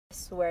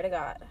swear to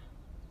God.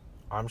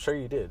 I'm sure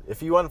you did.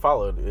 If you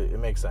unfollowed, it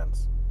makes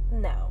sense.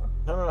 No.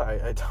 No,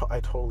 I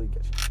totally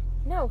get you.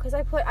 No, because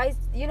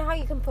you know how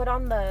you can put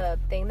on the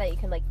thing that you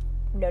can, like,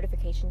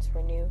 notifications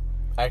for new?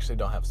 I actually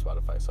don't have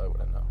Spotify, so I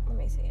wouldn't know. Let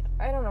me see.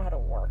 I don't know how to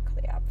work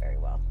the app very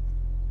well.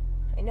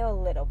 I know a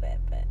little bit,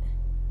 but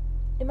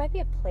it might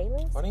be a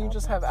playlist. Why don't you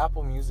just have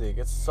Apple Music?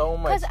 It's so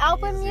much easier. Because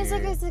Apple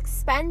Music is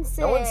expensive.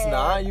 No, it's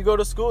not. You go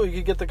to school, you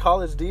could get the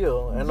college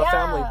deal and a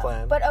family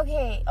plan. But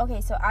okay,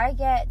 so I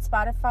get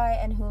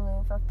Spotify and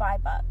Hulu for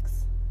 $5.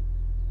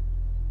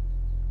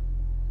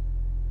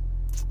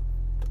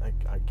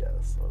 I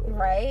guess. Whatever.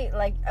 Right?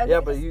 Like, okay.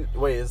 Yeah, but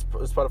it's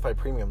Spotify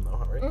Premium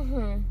though, right?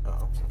 Mm-hmm.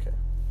 Oh, okay.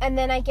 And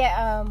then I get,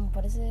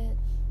 what is it?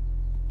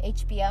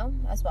 HBO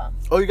as well.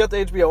 Oh, you got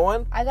the HBO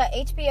one? I got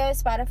HBO,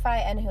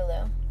 Spotify, and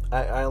Hulu.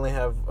 I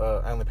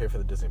only pay for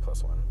the Disney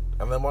Plus one.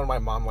 And then one of my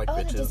mom, bitches. Oh,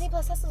 the Disney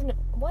Plus has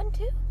one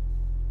too?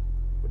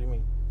 What do you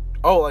mean?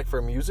 Oh, like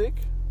for music?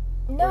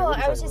 No,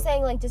 I was just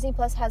saying, like, Disney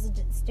Plus has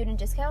a student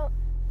discount?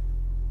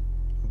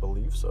 I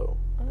believe so.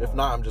 Oh. If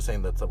not, I'm just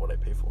saying that's what I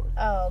pay for.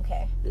 Oh,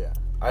 okay. Yeah.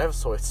 I have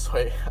Soy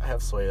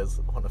as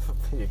one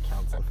of the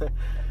accounts on there.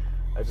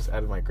 I just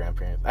added my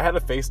grandparents. I had to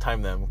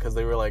FaceTime them because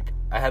they were like,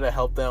 I had to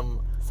help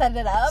them set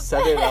it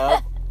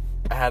up.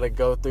 I had to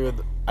go through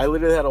I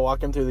literally had to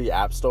walk them through the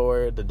app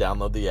store to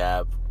download the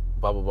app,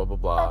 blah blah blah blah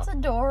blah. That's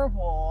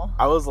adorable.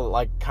 I was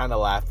like kind of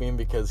laughing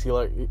because we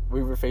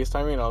were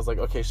FaceTiming and I was like,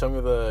 okay, show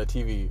me the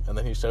TV, and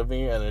then he showed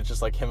me and it's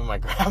just like him and my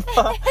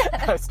grandpa.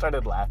 And I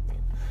started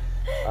laughing.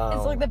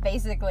 It's like the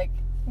basic like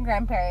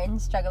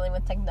grandparents struggling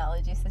with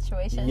technology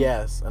situation.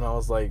 Yes, and I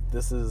was like,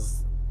 this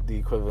is the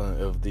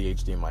equivalent of the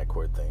HDMI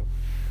cord thing.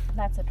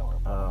 That's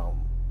adorable.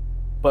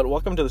 But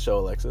welcome to the show,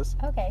 Alexis.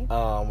 Okay.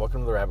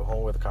 Welcome to the rabbit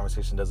hole where the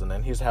conversation doesn't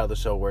end. Here's how the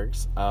show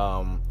works.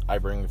 I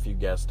bring a few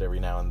guests every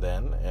now and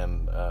then,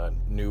 and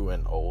new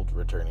and old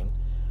returning.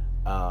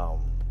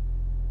 And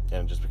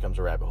it just becomes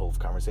a rabbit hole of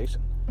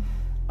conversation.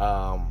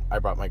 I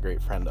brought my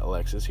great friend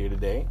Alexis here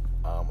today.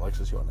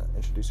 Alexis, you want to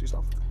introduce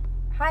yourself?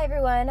 Hi,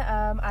 everyone.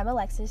 I'm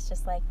Alexis,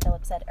 just like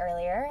Philip said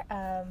earlier.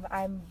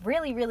 I'm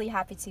really, really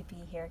happy to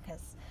be here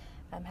because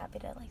I'm happy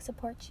to like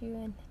support you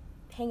and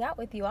hang out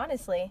with you,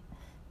 honestly.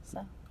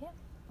 So, yeah.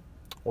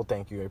 Well,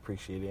 thank you. I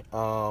appreciate it.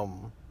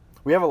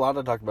 We have a lot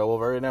to talk about. Well,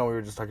 right now we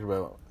were just talking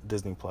about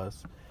Disney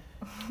Plus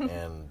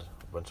and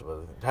a bunch of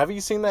other things. Have you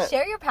seen that?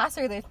 Share your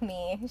password with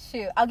me.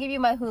 Shoot, I'll give you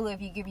my Hulu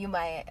if you give you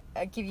my.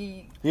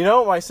 You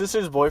know, my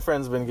sister's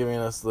boyfriend's been giving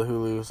us the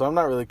Hulu, so I'm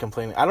not really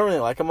complaining. I don't really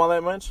like him all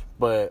that much,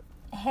 but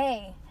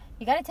hey,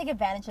 you gotta take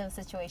advantage of the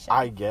situation.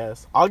 I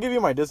guess I'll give you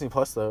my Disney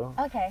Plus though.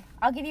 Okay,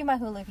 I'll give you my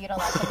Hulu if you don't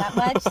like him that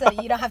much, so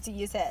you don't have to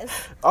use his.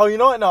 Oh, you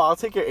know what? No, I'll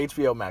take your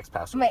HBO Max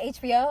password. My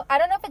HBO? I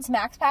don't know if it's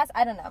Max Pass.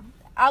 I don't know.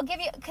 I'll give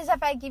you, because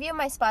if I give you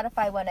my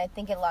Spotify one, I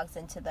think it logs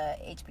into the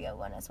HBO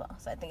one as well.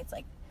 So I think it's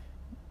like.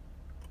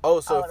 Oh,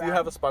 so if you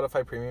have a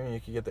Spotify Premium,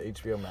 you can get the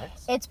HBO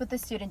Max? It's with the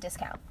student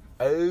discount.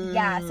 Oh.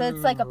 Yeah, so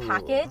it's like a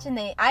package, and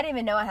I didn't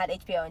even know I had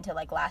HBO until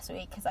like last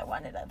week because I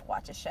wanted to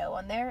watch a show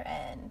on there,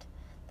 and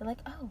they're like,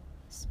 oh,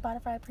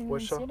 Spotify Premium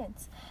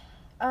students.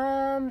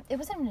 It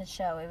wasn't even a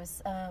show. It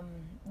was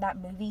that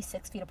movie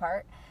 6 Feet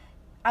Apart.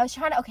 I was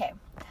trying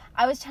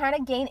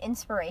to gain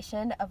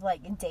inspiration of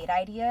like date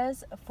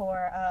ideas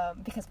for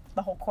because of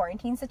the whole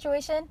quarantine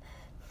situation.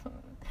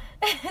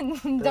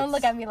 Don't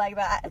look at me like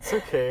that. It's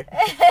okay.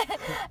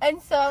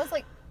 And so I was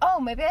like, oh,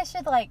 maybe I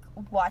should like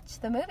watch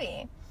the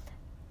movie.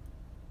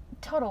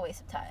 Total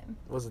waste of time.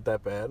 Was it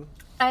that bad?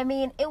 I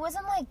mean, it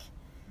wasn't like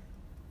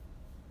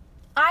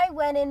I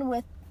went in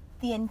with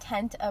the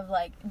intent of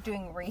like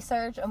doing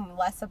research and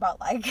less about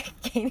like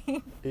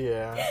gaining.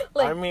 Yeah.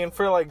 Like, I mean,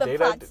 for like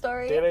date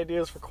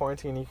ideas for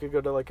quarantine, you could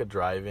go to like a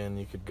drive-in.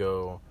 You could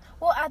go.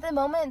 Well, at the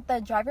moment,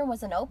 the drive-in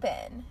wasn't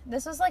open.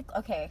 This was like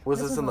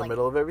Was this in the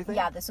middle of everything?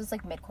 Yeah, this was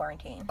like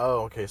mid-quarantine.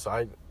 Oh, okay. So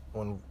I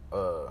went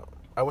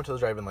to the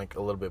drive-in like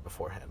a little bit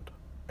beforehand,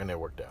 and it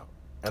worked out.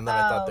 And then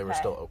I thought they were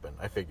still open.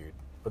 I figured.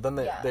 But then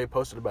they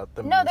posted about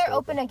them. No, they're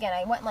open again.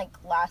 I went like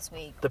last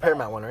week. The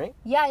Paramount one, right?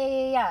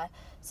 Yeah.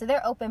 So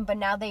they're open, but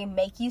now they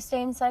make you stay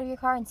inside of your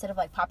car instead of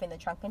like popping the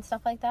trunk and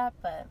stuff like that.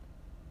 But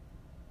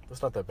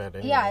it's not that bad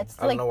anyway. Yeah,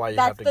 it's I don't know why you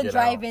have to get out. That's the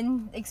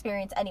drive-in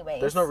experience anyways.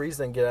 There's no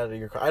reason to get out of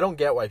your car. I don't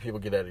get why people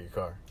get out of your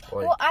car.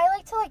 Like, well, I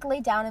like to like lay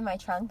down in my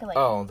trunk and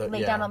like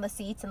lay down on the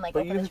seats and like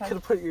open the trunk. But you could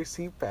have put your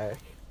seat back.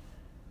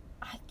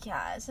 I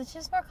guess it's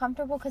just more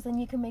comfortable because then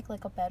you can make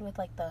like a bed with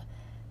like the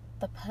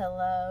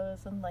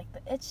pillows and like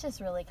it's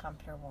just really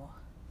comfortable.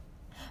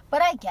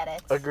 But I get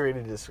it. Agree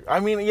to disagree. I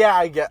mean, yeah,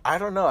 I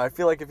don't know. I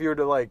feel like if you were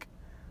to like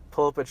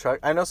pull up a truck,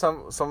 I know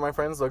some of my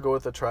friends, they'll go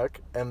with a truck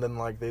and then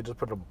like they just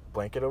put a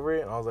blanket over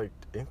it, and I was like,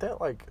 ain't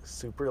that like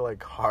super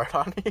like hard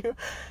on you?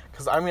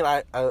 Because I mean,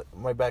 I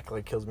my back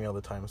like kills me all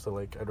the time, so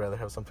like I'd rather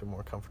have something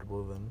more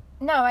comfortable than.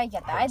 No, I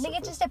get that. I think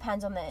it just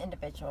depends on the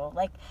individual.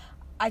 Like,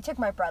 I took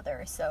my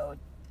brother, so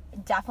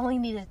definitely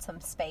needed some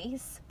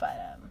space,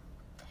 but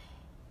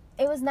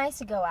it was nice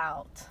to go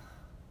out.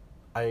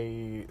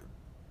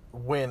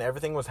 When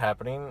everything was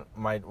happening,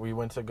 we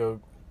went to go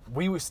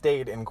we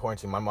stayed in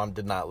quarantine. My mom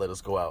did not let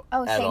us go out.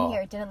 Oh, at same all.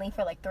 here. Didn't leave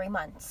for like 3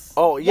 months.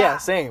 Oh yeah,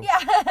 same. Yeah.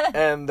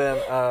 And then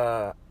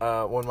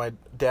when my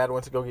dad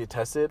went to go get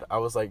tested, I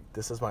was like,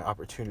 this is my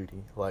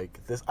opportunity.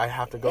 Like this, I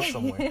have to go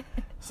somewhere.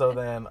 So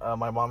then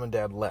my mom and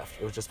dad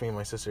left. It was just me and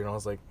my sister, and I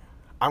was like,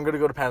 I'm gonna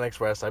go to Panda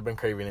Express. I've been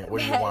craving it.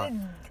 What do you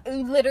want?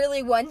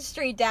 Literally one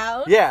street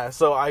down. Yeah,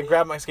 so I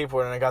grabbed my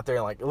skateboard and I got there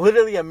in like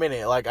literally a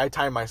minute. Like I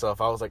timed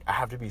myself. I was like, I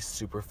have to be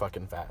super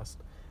fucking fast.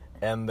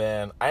 And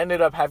then I ended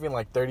up having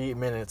like 30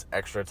 minutes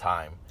extra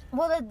time.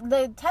 Well,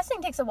 the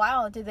testing takes a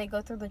while. Did they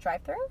go through the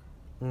drive-thru?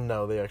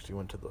 No, they actually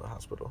went to the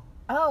hospital.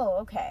 Oh,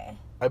 okay.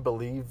 I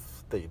believe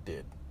they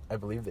did.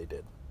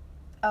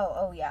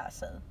 Oh, yeah.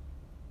 So.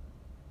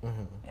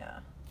 Mm-hmm. Yeah.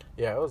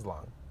 Yeah, it was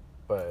long,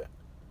 but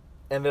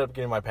ended up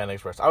getting my Panda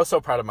Express. I was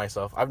so proud of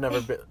myself. I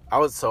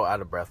was so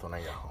out of breath when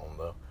I got home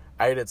though.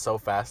 I ate it so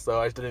fast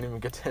though. I didn't even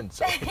get to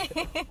enjoy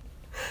it.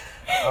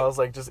 I was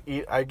like, just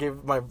eat. I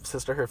gave my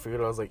sister her food.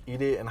 I was like,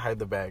 eat it and hide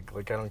the bag.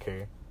 Like, I don't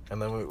care. And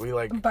then we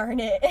like burn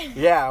it.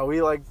 Yeah,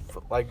 we like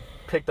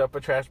picked up a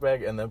trash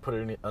bag and then put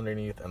it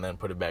underneath and then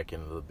put it back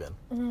into the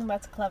bin.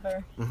 That's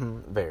clever.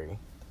 Very.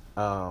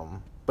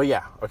 But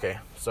yeah, okay.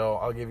 So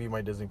I'll give you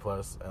my Disney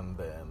Plus and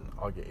then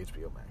I'll get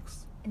HBO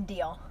Max.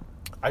 Deal.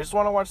 I just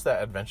want to watch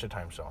that Adventure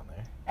Time show on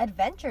there.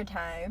 Adventure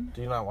Time?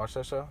 Do you not watch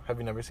that show? Have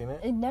you never seen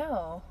it?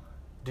 No.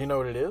 Do you know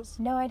what it is?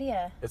 No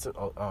idea. It's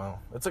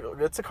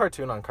a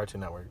cartoon on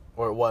Cartoon Network,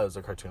 or it was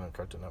a cartoon on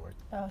Cartoon Network.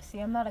 Oh, see,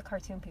 I'm not a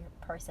cartoon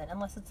person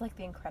unless it's like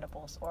The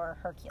Incredibles or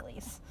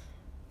Hercules.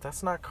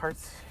 That's not cartoon.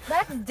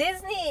 That's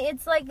Disney.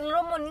 It's like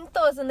little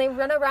monitos and they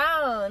run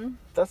around.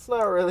 That's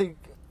not really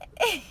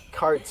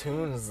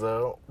cartoons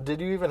though.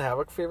 Did you even have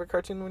a favorite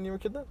cartoon when you were a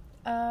kid then?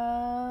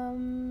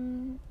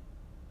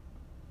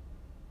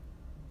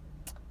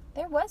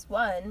 There was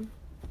one.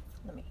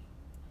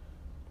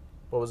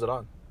 What was it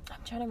on? I'm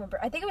trying to remember.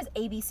 I think it was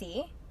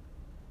ABC.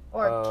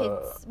 Or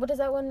Kids. What is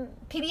that one?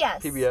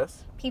 PBS.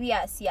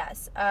 PBS,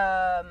 yes.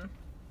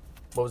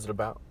 What was it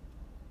about?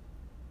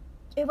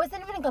 It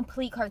wasn't even a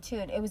complete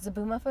cartoon. It was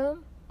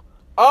Zaboom-a-Foom.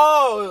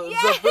 Oh, yeah.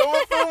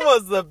 Zaboom-a-Foom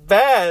was the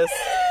best.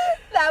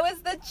 That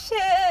was the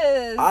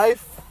chiz. I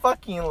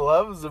fucking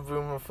love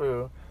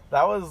Zaboom-a-Foom.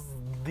 That was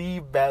the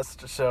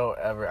best show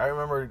ever. I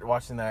remember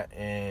watching that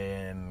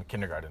in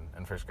kindergarten,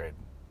 in first grade.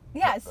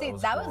 Yeah,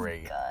 that was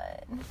great.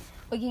 Good.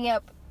 Waking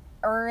up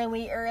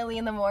early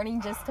in the morning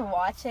just to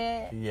watch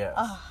it. Yes.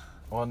 Oh.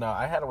 Well, no,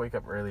 I had to wake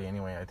up early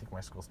anyway. I think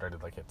my school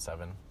started like at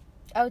 7.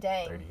 Oh,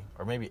 dang. 30,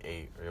 or maybe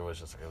 8. It was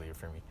just earlier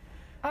for me.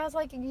 I was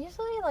like,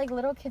 usually like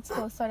little kids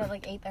school start at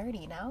like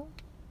 8:30 now.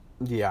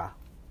 Yeah.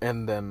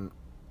 And then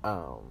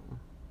I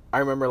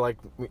remember like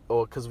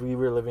because we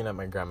were living at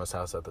my grandma's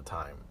house at the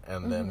time,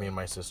 and then me and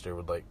my sister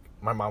would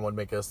my mom would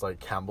make us like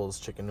Campbell's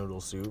chicken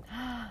noodle soup.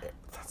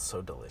 That's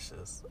so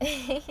delicious.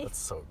 That's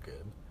so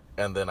good.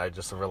 And then I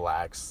just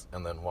relax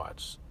and then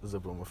watch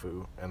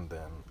Zaboom-a-Foom. And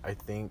then I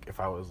think if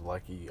I was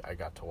lucky, I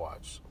got to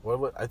watch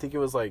I think it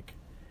was like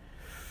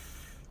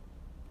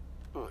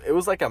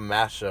a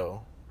math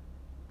show.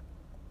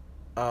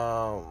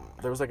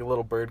 There was like a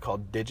little bird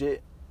called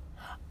Digit.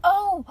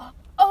 Oh,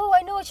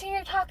 I know what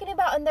you're talking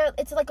about. And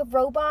it's like a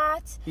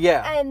robot.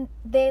 Yeah. And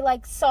they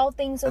like solve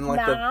things with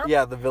math.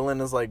 The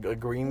villain is like a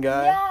green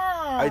guy. Yeah.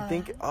 I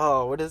think,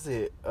 what is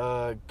it?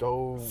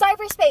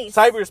 Cyberspace.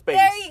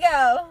 There you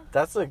go.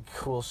 That's a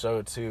cool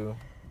show too.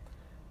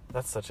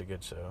 That's such a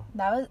good show.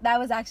 That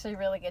was actually a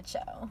really good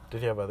show.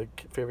 Did you have other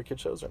favorite kid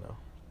shows or no?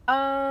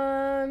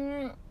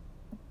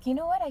 You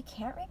know what? I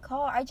can't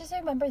recall. I just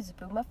remember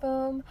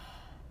Zaboom-a-Foom.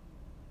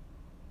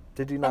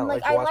 Did you not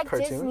I watch like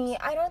cartoons? Disney.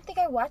 I don't think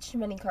I watched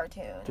many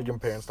cartoons. Did your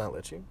parents not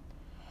let you?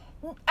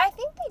 I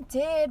think they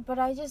did, but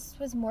I just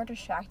was more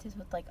distracted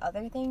with like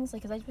other things,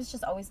 like because I was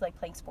just always like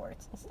playing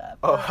sports and stuff.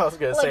 Oh, I was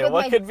gonna say,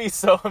 what could be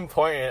so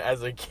important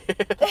as a kid?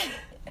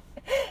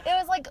 It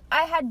was like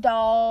I had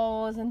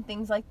dolls and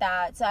things like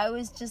that, so I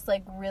was just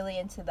like really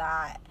into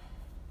that.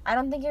 I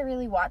don't think I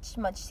really watched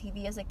much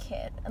TV as a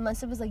kid,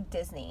 unless it was like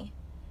Disney,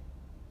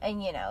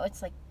 and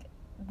it's like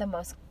the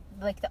most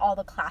like all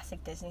the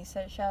classic Disney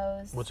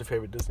shows. What's your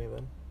favorite Disney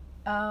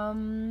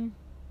then?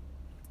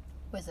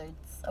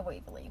 Wizards of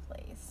Waverly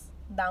Place.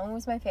 That one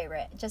was my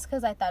favorite, just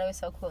because I thought it was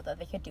so cool that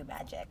they could do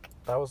magic.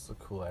 That was a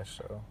cool ass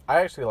show. I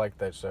actually liked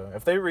that show.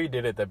 If they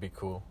redid it, that'd be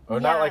cool. Or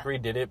not like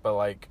redid it, but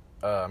like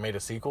made a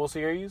sequel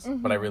series.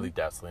 But I really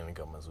doubt Selena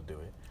Gomez would do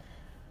it.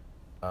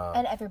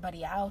 And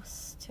everybody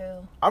else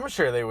too. I'm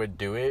sure they would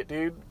do it,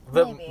 dude.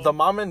 Maybe. The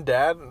mom and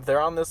dad,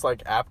 they're on this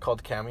like app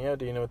called Cameo.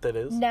 Do you know what that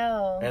is?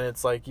 No. And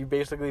it's like you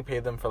basically pay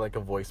them for like a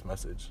voice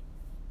message,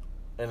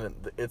 and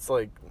it's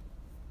like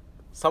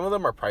some of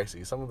them are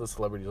pricey. Some of the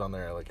celebrities on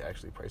there are like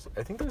actually pricey.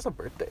 I think there's a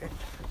birthday.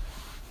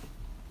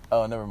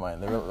 Oh, never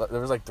mind.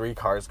 There was like 3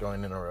 cars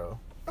going in a row.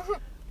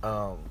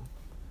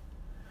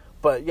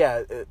 But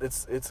yeah,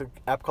 it's an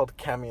app called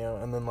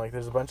Cameo, and then like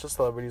there's a bunch of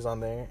celebrities on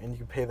there, and you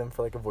can pay them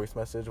for like a voice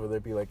message, whether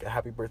it be like a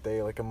happy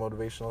birthday, like a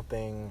motivational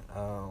thing,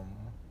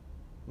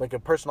 like a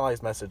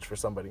personalized message for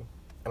somebody.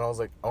 And I was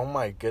like, oh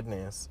my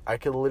goodness. I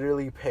could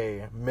literally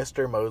pay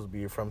Mr.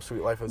 Mosby from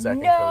Sweet Life of Zack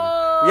and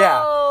Cody.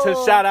 Yeah, to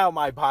shout out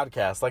my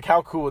podcast. Like,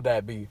 how cool would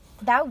that be?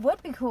 That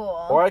would be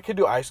cool. Or I could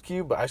do Ice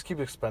Cube, but Ice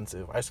Cube's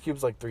expensive. Ice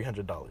Cube's like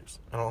 $300.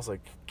 And I was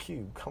like,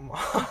 Cube, come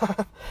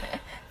on.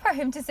 For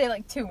him to say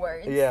like 2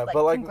 words. Yeah, like,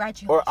 but like,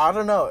 congratulations. or I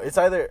don't know. It's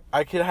either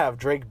I could have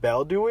Drake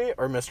Bell do it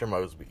or Mr.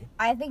 Mosby.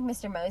 I think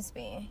Mr.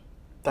 Mosby.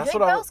 That's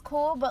Drake what Bell's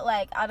cool, but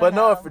like, I don't know. But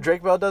no, if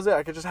Drake Bell does it,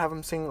 I could just have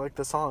him sing like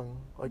the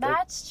song. Like,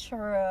 that's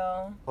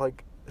true.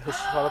 Like, he'll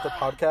shout out the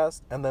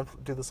podcast and then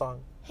do the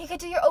song. He could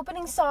do your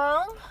opening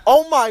song.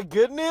 Oh my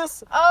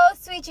goodness! Oh,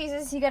 sweet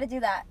Jesus, you gotta do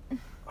that.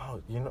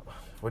 Oh, you know,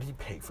 would he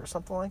pay for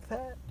something like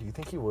that? Do you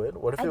think he would?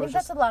 What if I it think was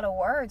that's just... a lot of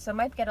words, so it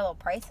might get a little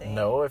pricey.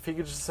 No, if he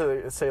could just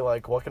say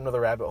like, welcome to the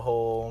rabbit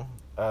hole,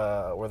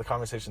 where the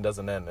conversation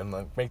doesn't end, and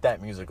like make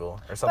that musical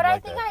or something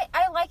like that. But I think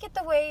I like it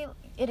the way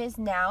it is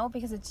now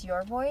because it's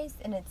your voice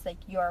and it's like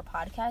your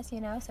podcast,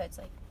 you know? So it's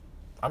like...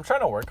 I'm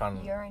trying to work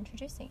on... You're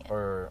introducing it.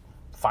 Or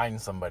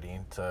find somebody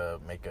to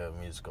make a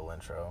musical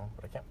intro,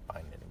 but I can't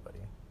find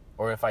anybody.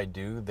 Or if I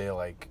do, they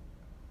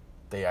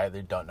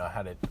either don't know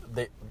how to...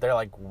 They're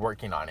like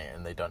working on it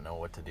and they don't know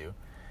what to do.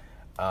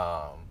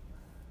 Or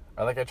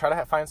like I try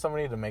to find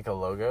somebody to make a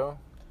logo,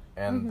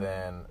 and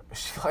then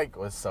she like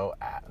was so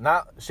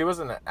she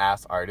wasn't an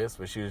ass artist,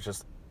 but she was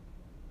just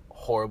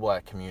horrible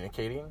at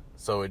communicating,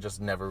 so it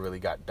just never really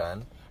got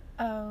done.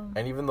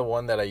 And even the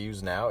one that I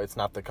use now, it's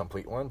not the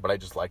complete one, but I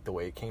just like the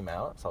way it came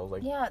out, so I was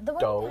like, yeah, the one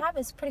dope. you have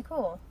is pretty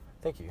cool.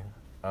 Thank you.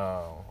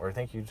 Or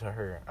thank you to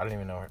her. I don't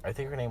even know her. I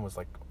think her name was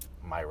like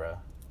Myra,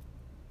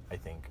 I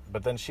think.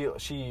 But then she I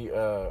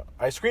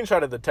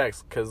screenshotted the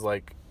text because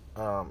like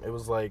it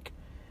was like,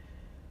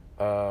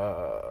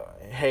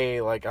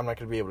 hey, like I'm not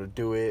gonna be able to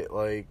do it,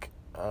 like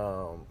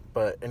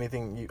but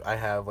anything I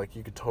have, like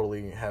you could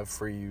totally have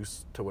free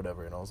use to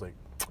whatever. And I was like,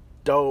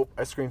 dope.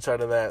 I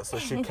screenshotted that so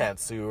she can't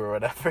sue or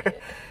whatever.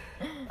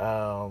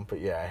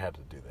 But yeah, I had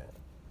to do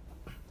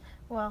that.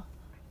 Well,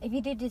 if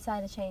you did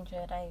decide to change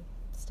it, I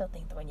still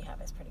think the one you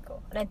have is pretty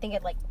cool, and I think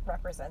it like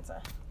represents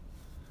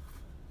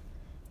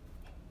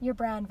your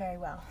brand very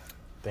well.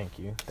 Thank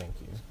you.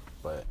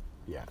 But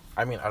yeah,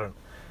 I mean, I don't.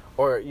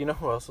 Or you know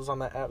who else is on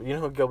that app? You know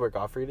who Gilbert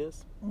Gottfried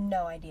is?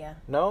 No idea.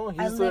 No,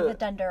 I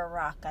lived under a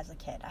rock as a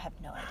kid. I have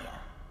no idea.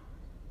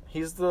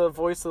 He's the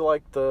voice of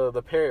like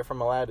the parrot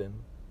from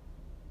Aladdin.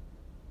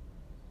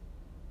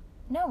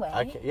 No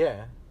way.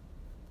 Yeah.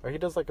 Or he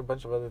does like a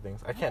bunch of other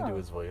things. I can't do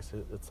his voice.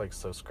 It's like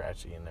so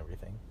scratchy and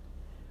everything.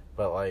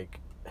 But like,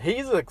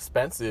 he's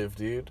expensive,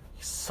 dude.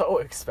 He's so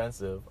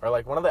expensive. Or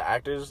like one of the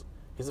actors,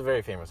 he's a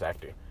very famous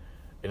actor.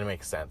 And it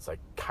makes sense, like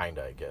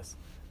kinda, I guess.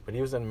 But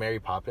he was in Mary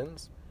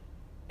Poppins,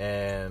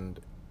 and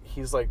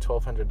he's like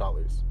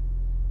 $1,200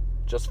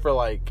 just for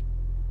like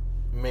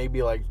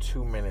maybe like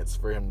 2 minutes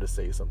for him to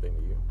say something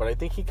to you. But I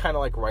think he kind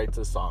of like writes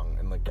a song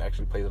and like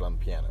actually plays it on the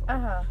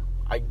piano.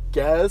 I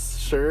guess,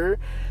 sure,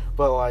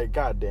 but like,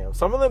 goddamn,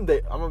 some of them,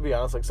 I'm gonna be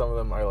honest, like some of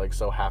them are like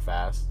so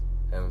half-assed,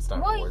 and it's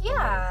not. Well,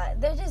 yeah,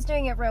 they're just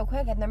doing it real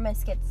quick, and they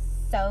must get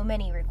so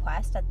many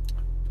requests.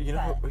 You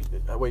know,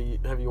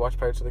 wait, have you watched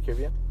Pirates of the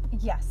Caribbean?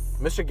 Yes.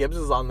 Mr. Gibbs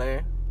is on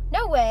there.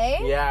 No way.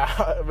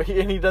 Yeah,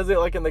 and he does it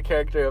like in the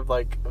character of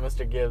like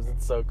Mr. Gibbs.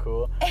 It's so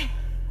cool.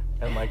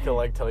 And like he'll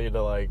like tell you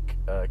to like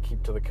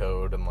keep to the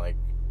code, and like,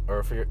 or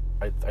if you're,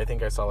 I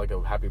think I saw like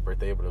a happy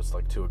birthday, but it was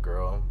like to a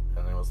girl,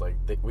 and it was like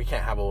we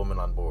can't have a woman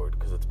on board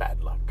because it's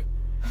bad luck.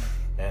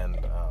 And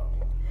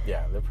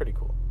yeah, they're pretty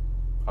cool.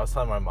 I was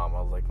telling my mom,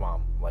 I was like,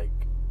 Mom, like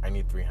I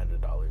need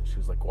 $300. She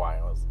was like, why?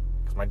 I was,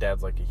 because my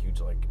dad's like a huge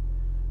like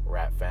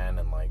rap fan,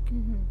 and like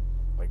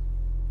like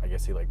I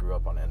guess he like grew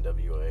up on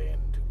NWA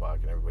and Tupac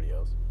and everybody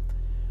else.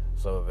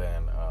 So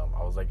then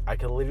I was like, I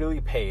could literally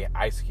pay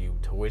Ice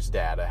Cube to wish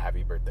Dad a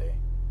happy birthday,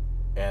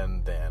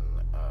 and then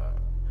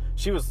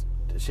she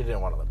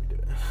didn't want to let me do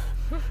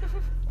it.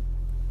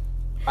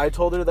 I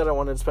told her that I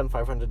wanted to spend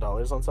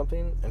 $500 on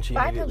something, and she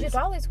immediately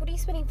 $500? What are you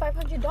spending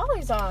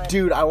 $500 on?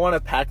 Dude, I want a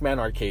Pac-Man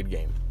arcade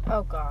game.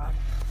 Oh God.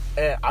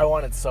 And I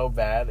want it so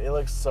bad. It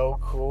looks so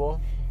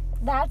cool.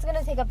 That's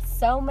gonna take up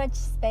so much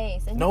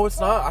space. And no, it's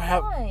not. Online. I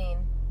have.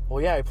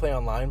 Well, yeah, I play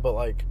online, but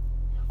like.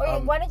 Or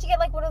why don't you get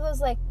like one of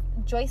those like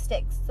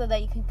joysticks so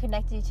that you can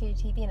connect it to your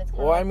TV and it's.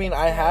 Well, I mean,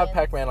 I have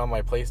Pac-Man on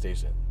my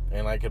PlayStation,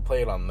 and I could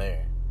play it on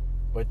there.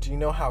 But do you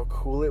know how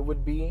cool it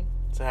would be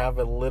to have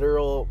a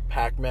literal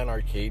Pac-Man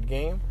arcade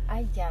game?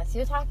 I guess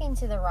you're talking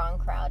to the wrong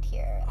crowd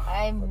here.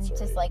 I'm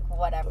just like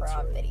whatever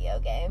on video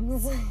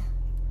games.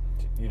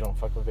 You don't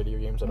fuck with video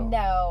games at all?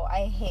 No,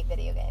 I hate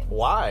video games.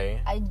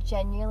 Why? I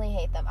genuinely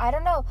hate them. I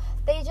don't know.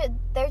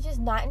 They're just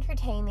not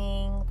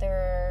entertaining.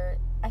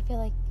 I feel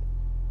like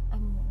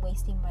I'm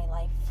wasting my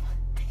life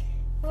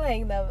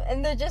playing them,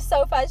 and they're just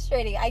so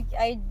frustrating.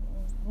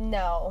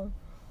 No.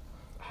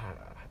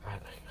 I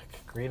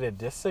agree to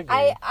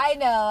disagree. I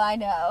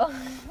know.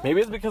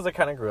 Maybe it's because I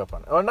kind of grew up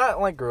on it. Or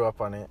not like grew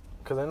up on it,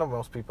 because I know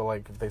most people,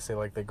 like, they say,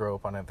 like, they grow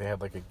up on it, they had,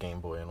 like, a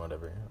Game Boy and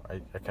whatever. I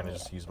kind of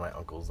just use my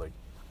uncle's, like,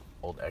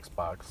 old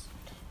Xbox.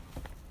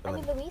 I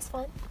mean, the Wii's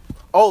fun.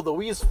 Oh, the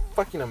Wii is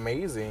fucking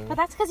amazing. But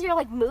that's because you're,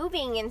 like,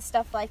 moving and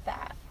stuff like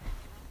that.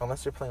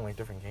 Unless you're playing, like,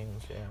 different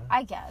games, yeah.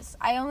 I guess.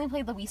 I only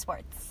played the Wii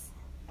Sports.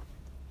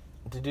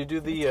 Did you do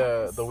the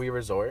Wii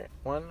Resort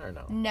one, or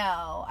no?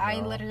 No.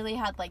 I literally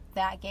had, like,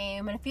 that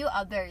game and a few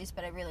others,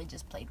 but I really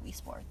just played Wii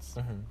Sports.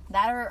 Mm-hmm.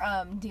 That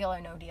or Deal or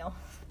No Deal.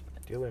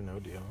 Deal or No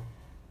Deal.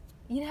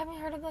 You haven't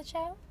heard of that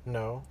show?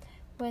 No.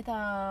 With,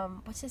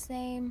 what's his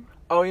name?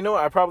 Oh, you know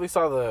what? I probably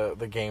saw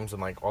the games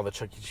and, like, all the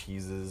Chuck E.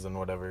 Cheese's and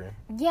whatever.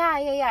 Yeah.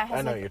 It has,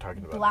 I know like, what you're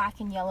talking about. Black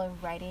and yellow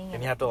writing.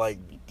 And you have to, like...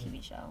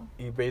 TV show.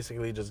 You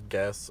basically just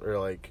guess or,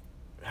 like,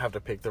 have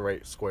to pick the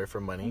right square for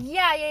money.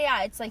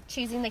 Yeah. It's, like,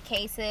 choosing the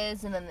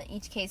cases, and then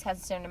each case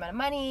has a certain amount of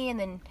money, and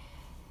then...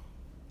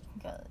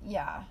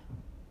 Yeah.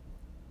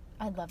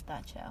 I love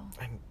that show.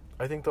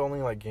 I think the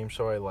only, like, game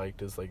show I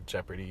liked is, like,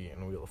 Jeopardy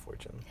and Wheel of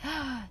Fortune.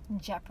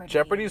 Jeopardy.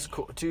 Jeopardy's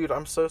cool. Dude,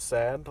 I'm so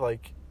sad.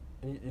 Like,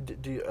 I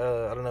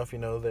don't know if you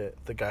know that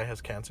the guy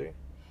has cancer.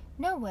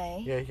 No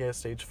way. Yeah, he has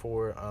stage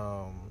 4,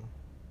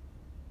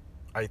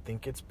 I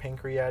think it's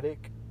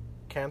pancreatic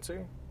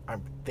cancer. I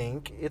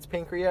think it's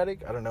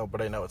pancreatic. I don't know,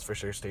 but I know it's for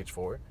sure stage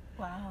 4.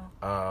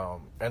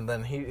 Wow. And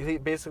then he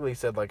basically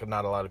said, like,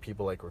 not a lot of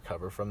people, like,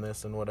 recover from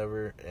this and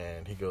whatever.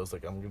 And he goes,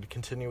 like, I'm going to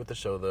continue with the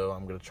show, though.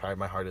 I'm going to try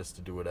my hardest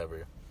to do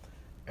whatever.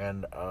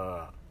 And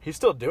he's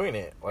still doing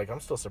it. Like, I'm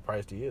still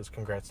surprised he is.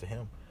 Congrats to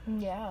him.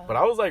 Yeah. But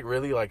I was, like,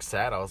 really, like,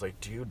 sad. I was like,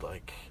 dude,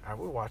 like, I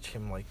would watch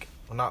him, like,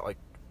 well, not, like...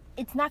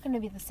 It's not going to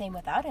be the same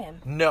without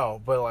him.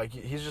 No, but, like,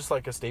 he's just,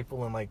 like, a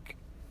staple in, like,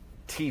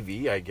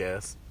 TV, I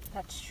guess.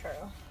 That's true.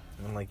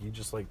 And, like, you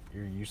just, like,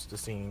 you're used to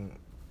seeing,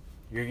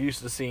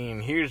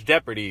 here's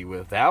Jeopardy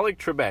with Alec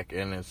Trebek,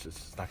 and it's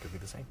not going to be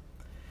the same.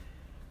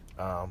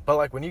 But,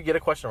 like, when you get a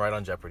question right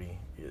on Jeopardy,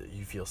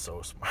 you feel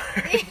so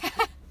smart.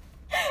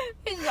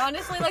 It's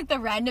honestly, like, the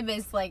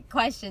randomest, like,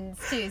 questions,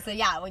 too. So,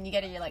 yeah, when you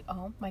get it, you're like,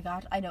 oh, my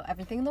God, I know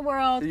everything in the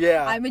world.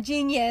 Yeah. I'm a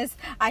genius.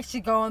 I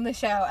should go on the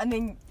show. And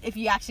then if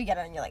you actually get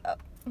it, and you're like, oh.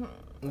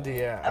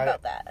 Yeah.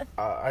 About that.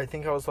 I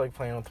think I was, like,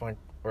 playing with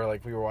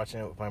we were watching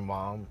it with my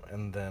mom,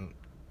 and then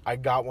I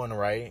got one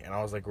right, and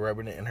I was, like,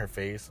 rubbing it in her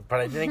face.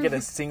 But I didn't get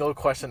a single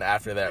question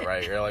after that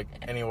right, or, like,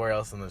 anywhere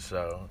else in the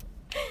show.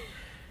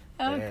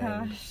 Oh,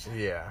 gosh.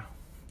 Yeah.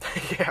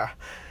 Yeah.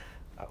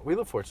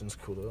 Wheel of Fortune's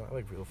cool, though. I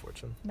like Wheel of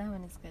Fortune. That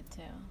one is good,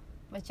 too.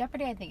 But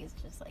Jeopardy, I think, is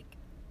just, like,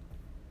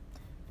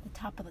 the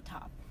top of the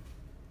top.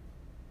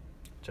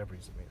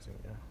 Jeopardy's amazing,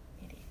 yeah.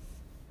 It is.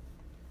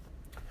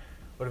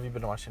 What have you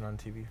been watching on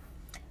TV?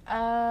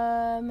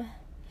 I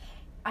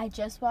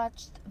just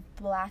watched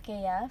Black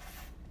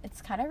AF.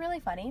 It's kind of really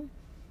funny.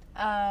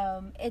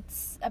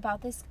 It's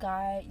about this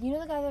guy. You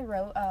know the guy that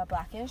wrote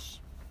Blackish?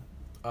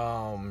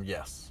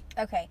 Yes.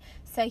 Okay,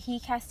 so he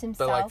cast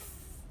himself.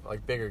 The,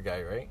 like bigger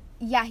guy, right?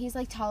 Yeah, he's,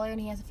 like, taller, and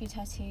he has a few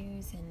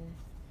tattoos, and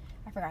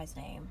I forgot his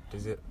name.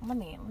 Is it? Let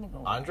me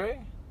go.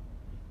 Andre?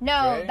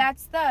 No, Dre?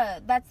 that's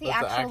the actual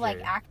actor.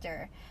 like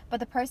actor.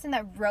 But the person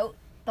that wrote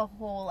the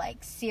whole,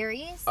 like,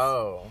 series.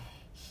 Oh.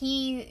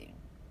 He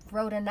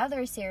wrote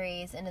another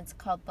series, and it's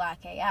called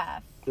Black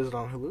AF. Is it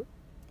on Hulu?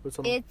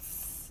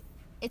 It's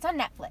on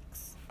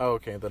Netflix. Oh,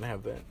 okay, then I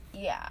have that.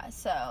 Yeah,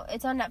 so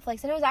it's on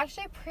Netflix, and it was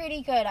actually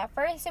pretty good. At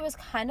first, it was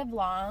kind of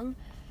long,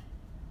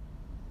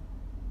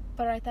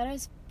 but I thought it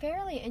was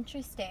fairly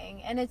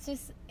interesting. And it's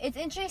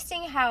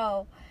interesting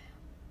how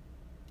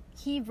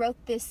he wrote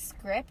this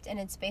script, and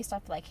it's based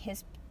off, like,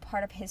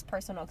 part of his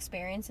personal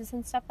experiences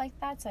and stuff like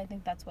that. So I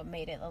think that's what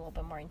made it a little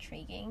bit more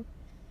intriguing.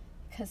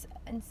 Because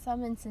in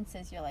some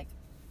instances, you're like,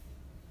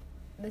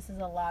 this is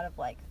a lot of,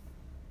 like,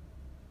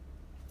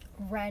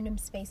 random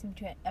space in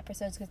between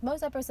episodes. Because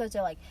most episodes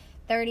are, like,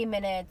 30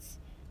 minutes,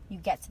 you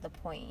get to the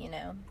point, you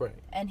know? Right.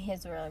 And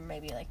his were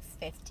maybe, like,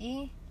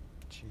 50.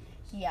 Jeez.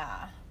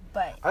 Yeah.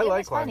 But I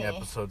like long funny.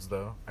 episodes,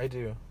 though. I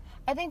do.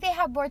 I think they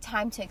have more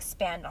time to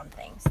expand on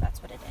things.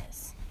 That's what it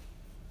is.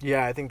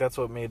 Yeah, I think that's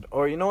what made...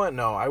 Or, you know what?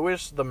 No, I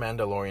wish The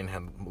Mandalorian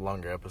had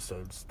longer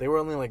episodes. They were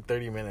only, like,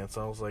 30 minutes.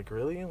 I was like,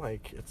 really?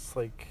 Like, it's,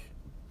 like...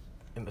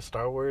 In the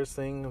Star Wars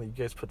thing, you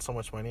guys put so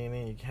much money in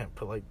it, you can't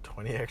put, like,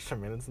 20 extra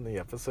minutes in the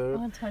episode.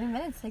 Well, 20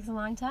 minutes takes a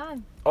long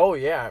time. Oh,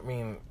 yeah, I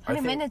mean...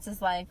 20 minutes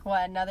is, like,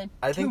 what, another 2 months?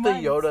 I think the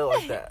Yoda,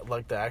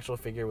 like, the actual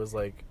figure was,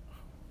 like...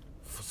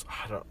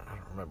 I don't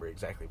remember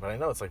exactly, but I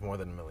know it's, like, more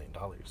than $1 million.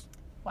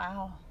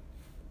 Wow.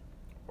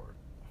 Or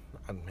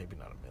maybe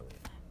not $1 million.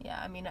 Yeah,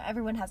 I mean,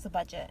 everyone has a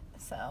budget,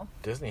 so...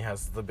 Disney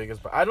has the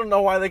biggest... I don't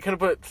know why they could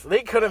have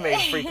They could have made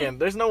freaking...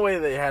 There's no way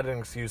they had an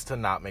excuse to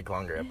not make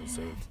longer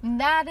episodes.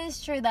 That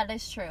is true.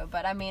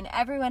 But, I mean,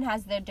 everyone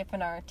has their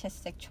different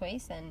artistic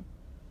choice, and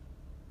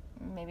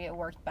maybe it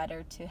worked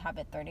better to have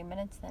it 30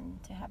 minutes than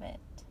to have it...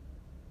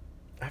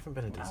 I haven't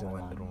been to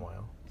Disneyland in a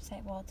while.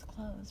 Well, it's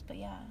closed, but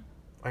yeah.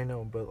 I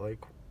know, but,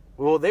 like...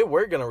 Well, they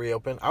were going to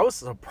reaoppen. I was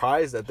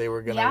surprised that they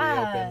were going to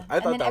reopen.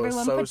 I thought that was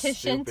so stupid. And then everyone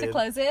petitioned to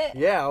close it?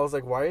 Yeah, I was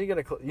like, why are you going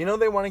to close... You know,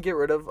 they want to get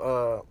rid of,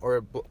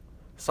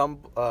 some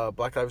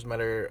Black Lives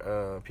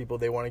Matter people,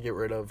 they want to get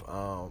rid of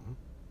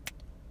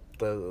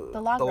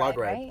the log ride,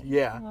 right?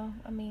 Yeah. Well,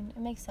 I mean,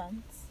 it makes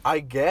sense. I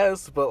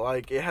guess, but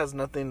like it has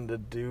nothing to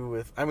do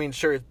with. I mean,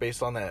 sure, it's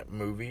based on that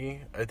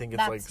movie. I think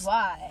it's That's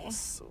why.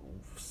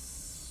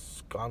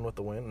 Gone with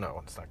the Wind.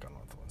 No, it's not Gone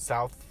with the Wind.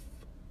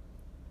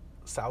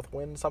 South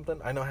Wind something.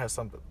 I know it has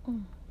something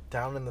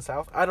down in the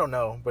South. I don't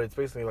know, but it's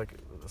basically like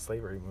a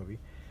slavery movie.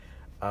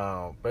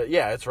 But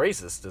yeah, it's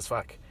racist as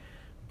fuck.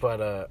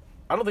 But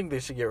I don't think they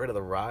should get rid of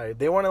the ride.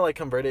 They want to like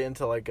convert it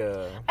into like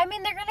a. I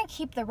mean, they're gonna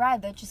keep the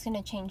ride. They're just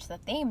gonna change the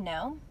theme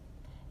now,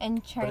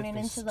 and turn it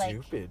into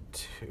like. Stupid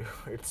too.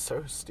 It's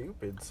so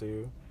stupid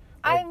too.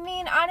 Like, I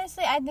mean,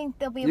 honestly, I think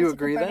they'll be able to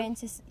convert it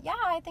into. Yeah,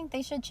 I think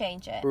they should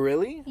change it.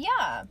 Really?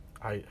 Yeah.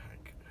 I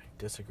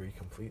disagree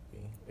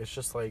completely. It's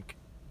just like,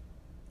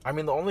 I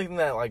mean, the only thing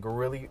that like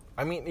really,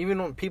 I mean,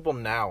 even when people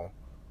now,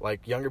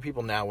 like younger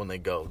people now, when they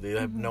go, they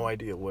have no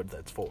idea what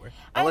that's for,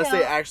 unless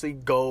they actually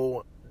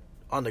go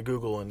on the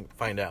Google and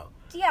find out.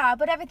 Yeah,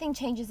 but everything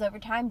changes over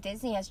time.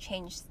 Disney has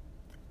changed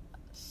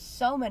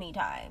so many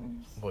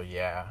times. Well,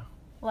 yeah.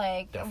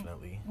 Like,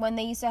 definitely. When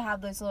they used to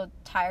have those little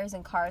tires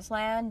in Cars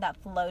Land that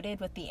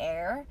floated with the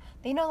air,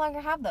 they no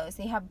longer have those.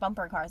 They have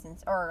bumper cars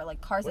or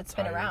like cars that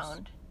spin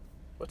around.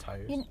 What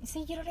tires? You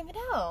don't even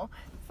know.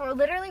 For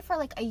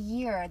like a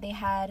year, they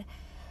had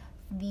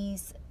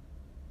these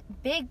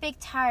big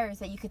tires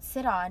that you could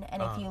sit on,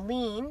 and if you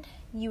leaned,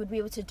 you would be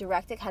able to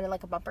direct it kind of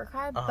like a bumper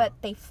car, but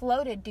they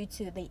floated due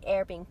to the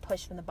air being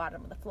pushed from the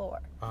bottom of the floor.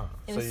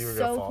 It was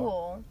so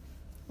cool.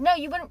 No,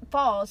 you wouldn't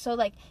fall. So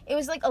like it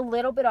was like a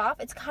little bit off.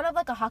 It's kind of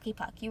like a hockey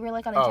puck. You were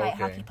like on a giant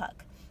hockey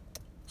puck.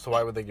 So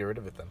why would they get rid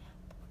of it then?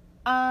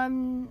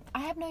 I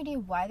have no idea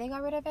why they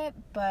got rid of it,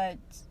 but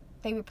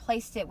they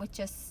replaced it with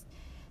just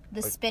the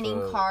like spinning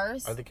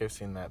cars. I think I've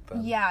seen that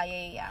then. Yeah.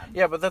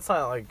 Yeah, but that's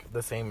not like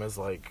the same as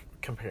like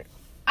comparing.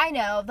 I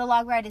know, the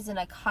log ride is an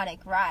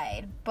iconic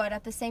ride, but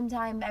at the same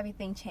time,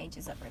 everything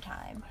changes over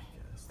time. I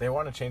guess. They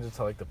want to change it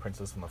to like the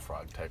Princess and the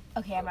Frog type.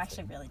 Okay, I'm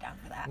actually really down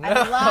for that. No.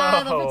 I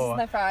love the Princess and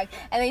the Frog.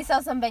 And they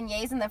sell some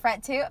beignets in the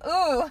front too.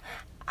 Ooh,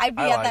 I'd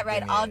be at that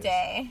ride all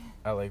day.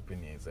 I like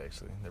beignets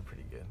actually. They're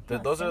pretty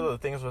good. Those are the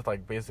things with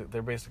like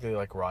they're basically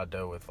like raw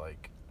dough with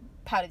like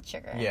powdered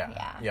sugar.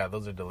 Yeah,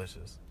 those are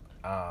delicious.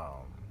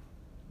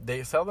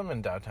 They sell them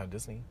in downtown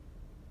Disney.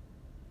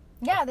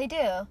 Yeah, they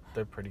do.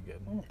 They're pretty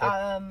good.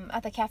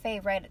 At the cafe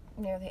right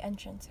near the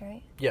entrance,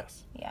 right?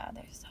 Yes. Yeah,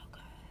 they're so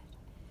good.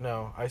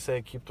 No, I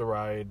say keep the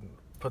ride,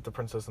 put the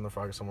Princess and the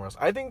Frog somewhere else.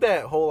 I think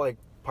that whole like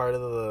part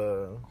of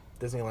the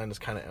Disneyland is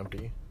kind of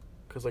empty,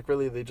 because like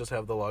really they just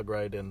have the log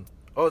ride and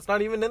it's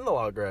not even in the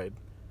log ride.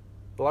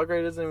 The log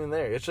ride isn't even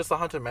there. It's just the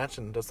Haunted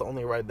Mansion. That's the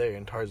only ride there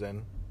in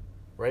Tarzan,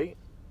 right?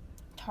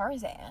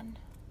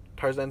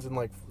 Tarzan's in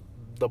like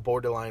the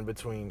borderline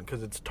between,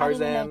 because it's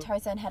Tarzan. I didn't know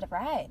Tarzan had a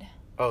ride.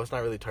 Oh, it's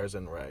not really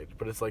Tarzan ride,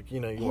 but it's like, you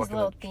know, you walk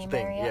in the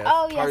thing. Area. Yeah,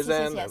 oh,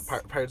 Tarzan, yes.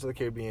 Pirates of the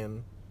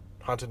Caribbean,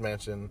 Haunted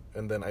Mansion,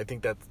 and then I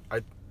think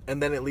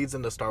and then it leads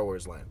into Star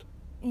Wars Land.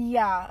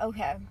 Yeah,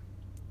 okay.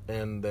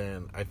 And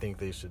then I think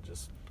they should.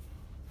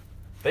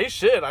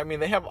 I mean,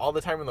 they have all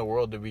the time in the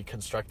world to be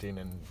constructing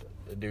and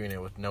doing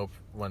it with no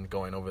one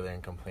going over there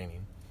and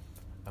complaining.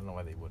 I don't know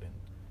why they wouldn't.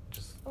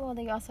 Well,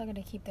 they also got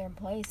to keep their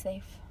employees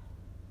safe.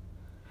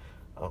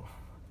 Oh,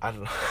 I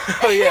don't know.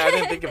 Oh, yeah, I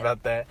didn't think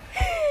about that.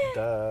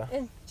 Duh.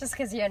 Just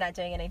because you're not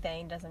doing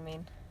anything doesn't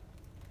mean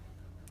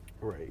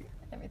right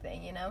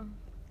everything, you know?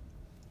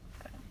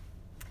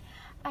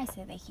 I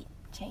say they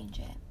change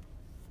it.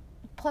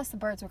 Plus, the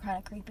birds were kind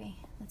of creepy.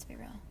 Let's be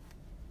real.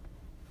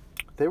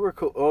 They were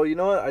cool. Oh, you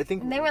know what? I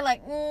think... And they were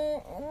like...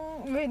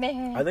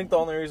 I think the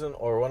only reason,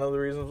 or one of the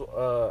reasons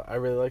I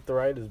really like the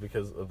ride is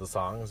because of the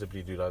song,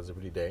 Zippity Doo Dah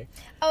Zippity Day.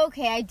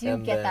 Okay, I do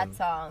get that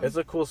song. It's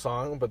a cool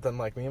song, but then,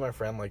 like, me and my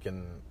friend, like,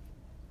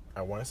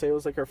 I want to say it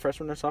was, like, our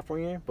freshman or sophomore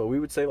year, but we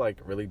would say, like,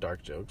 really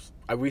dark jokes.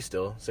 We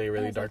still say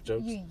really dark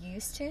jokes. You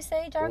used to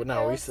say dark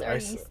jokes, or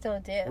you still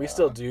do? We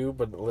still do,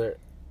 but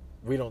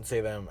we don't say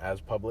them as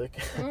public.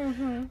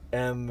 Mm-hmm.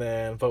 And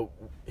then, but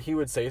he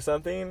would say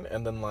something,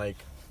 and then, like,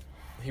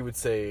 he would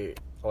say,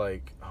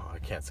 like, I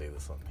can't say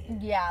this on here.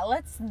 Yeah,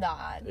 let's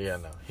not. Yeah,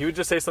 no. He would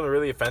just say something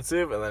really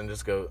offensive and then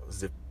just go,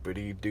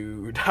 zippity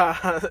doo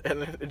dah.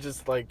 And it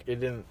just, like, it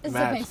didn't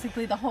match. So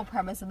basically the whole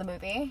premise of the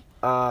movie?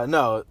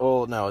 No.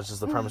 Well, no, it's just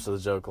the premise of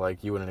the joke.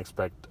 Like, you wouldn't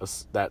expect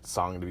that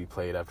song to be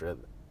played after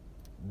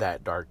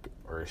that dark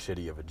or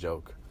shitty of a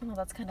joke. Well,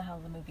 that's kind of how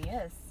the movie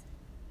is.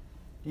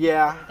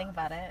 Yeah. Think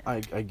about it.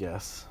 I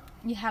guess.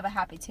 You have a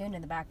happy tune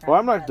in the background. Well,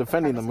 I'm not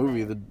defending the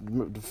movie. The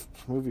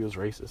movie was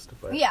racist.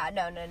 But... Yeah,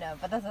 no.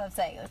 But that's what I'm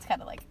saying. It's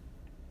kind of like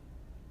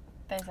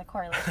there's a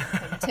correlation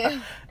between the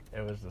two.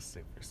 It was just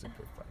super,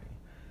 super funny.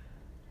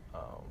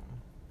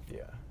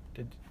 Yeah.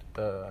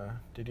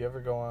 Did you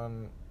ever go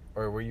on,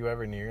 or were you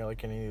ever near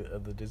like any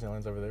of the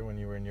Disneylands over there when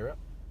you were in Europe?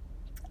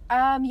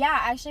 Yeah,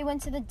 I actually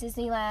went to the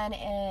Disneyland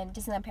in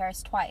Disneyland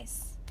Paris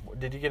twice.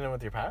 Did you get in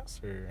with your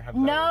pass, or how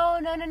did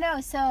that work?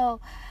 No.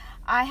 So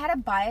I had to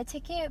buy a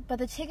ticket, but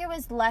the ticket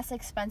was less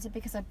expensive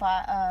because I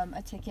bought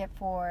a ticket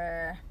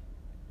for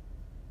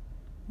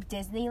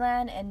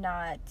Disneyland and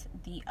not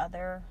the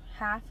other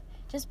half.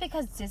 Just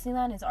because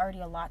Disneyland is already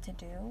a lot to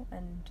do,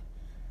 and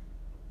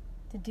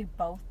to do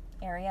both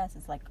areas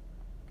is like,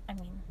 I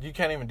mean... You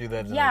can't even do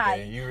that in a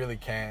day. You really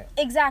can't.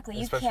 Exactly,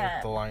 you especially can't. Especially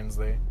with the lines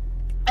there.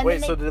 And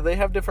wait, so did they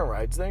have different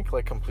rides then?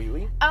 Like,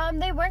 completely?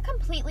 They weren't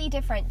completely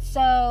different.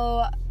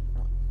 So,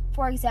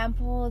 for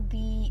example,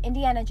 the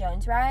Indiana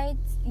Jones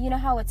rides, you know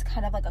how it's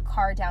kind of like a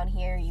car down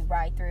here you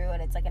ride through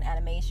and it's like an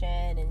animation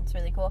and it's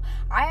really cool?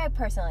 I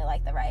personally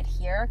like the ride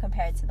here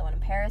compared to the one in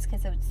Paris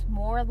because it's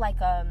more like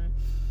a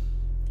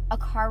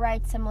car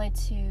ride similar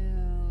to,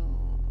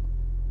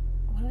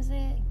 what was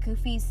it?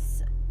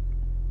 Goofy's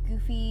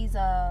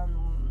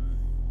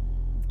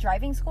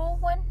driving school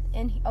one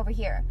over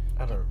here.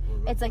 I don't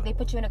remember. It's like they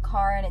put you in a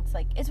car and it's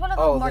like, it's one of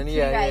the more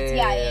cute rides.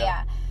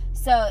 Yeah.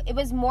 So it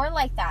was more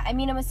like that. I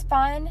mean, it was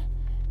fun,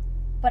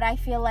 but I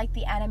feel like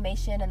the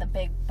animation and the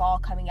big ball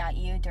coming at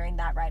you during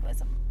that ride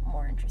was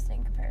more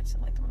interesting compared to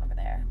like the one over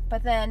there.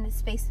 But then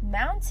Space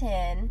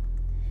Mountain,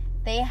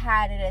 they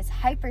had it as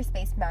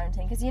Hyperspace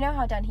Mountain, because you know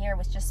how down here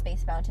was just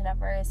Space Mountain at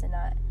first, and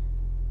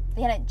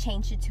they hadn't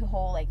changed it to a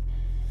whole like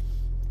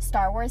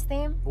Star Wars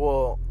theme.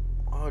 Well,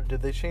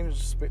 did they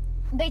change?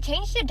 They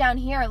changed it down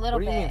here a little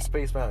bit. What do you mean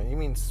Space Mountain? You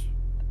mean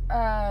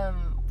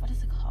what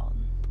is it called?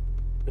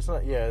 It's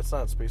not. Yeah, it's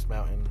not Space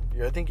Mountain.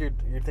 I think you're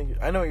thinking.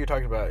 I know what you're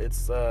talking about.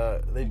 It's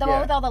the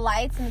one with all the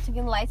lights and the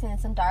twinkling lights and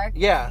it's in dark.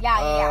 Yeah.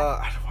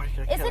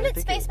 Isn't it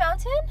Space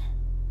Mountain?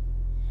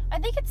 I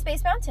think it's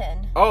Space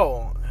Mountain.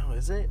 Oh,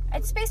 is it?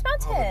 It's Space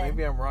Mountain. Oh,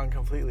 maybe I'm wrong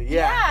completely.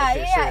 Yeah.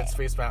 Okay, sure, it's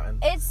Space Mountain.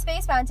 It's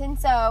Space Mountain.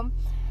 So.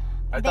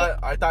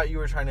 I thought you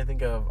were trying to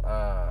think of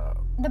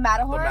the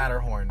Matterhorn. The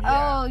Matterhorn.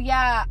 Yeah. Oh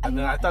yeah. And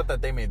then I thought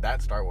that they made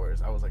that Star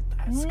Wars. I was like,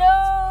 that's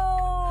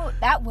no,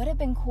 that would have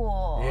been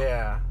cool.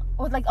 Yeah.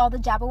 With like all the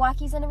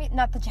Jabberwockies and everything.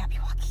 Not the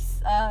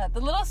Jabberwockies. The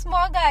little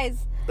small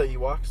guys. The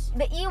Ewoks.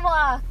 The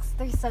Ewoks.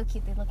 They're so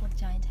cute. They look like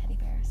giant teddy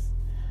bears.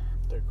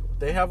 They're cool.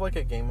 They have like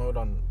a game mode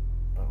on.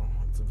 Oh,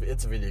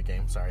 it's a video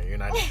game. Sorry, you're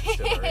not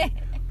interested already.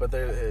 But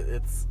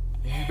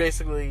you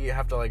basically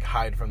have to like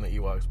hide from the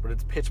Ewoks, but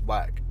it's pitch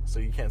black, so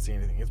you can't see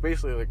anything. It's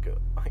basically like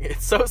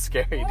it's so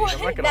scary, dude.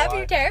 I'm not gonna lie.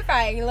 That'd be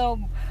terrifying,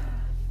 little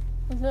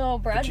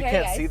brown. But you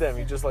can't see them.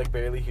 You just like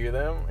barely hear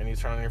them, and you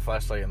turn on your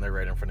flashlight, and they're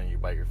right in front of you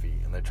by your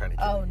feet, and they're trying to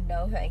kill you. Oh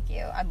no, thank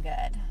you. I'm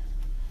good.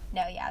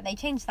 No, yeah, they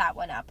changed that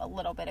one up a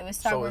little bit. It was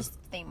Star Wars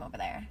theme over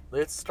there.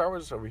 It's Star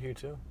Wars over here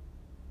too.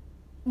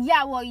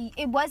 Yeah, well,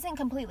 it wasn't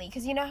completely,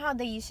 because you know how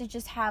they used to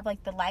just have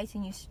like the lights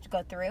and you used to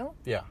go through.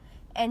 Yeah.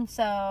 And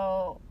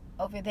so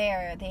over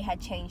there, they had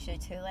changed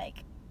it to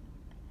like,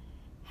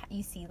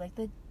 you see like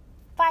the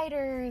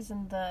fighters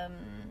and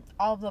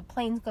all the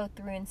planes go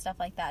through and stuff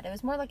like that. It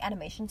was more like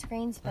animation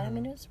screens, but I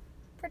mean, it was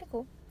pretty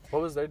cool.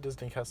 What was their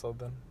Disney castle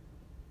then?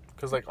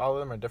 Because like all of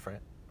them are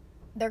different.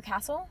 Their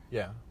castle?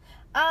 Yeah.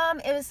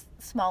 It was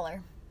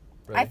smaller.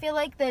 Really? I feel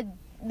like the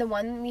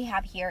one we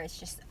have here is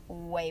just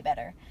way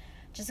better,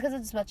 just because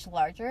it's much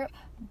larger.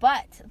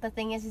 But the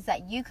thing is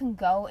that you can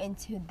go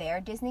into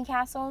their Disney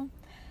castle,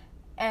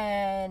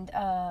 and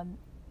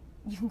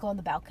you can go on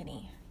the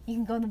balcony. You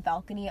can go on the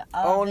balcony of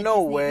the no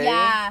Disney. way.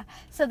 Yeah.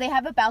 So they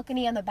have a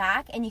balcony on the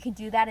back, and you can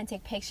do that and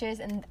take pictures.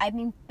 And I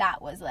mean,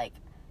 that was like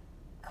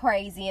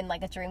crazy and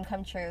like a dream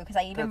come true. Because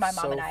my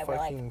mom and I were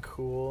like, fucking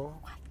cool.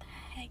 What the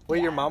heck?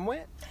 Wait, your mom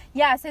went?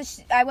 Yeah. So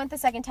I went the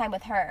second time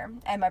with her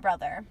and my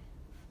brother.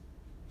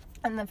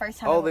 And the first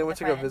time. They went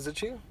to go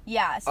visit you?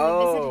 Yeah. So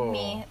they visited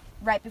me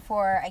right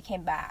before I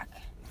came back.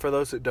 For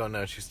those who don't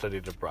know, she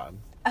studied abroad.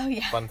 Oh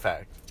yeah. Fun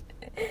fact.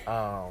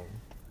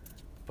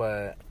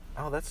 But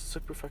that's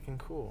super fucking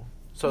cool.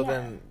 So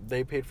then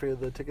they paid for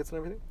the tickets and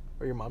everything,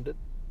 or your mom did?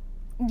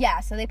 Yeah,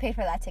 so they paid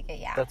for that ticket.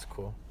 Yeah. That's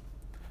cool.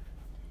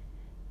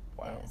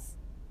 Wow.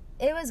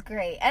 It was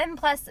great, and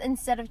plus,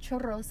 instead of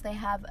churros, they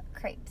have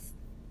crepes.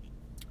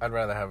 I'd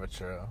rather have a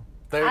churro.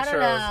 I don't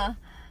know.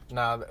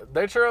 Nah,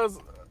 their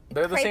churros.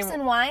 They're the same. Crepes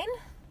and wine.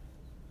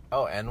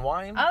 Oh, and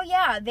wine? Oh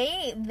yeah,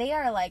 they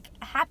are like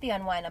happy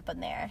on wine up in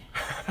there.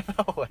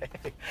 No way.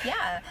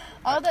 Yeah,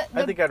 I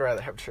think I'd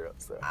rather have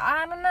churros though.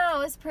 I don't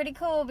know. It's pretty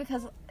cool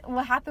because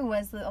what happened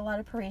was that a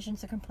lot of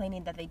Parisians are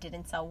complaining that they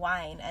didn't sell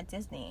wine at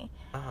Disney,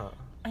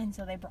 and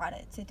so they brought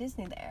it to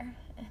Disney there,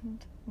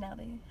 and now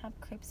they have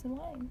crepes and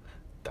wine.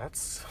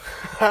 That's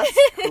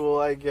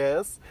cool, I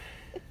guess.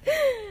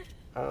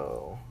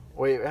 Oh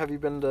wait, have you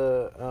been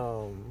to?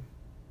 Oh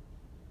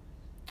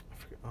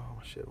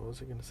shit, what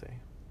was I gonna say?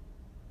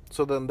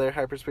 So then their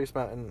Hyperspace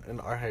Mountain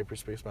and our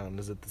Hyperspace Mountain,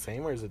 is it the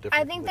same or is it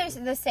different? I think they're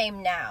the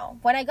same now.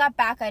 When I got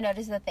back, I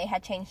noticed that they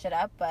had changed it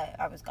up, but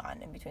I was gone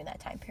in between that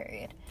time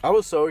period. I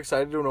was so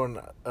excited when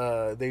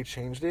they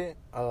changed it.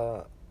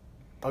 A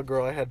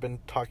girl I had been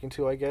talking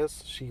to, I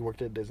guess, she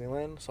worked at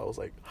Disneyland, so I was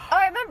like... Oh,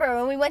 I remember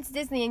when we went to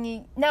Disney and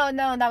you... No,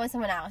 that was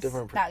someone else.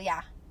 Different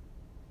yeah.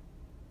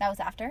 That was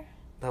after?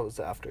 That was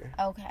after.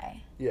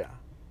 Okay. Yeah.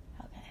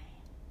 Okay.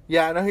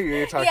 Yeah, I know who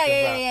you're talking about.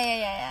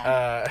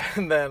 Yeah.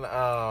 And then,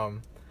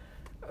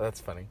 that's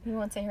funny. You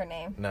won't say her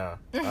name. No.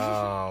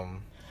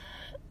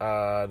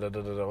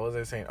 What was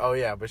I saying? Oh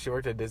yeah, but she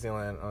worked at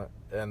Disneyland,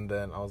 and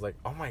then I was like,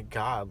 oh my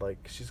god, like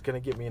she's gonna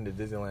get me into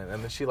Disneyland.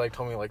 And then she like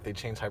told me like they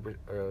changed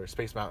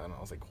Space Mountain.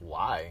 I was like,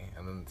 why?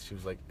 And then she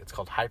was like, it's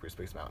called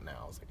Hyperspace Mountain now.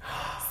 I was like,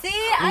 see,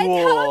 cool. I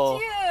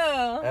told you.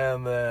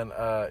 And then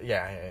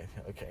yeah,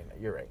 okay,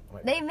 you're right.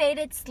 They made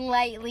it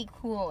slightly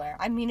cooler.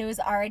 I mean, it was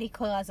already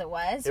cool as it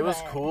was. It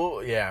was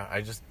cool, yeah.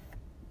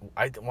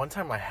 One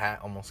time my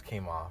hat almost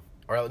came off,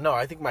 or no,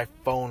 I think my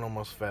phone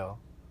almost fell.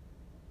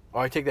 Oh,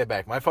 I take that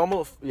back. My phone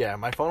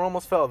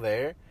almost fell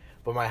there,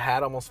 but my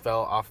hat almost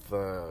fell off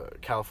the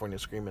California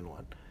Screamin'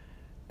 one.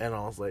 And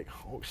I was like,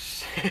 oh,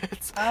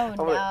 shit. Oh,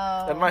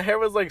 no. And my hair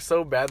was, like,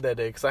 so bad that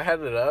day because I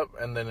had it up,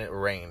 and then it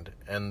rained.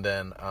 And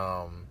then,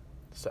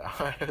 so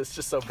it was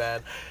just so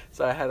bad.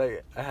 So I had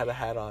a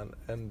hat on,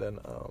 and then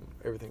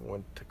everything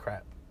went to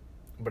crap.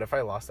 But if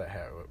I lost that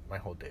hat, my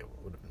whole day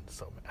would have been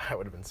so mad. I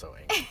would have been so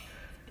angry.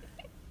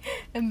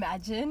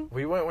 Imagine.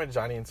 We went with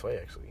Johnny and Sway,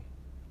 actually.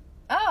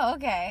 Oh,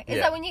 okay. Is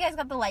that when you guys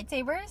got the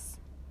lightsabers?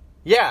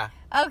 Yeah.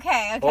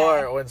 Okay.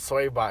 Or when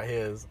Sway bought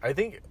his. I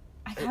think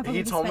I can't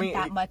believe he told me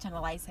that much on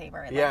a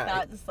lightsaber. Like, yeah.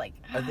 That was like.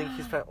 I think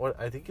he spent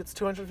I think it's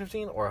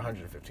 $215 or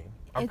 $115.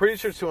 I'm pretty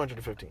sure it's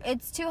 $215.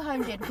 It's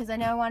 $200 because I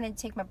know I wanted to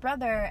take my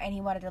brother and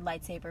he wanted a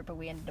lightsaber, but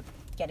we ended up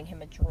getting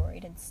him a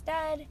droid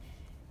instead,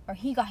 or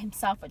he got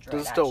himself a droid.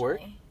 Does it still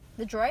work?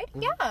 The droid?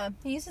 Mm-hmm. Yeah,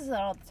 he uses it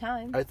all the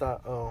time. I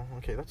thought, oh,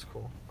 okay, that's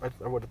cool. I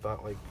would have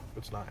thought, like,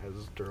 it's not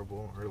as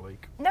durable or,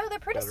 like... No, they're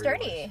pretty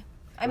sturdy.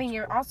 I mean,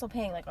 you're cool. also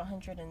paying, like,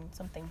 $100 and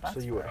something bucks.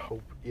 So you would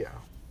hope, yeah.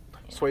 Yeah.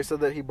 Sway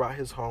said that he brought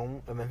his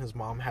home, and then his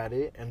mom had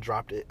it and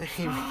dropped it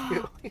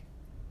immediately.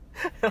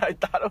 And I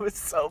thought it was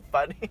so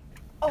funny.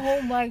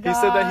 Oh, my God. He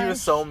said that he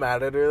was so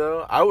mad at her,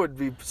 though. I would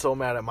be so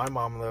mad at my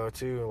mom, though,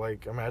 too.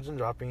 Like, imagine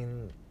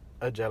dropping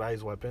a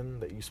Jedi's weapon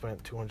that you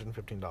spent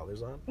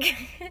 $215 on.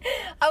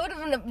 I would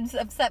have been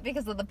upset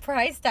because of the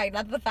price tag,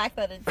 not the fact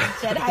that it's a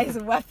Jedi's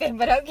weapon,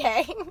 but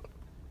okay.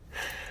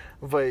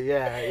 But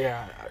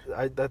yeah,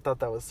 I thought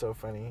that was so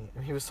funny,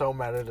 and he was so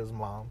mad at his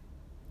mom.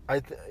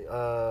 I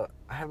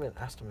haven't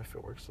asked him if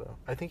it works though.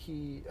 I think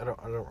I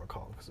don't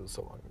recall because it was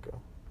so long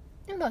ago.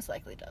 It most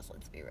likely does.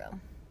 Let's be real.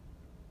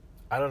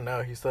 I don't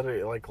know. He said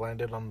it like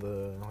landed on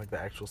the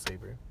actual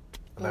saber,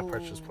 and that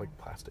part's just like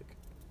plastic.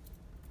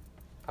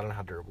 I don't know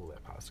how durable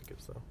that plastic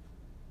is, though.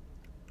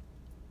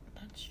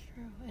 That's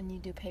true. And you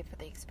do pay for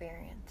the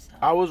experience. So.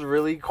 I was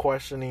really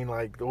questioning,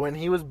 like, when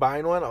he was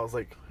buying one, I was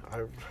like...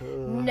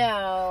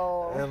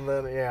 No. And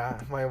then, yeah,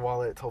 my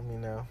wallet told me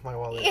no. My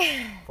wallet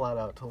flat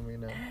out told me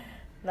no.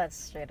 That's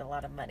straight a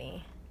lot of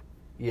money.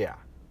 Yeah.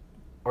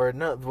 Or,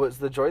 no, was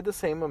the droid the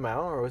same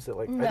amount, or was it,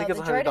 like... No, I think it's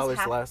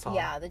 $100 less, huh?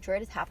 Yeah, the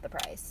droid is half the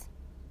price.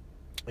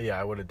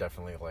 Yeah, I would have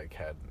definitely, like,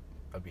 had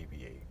a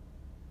BB-8.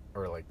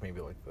 Or, like,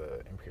 maybe, like,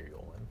 the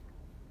Imperial one.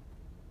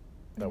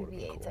 That would have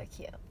been cool. Are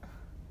cute.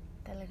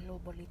 They're like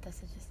little bolitas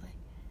that just like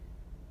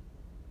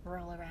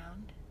roll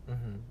around.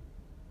 Mm-hmm.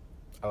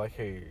 I like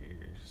how you're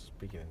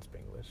speaking in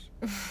Spanglish.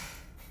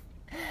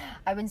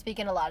 I've been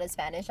speaking a lot of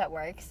Spanish at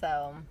work,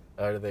 so.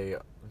 Are they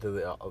all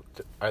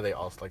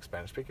like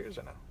Spanish speakers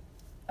or no?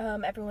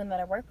 Everyone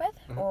that I work with,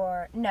 mm-hmm.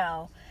 or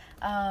no.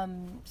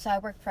 So I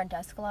work front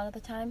desk a lot of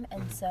the time,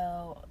 and mm-hmm.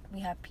 so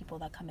we have people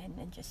that come in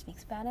and just speak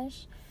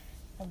Spanish.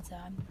 And so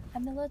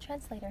I'm the little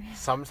translator.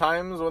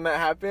 Sometimes when that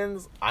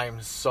happens,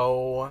 I'm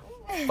so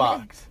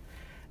fucked.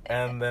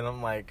 And then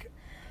I'm like,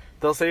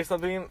 they'll say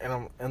something,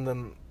 and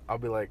then I'll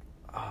be like,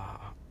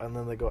 and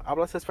then they go,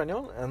 ¿hablas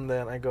español? And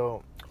then I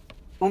go,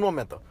 un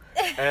momento.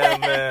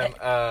 And then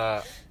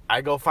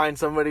I go find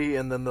somebody,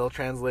 and then they'll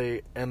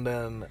translate, and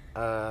then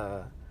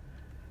or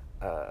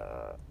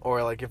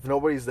like if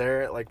nobody's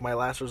there, like my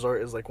last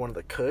resort is like one of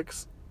the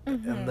cooks.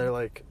 Mm-hmm. And they're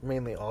like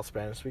mainly all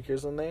Spanish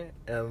speakers in there,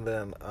 and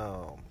then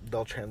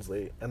they'll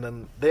translate, and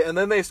then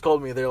they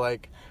scold me. They're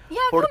like,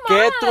 ¿Por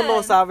qué tú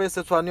no sabes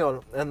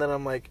español? And then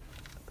I'm like,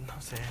 no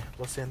sé,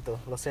 lo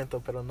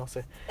siento, pero no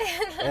sé.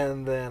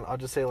 And then I'll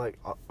just say like,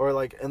 or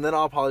like, and then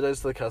I'll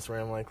apologize to the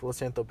customer. I'm like, lo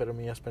siento, pero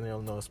mi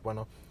español no es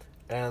bueno.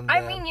 And then, I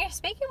mean, you're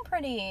speaking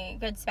pretty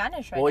good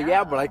Spanish right now. Well,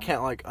 yeah, but I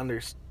can't like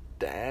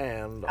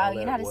understand. Oh,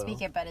 you know how to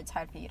speak it, but it's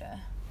hard for you to.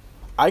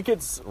 I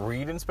could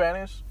read in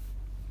Spanish.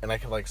 And I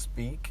can, like,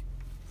 speak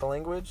the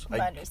language.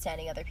 But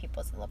understanding other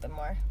people's a little bit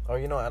more. Oh,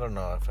 you know, I don't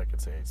know if I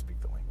could say I speak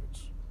the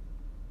language.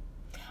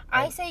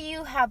 I say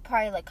you have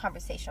probably, like,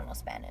 conversational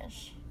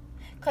Spanish.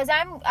 Because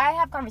I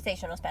have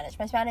conversational Spanish.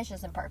 My Spanish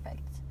isn't perfect.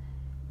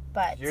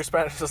 But your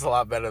Spanish is a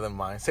lot better than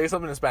mine. Say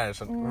something in Spanish.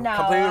 No,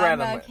 completely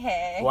random.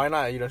 Okay. Why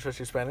not? You don't trust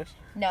your Spanish?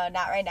 No,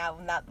 not right now.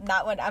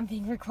 Not when I'm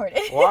being recorded.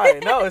 Why?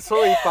 No, it's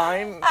totally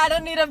fine. I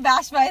don't need to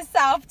bash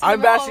myself.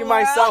 I'm bashing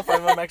myself.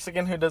 I'm a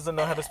Mexican who doesn't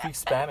know how to speak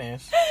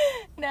Spanish.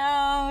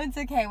 No, it's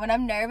okay. When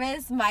I'm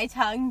nervous, my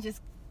tongue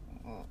just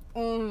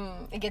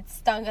it gets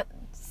stuck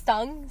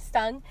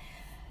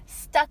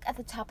at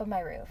the top of my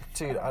roof.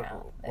 Dude,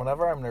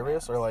 whenever I'm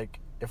nervous or like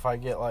if I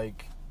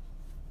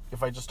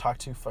just talk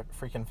too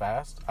freaking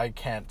fast, I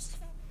can't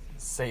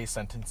say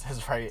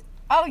sentences right.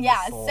 Oh,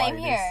 yeah, same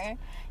here.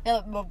 You're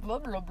like, blah, blah,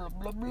 blah, blah,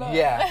 blah, blah.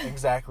 Yeah,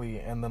 exactly.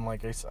 And then,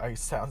 like, I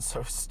sound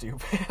so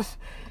stupid.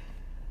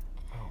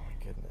 Oh,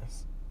 my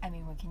goodness. I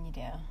mean, what can you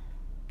do?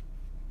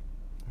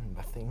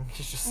 Nothing.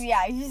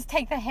 Yeah, you just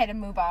take the hit and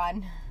move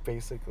on.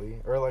 Basically.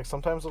 Or, like,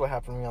 sometimes it'll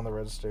happen to me on the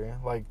register.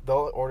 Like,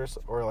 they'll order,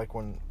 or, like,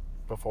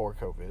 before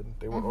COVID,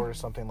 they would order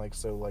something, like,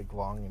 so, like,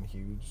 long and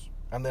huge.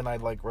 And then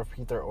I'd, like,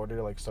 repeat their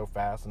order, like, so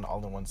fast and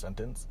all in one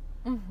sentence.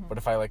 Mm-hmm. But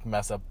if I, like,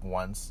 mess up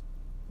once,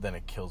 then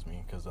it kills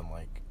me. Because then,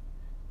 like,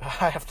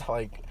 I have to,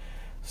 like,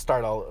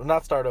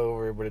 not start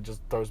over, but it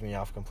just throws me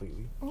off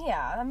completely.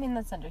 Yeah, I mean,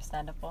 that's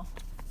understandable.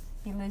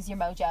 You lose your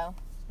mojo.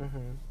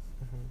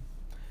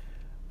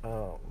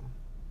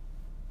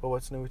 But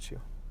what's new with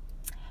you?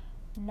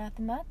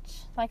 Nothing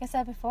much. Like I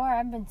said before,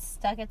 I've been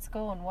stuck at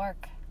school and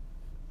work.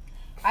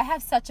 I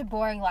have such a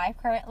boring life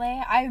currently.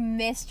 I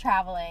miss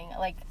traveling.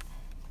 Like,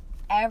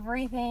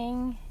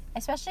 everything,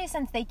 especially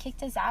since they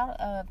kicked us out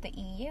of the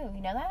EU.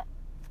 You know that?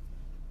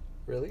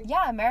 Really?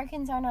 Yeah,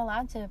 Americans aren't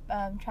allowed to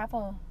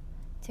travel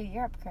to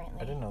Europe currently.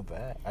 I didn't know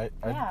that.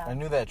 I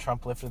knew that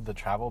Trump lifted the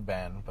travel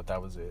ban, but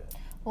that was it.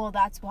 Well,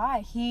 that's why.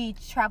 He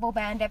travel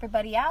banned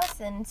everybody else,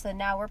 and so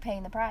now we're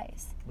paying the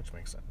price. Which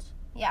makes sense.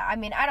 Yeah, I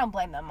mean, I don't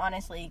blame them,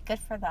 honestly. Good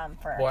for them.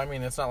 Well, I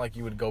mean, it's not like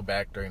you would go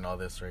back during all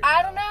this right now.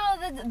 I don't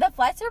know. The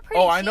flights are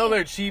pretty cheap. I know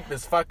they're cheap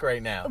as fuck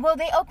right now. Well,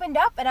 they opened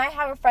up, and I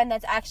have a friend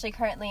that's actually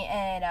currently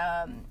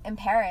in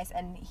Paris,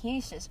 and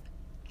he's just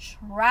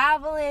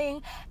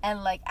traveling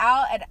and, like,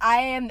 out, and I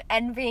am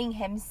envying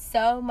him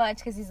so much,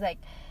 because he's like,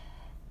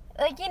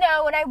 you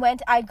know, when I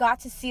went, I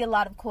got to see a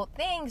lot of cool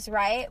things,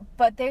 right?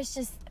 But there's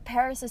just,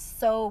 Paris is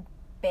so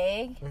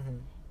big,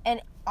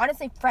 and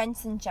honestly,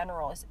 France in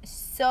general is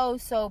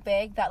so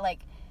big that, like,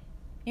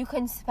 you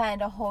can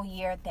spend a whole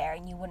year there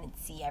and you wouldn't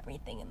see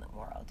everything in the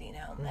world, you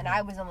know? And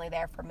I was only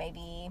there for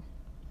maybe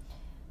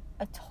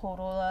a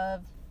total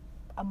of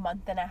a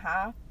month and a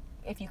half,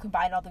 if you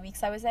combine all the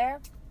weeks I was there.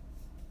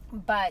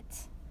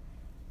 But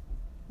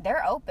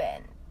they're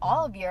open.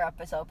 All of Europe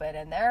is open,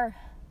 and they're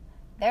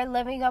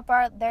living up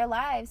their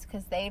lives,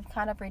 because they've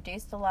kind of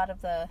reduced a lot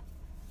of the...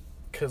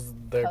 Because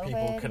their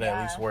people could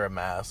at least wear a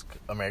mask.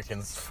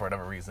 Americans, for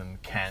whatever reason,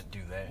 can't do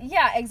that.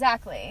 Yeah,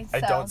 exactly.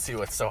 I don't see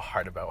what's so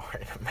hard about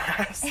wearing a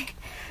mask.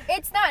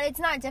 It's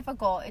not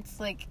difficult. It's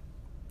like,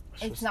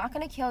 it's not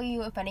going to kill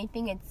you. If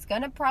anything, it's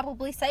going to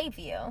probably save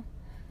you.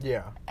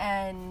 Yeah.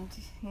 And,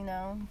 you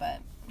know,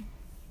 but...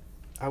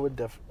 I would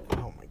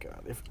oh my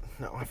god.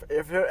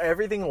 If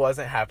everything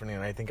wasn't happening,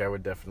 I think I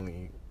would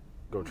definitely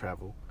go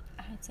travel.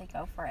 I'd say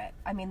go for it.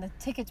 I mean, the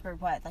tickets were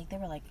what? Like, they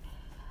were like...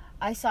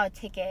 I saw a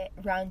ticket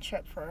round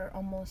trip for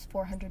almost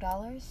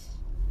 $400.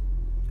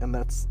 And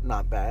that's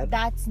not bad?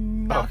 That's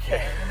nothing.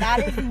 Okay.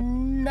 That is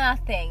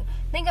nothing.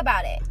 Think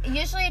about it.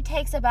 Usually it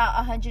takes about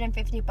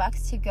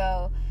 $150 to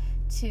go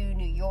to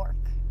New York.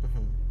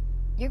 Mm-hmm.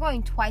 You're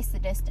going twice the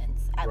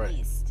distance, at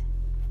least.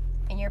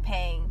 And you're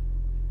paying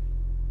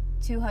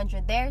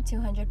 $200 there,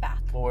 $200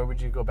 back. Well, where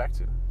would you go back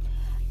to?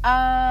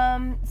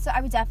 So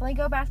I would definitely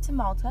go back to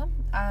Malta,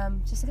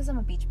 just because I'm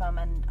a beach bum,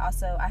 and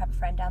also I have a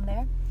friend down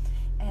there.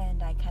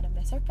 And I kind of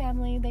miss her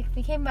family. They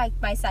became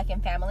my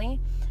second family.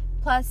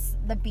 Plus,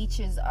 the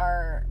beaches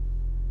are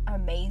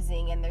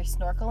amazing, and they're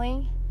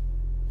snorkeling.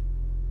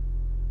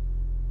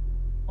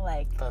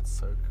 Like, that's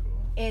so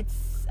cool.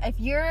 It's, if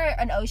you're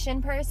an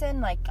ocean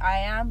person, like I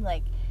am,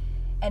 like,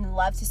 and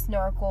love to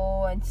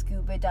snorkel and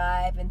scuba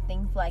dive and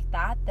things like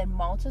that, then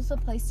Malta's the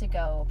place to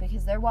go,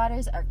 because their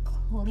waters are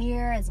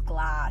clear as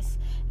glass.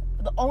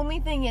 The only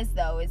thing is,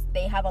 though, is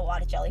they have a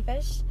lot of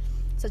jellyfish.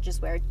 So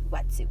just wear a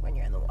wetsuit when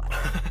you're in the water.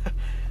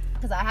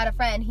 Because I had a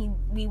friend,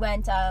 we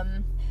went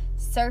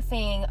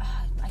surfing.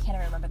 I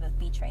can't remember the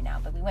beach right now,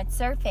 but we went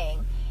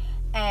surfing,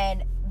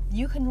 and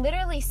you can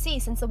literally see,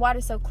 since the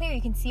water's so clear,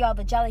 you can see all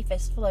the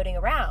jellyfish floating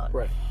around.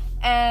 Right.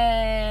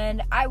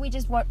 And we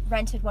just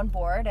rented one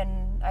board,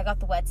 and I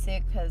got the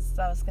wetsuit because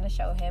I was going to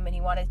show him, and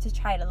he wanted to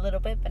try it a little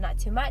bit, but not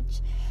too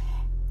much.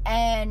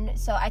 And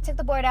so I took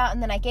the board out,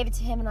 and then I gave it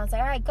to him, and I was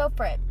like, all right, go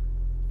for it.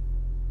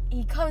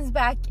 He comes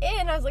back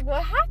in. I was like,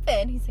 what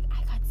happened? He's like,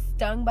 I got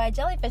stung by a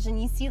jellyfish.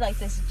 And you see, like,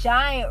 this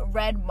giant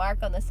red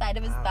mark on the side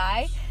of his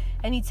thigh.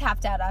 And he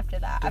tapped out after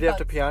that. Did you have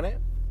to pee on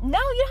it? No,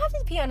 you don't have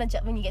to pee on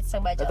when you get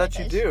stung by a jellyfish.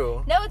 I thought you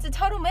do. No, it's a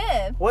total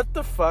myth. What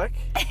the fuck?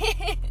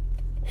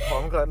 Well,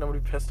 I'm glad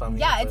nobody pissed on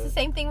me. Yeah, it's the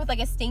same thing with, like,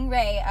 a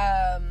stingray.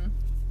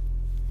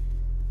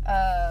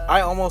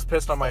 I almost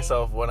pissed on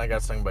myself when I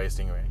got stung by a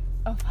stingray.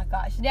 Oh my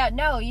gosh. Yeah,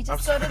 no, you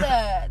just go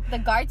to the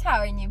guard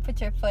tower and you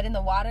put your foot in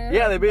the water.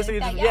 Yeah, they basically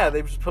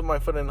they just put my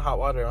foot in hot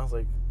water. I was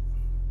like,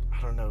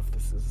 I don't know if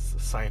this is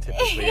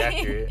scientifically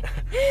accurate.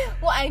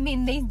 Well, I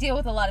mean, they deal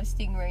with a lot of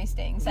stingray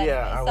stings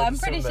anyway, so I'm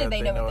pretty sure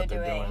they know what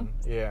they're doing.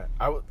 Yeah,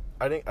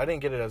 I didn't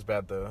get it as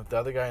bad though. The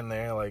other guy in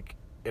there, like,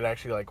 it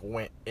actually, like,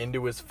 went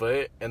into his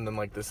foot, and then,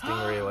 like, the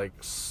stingray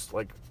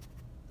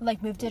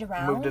like moved it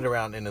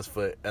around in his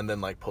foot, and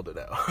then, like, pulled it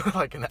out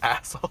like an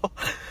asshole.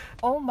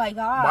 Oh my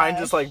god. Mine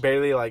just, like,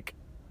 barely like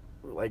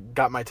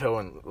got my toe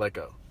and let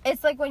go.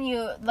 It's like when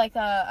you, like,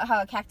 how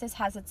a cactus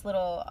has its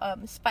little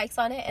spikes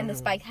on it, and the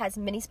spike has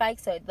mini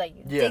spikes, so it,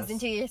 like, digs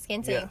into your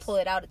skin, so you pull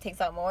it out, it takes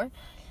out more.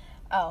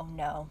 Oh,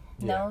 no.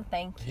 Yeah. No,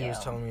 thank you. He was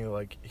telling me,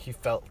 like, he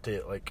felt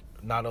it, like,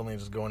 not only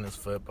just going in his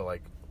foot, but,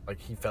 like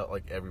he felt,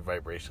 like, every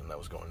vibration that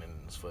was going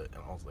in his foot,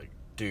 and I was like,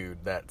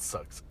 dude, that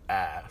sucks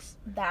ass.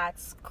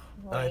 That's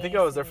crazy. And I think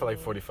I was there for, like,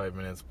 45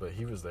 minutes, but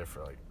he was there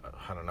for, like,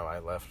 I don't know, I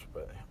left,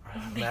 but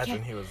I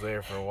imagine he was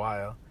there for a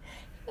while.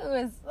 It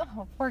was,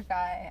 oh, poor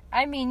guy.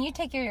 I mean, you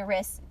take your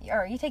risks,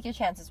 or you take your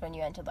chances when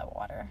you enter the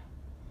water.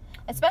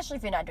 Especially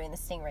if you're not doing the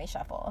stingray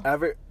shuffle.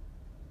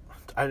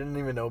 I didn't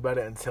even know about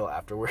it until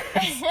afterwards.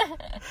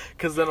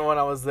 Because then when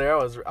I was there,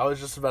 I was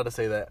just about to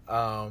say that.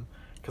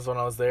 Because when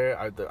I was there,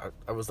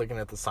 I was looking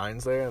at the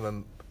signs there, and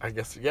then I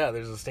guess, yeah,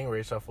 there's a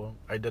stingray shuffle.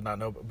 I did not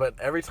know. But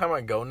every time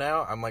I go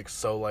now, I'm, like,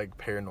 so, like,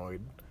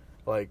 paranoid.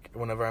 Like,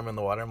 whenever I'm in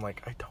the water, I'm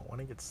like, I don't want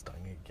to get stung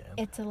again.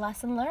 It's a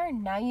lesson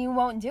learned. Now you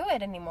won't do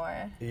it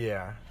anymore.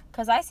 Yeah.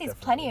 Because I see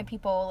plenty of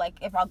people, like,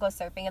 if I'll go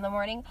surfing in the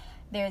morning,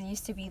 there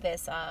used to be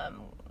this,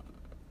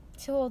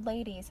 2 old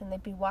ladies, and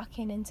they'd be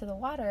walking into the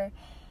water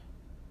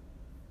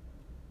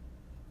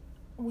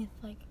with,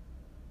 like,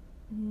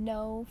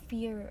 no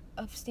fear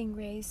of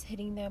stingrays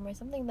hitting them or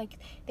something. Like,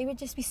 they would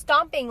just be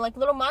stomping like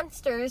little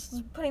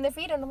monsters, putting their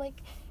feet on. I'm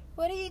like,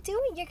 what are you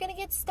doing? You're gonna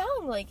get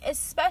stung. Like,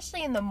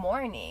 especially in the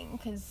morning,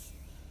 because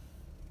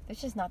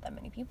there's just not that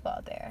many people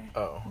out there.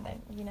 Oh. And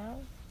then, you know?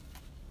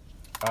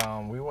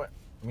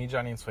 Me,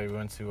 Johnny, and Sway, we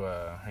went to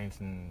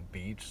Huntington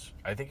Beach.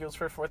 I think it was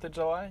for 4th of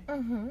July.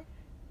 Mm-hmm.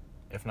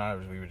 If not,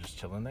 we were just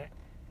chilling there.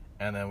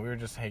 And then we were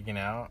just hanging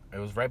out. It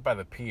was right by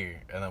the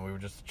pier. And then we were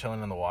just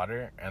chilling in the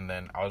water. And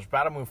then I was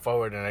about to move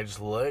forward, and I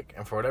just look.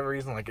 And for whatever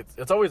reason, like,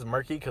 it's always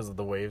murky because of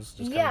the waves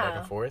just coming back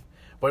and forth.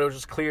 But it was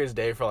just clear as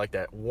day for, like,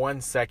 that 1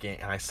 second.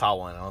 And I saw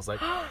one. And I was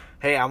like,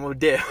 hey, I'm going to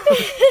dip.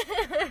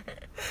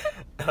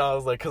 And I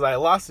was like, because I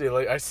lost it.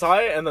 Like, I saw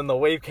it, and then the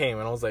wave came.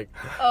 And I was like,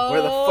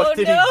 where the fuck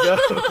did he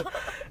go?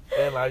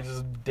 And I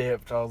just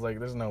dipped. I was like,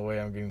 there's no way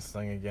I'm getting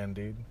stung again,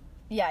 dude.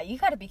 Yeah, you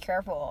gotta be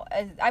careful.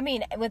 I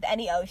mean, with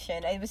any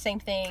ocean, it was the same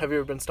thing. Have you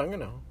ever been stung or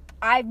no?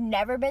 I've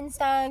never been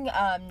stung,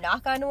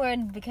 knock on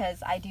wood,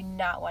 because I do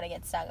not want to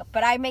get stung.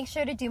 But I make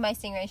sure to do my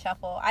stingray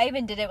shuffle. I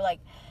even did it, like,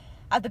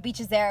 at the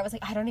beaches there. I was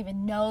like, I don't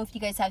even know if you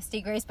guys have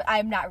stingrays, but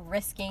I'm not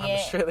risking it.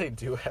 I'm sure they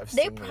do have stingrays.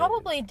 They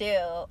probably do.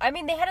 I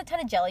mean, they had a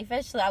ton of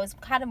jellyfish, so I was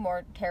kind of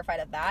more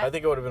terrified of that. I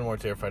think I would have been more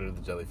terrified of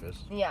the jellyfish.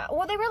 Yeah.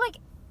 Well, they were, like,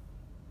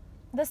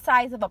 the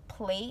size of a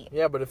plate.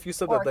 Yeah, but if you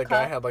said that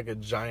guy had, like, a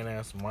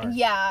giant-ass mark.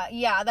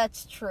 Yeah,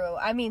 that's true.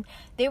 I mean,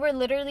 they were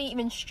literally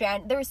even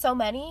stranded. There were so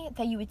many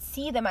that you would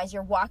see them as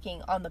you're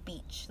walking on the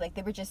beach. Like,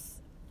 they were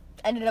just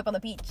ended up on the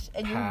beach.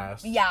 And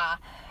pass. Yeah.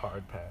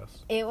 Hard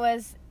pass. It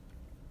was,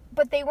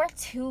 but they weren't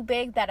too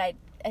big that I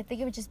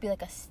think it would just be,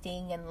 like, a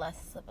sting and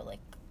less of, a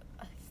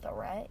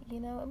threat,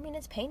 you know? I mean,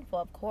 it's painful,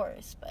 of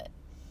course, but.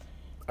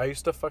 I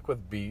used to fuck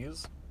with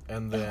bees,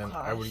 and then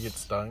I would get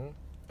stung,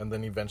 and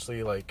then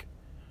eventually, like,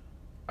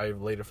 I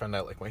later found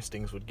out, like, my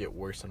stings would get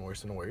worse and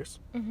worse and worse.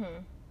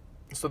 Mm-hmm.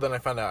 So then I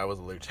found out I was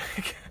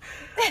allergic.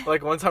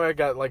 Like, one time I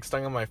got, like,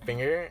 stung on my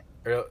finger.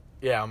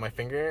 On my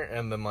finger.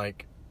 And then,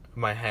 like,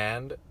 my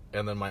hand.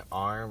 And then my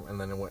arm.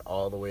 And then it went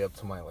all the way up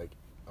to my, like,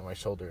 on my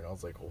shoulder. And I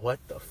was like, what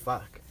the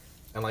fuck?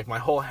 And, like, my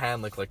whole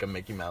hand looked like a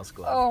Mickey Mouse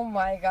glove. Oh,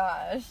 my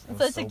gosh.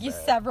 So it took you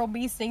several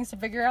bee stings to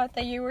figure out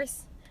that you were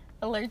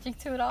allergic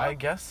to it all? I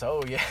guess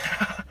so,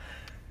 yeah.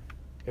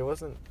 It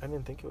wasn't... I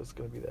didn't think it was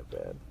going to be that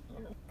bad.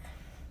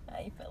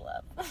 I fill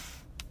up.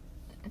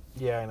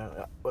 Yeah, I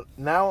know. But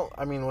now,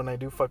 I mean, when I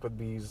do fuck with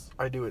bees,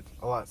 I do it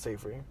a lot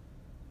safer.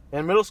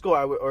 In middle school,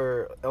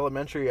 or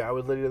elementary, I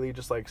would literally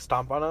just, like,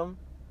 stomp on them,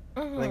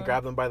 and then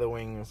grab them by the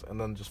wings, and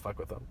then just fuck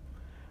with them.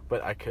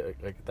 But I could,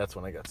 like, that's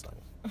when I got stung.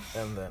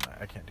 And then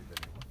I can't do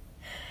that anymore.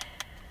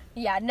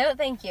 Yeah, no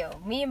thank you.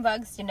 Me and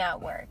bugs do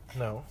not work.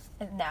 No.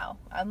 No.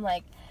 I'm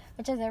like,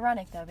 which is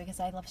ironic, though, because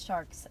I love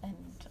sharks and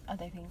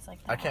other things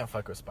like that. I can't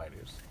fuck with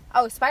spiders.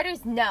 Oh,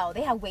 spiders, no.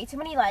 They have way too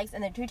many legs,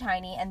 and they're too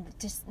tiny, and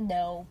just,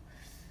 no.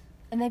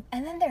 And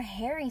then they're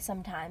hairy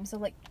sometimes, so,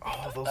 like...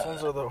 Oh, those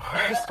ones are the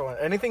worst one.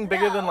 Anything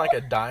bigger than, like,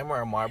 a dime or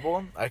a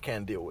marble, I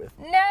can't deal with.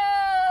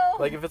 No!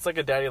 Like, if it's, like,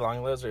 a daddy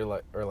long legs or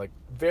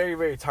very,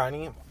 very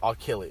tiny, I'll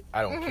kill it.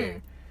 I don't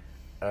care.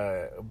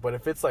 But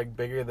if it's, like,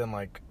 bigger than,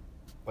 like,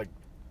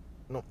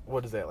 no,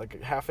 what is that,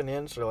 like, half an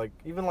inch, or, like,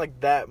 even, like,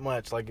 that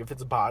much, like, if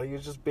its body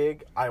is just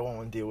big, I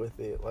won't deal with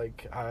it.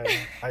 Like,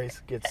 I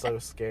get so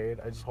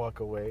scared, I just walk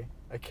away.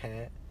 I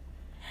can't.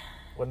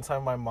 One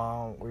time my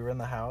mom, we were in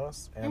the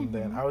house, and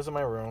then I was in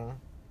my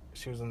room,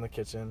 she was in the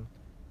kitchen,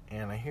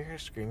 and I hear her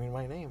screaming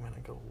my name, and I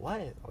go,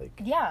 what?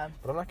 Like, yeah.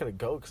 But I'm not gonna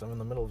go, because I'm in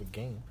the middle of a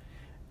game.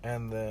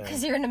 And then...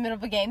 Because you're in the middle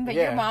of a game, but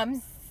your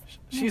mom's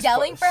she's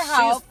yelling for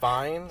help. She's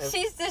fine.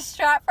 She's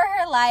distraught for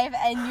her life,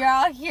 and you're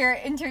all here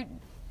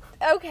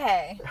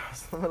Okay.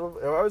 I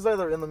was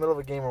either in the middle of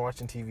a game or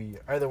watching TV.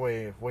 Either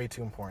way, way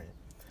too important.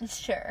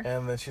 Sure.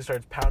 And then she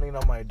starts pounding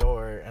on my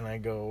door, and I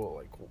go,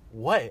 like,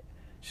 what?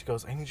 She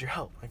goes, I need your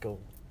help. I go,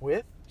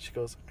 with? She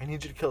goes, I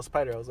need you to kill a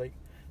spider. I was like,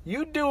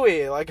 you do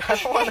it. Like, I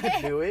don't want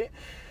to do it.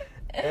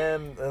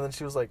 And then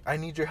she was like, I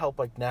need your help,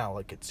 like, now.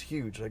 Like, it's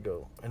huge. I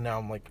go, and now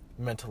I'm, like,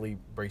 mentally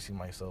bracing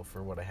myself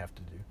for what I have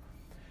to do.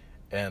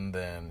 And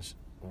then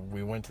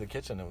we went to the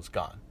kitchen, and it was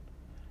gone.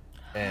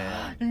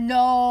 And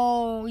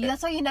no,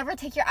 that's why you never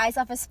take your eyes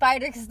off a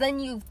spider, because then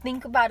you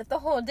think about it the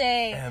whole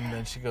day. And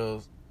then she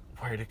goes,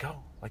 where did it go?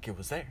 Like, it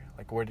was there.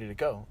 Like, where did it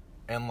go?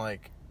 And,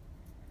 like,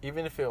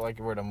 even if it, like,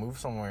 were to move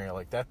somewhere,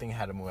 like, that thing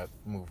had to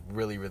move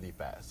really, really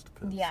fast.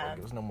 Cause, like,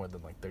 it was no more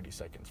than, like, 30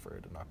 seconds for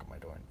it to knock on my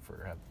door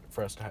and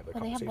for us to have the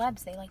conversation. They have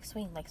webs. They, like,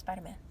 swing like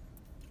Spider-Man.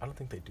 I don't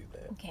think they do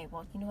that. Okay,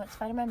 well, you know what?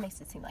 Spider-Man makes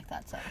it seem like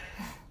that,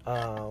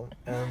 so.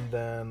 And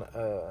then,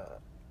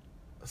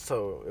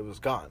 so it was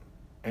gone.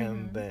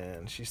 And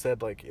then she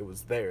said, like, it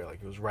was there.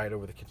 Like, it was right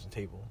over the kitchen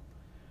table.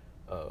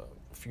 A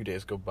few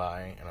days go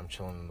by, and I'm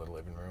chilling in the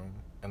living room,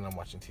 and I'm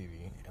watching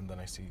TV, and then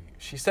I see...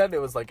 She said it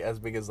was, like, as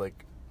big as,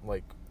 like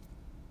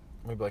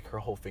maybe, like, her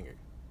whole finger.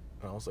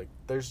 And I was like,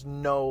 there's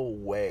no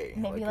way.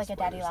 Maybe, like a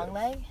daddy long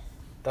leg?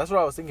 That's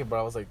what I was thinking, but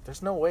I was like,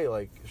 there's no way.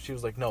 Like, she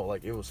was like, no,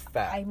 like, it was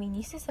fat. I mean,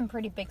 you see some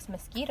pretty big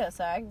mosquitoes,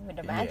 so I would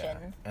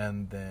imagine. Yeah.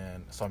 And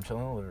then, so I'm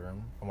chilling in the living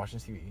room, I'm watching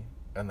TV,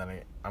 and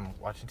then I'm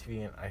watching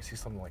TV, and I see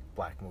something, like,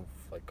 black move,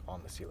 like,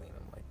 on the ceiling, and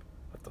I'm like,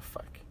 what the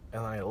fuck?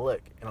 And then I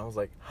look, and I was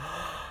like,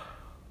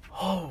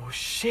 oh,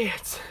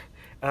 shit.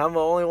 And I'm the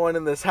only one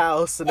in this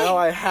house, so now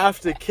I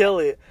have to kill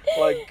it.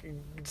 Like,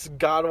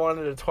 God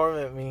wanted to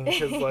torment me,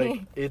 because,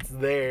 like, it's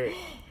there.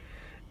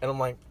 And I'm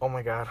like, oh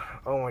my god.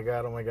 Like,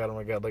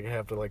 I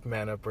have to, like,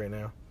 man up right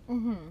now.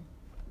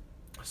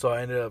 So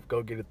I ended up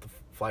go get it the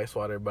fly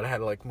swatter, but I had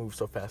to, like, move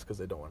so fast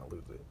because I don't want to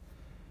lose it.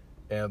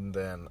 And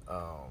then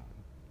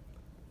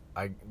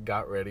I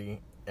got ready,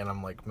 and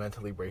I'm, like,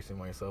 mentally bracing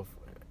myself.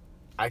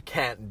 I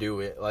can't do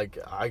it. Like,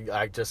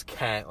 I just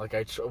can't. Like,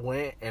 I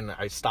went, and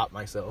I stopped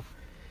myself.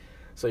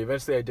 So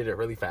eventually I did it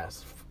really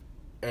fast.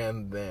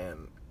 And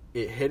then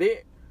it hit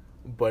it,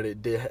 but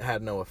it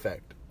had no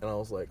effect. And I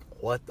was like,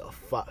 what the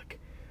fuck?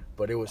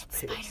 But it was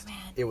pissed.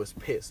 Spider-Man. It was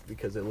pissed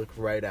because it looked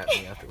right at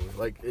me afterwards.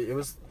 Like, it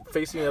was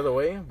facing the other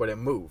way, but it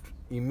moved.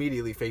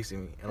 Immediately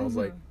facing me. And I was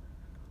like,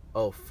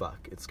 oh,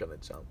 fuck, it's going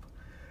to jump.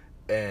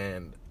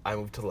 And I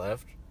moved to the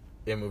left.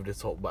 It moved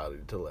its whole body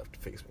to the left to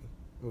face me.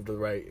 Moved to the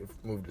right. It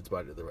moved its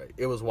body to the right.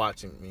 It was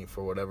watching me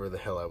for whatever the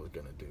hell I was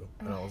going to do.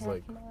 And I was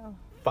like,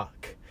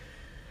 fuck.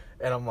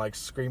 And I'm, like,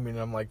 screaming.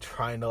 I'm, like,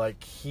 trying to, like,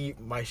 keep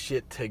my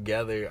shit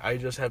together. I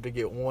just have to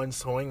get one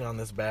swing on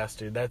this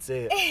bastard. That's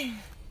it.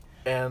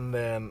 And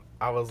then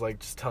I was, like,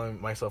 just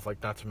telling myself,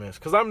 like, not to miss.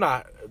 Because I'm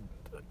not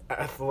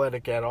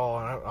athletic at all.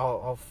 And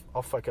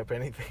I'll fuck up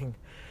anything.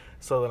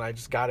 So then I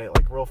just got it,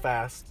 like, real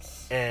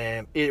fast.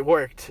 And it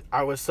worked.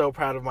 I was so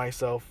proud of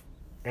myself.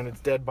 And its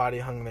dead body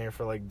hung there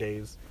for, like,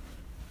 days.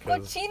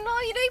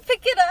 Cochino, you didn't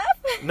pick it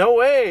up? No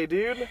way,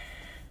 dude.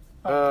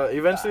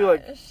 Eventually,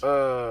 gosh.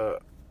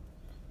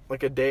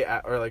 like a day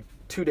or like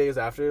 2 days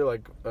after,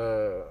 like,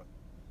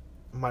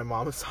 my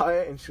mom saw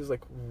it, and she was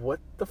like, what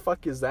the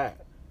fuck is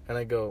that? And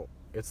I go,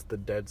 it's the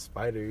dead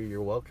spider,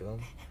 you're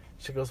welcome.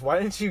 She goes, why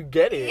didn't you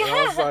get it? And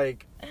I was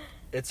like,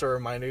 it's a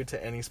reminder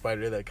to any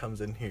spider that comes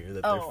in here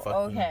that they're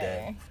fucking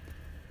dead.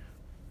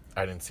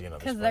 I didn't see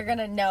another spider. Because they're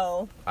gonna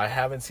know. I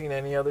haven't seen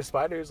any other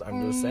spiders.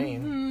 I'm just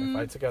saying. If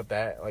I took out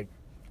that, like,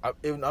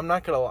 I'm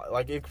not gonna lie,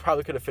 like, it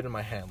probably could have fit in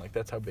my hand. Like,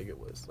 that's how big it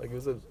was. Like, it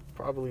was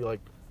probably, like,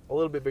 a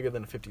little bit bigger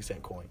than a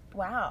 50-cent coin.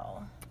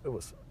 Wow. It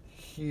was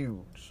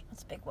huge.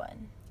 That's a big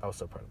one. I was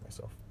so proud of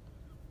myself.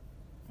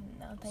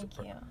 No, thank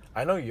you.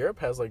 I know Europe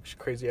has, like,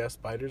 crazy-ass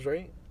spiders,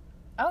 right?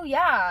 Oh,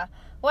 yeah.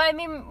 Well, I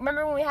mean,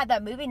 remember when we had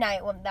that movie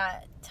night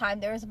that time?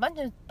 There was a bunch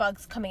of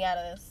bugs coming out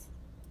of us.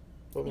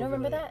 You don't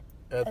remember that?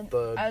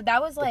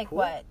 That was, like,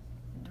 what?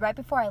 Right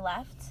before I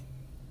left?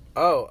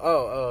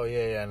 Oh,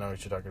 yeah, I know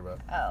what you're talking about.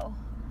 Oh.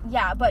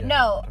 Yeah, but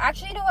no.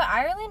 Actually, you know what?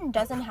 Ireland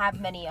doesn't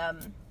have many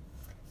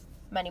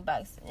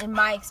bugs, in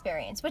my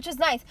experience, which is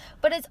nice.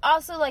 But it's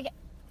also, like,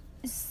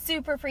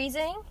 super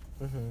freezing.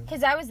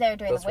 Because I was there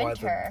during the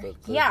winter.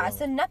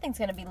 So nothing's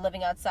going to be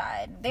living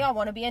outside. They all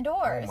want to be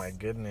indoors. Oh, my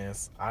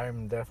goodness.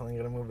 I'm definitely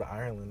going to move to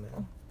Ireland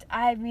now.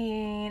 I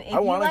mean, if I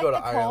want to like go to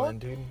Ireland,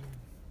 dude.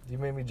 You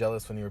made me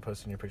jealous when you were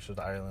posting your pictures of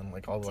Ireland.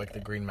 Like, all the, like, the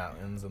green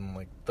mountains and,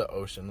 like, the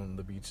ocean and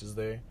the beaches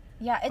there.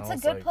 Yeah, it's a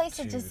good place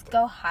to just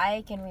go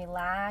hike and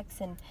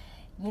relax. And,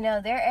 you know,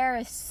 their air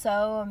is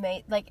so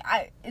amazing. Like,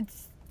 I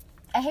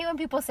hate when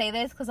people say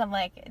this because I'm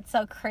like, it's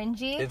so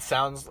cringy. It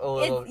sounds a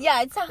little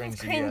it sounds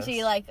cringy,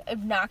 yes. Like,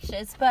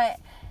 obnoxious, but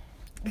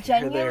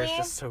genuinely... Their air is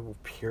just so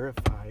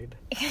purified.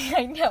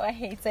 I know, I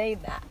hate saying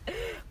that.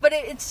 But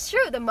it's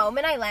true. The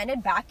moment I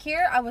landed back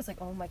here, I was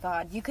like, oh my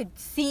god, you could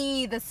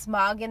see the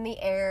smog in the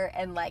air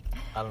and, like...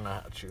 I don't know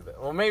how true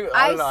that... Well, maybe,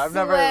 I don't know. I've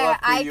never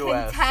left the U.S.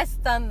 I can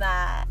test on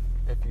that.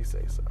 If you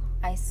say so.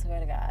 I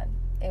swear to God.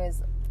 It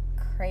was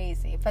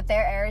crazy. But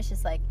their air is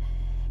just, like...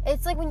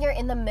 It's like when you're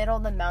in the middle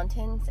of the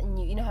mountains and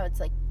you know how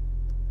it's, like,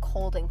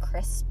 cold and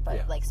crisp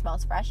but, like,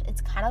 smells fresh? It's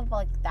kind of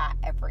like that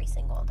every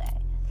single day.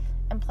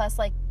 And plus,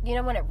 like, you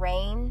know when it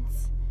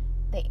rains,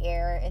 the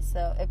air is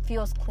so... It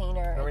feels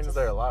cleaner. It rains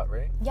there a lot,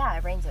 right? Yeah,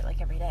 it rains it,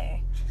 like, every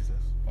day. Jesus.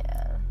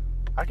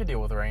 I could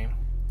deal with rain.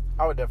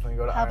 I would definitely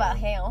go to How Ireland. about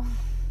hail?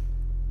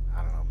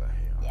 I don't know about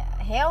hail. Yeah,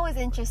 hail was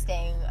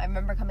interesting. I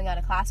remember coming out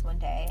of class one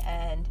day,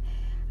 and,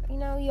 you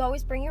know, you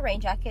always bring your rain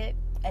jacket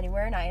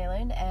anywhere in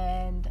Ireland,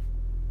 and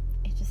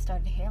it just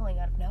started hailing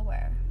out of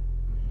nowhere.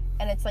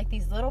 And it's like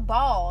these little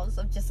balls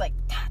of just like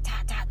ta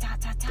ta ta ta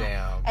ta ta.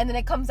 Damn. And then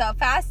it comes out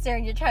faster,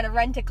 and you're trying to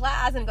run to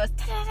class, and it goes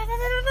ta ta ta ta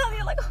ta. And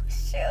you're like, oh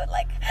shoot,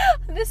 like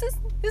this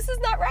is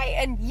not right.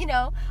 And you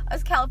know,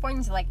 us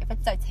Californians are like, if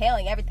it starts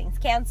hailing, everything's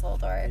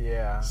canceled, or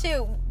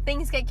shoot,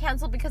 things get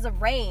canceled because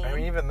of rain. I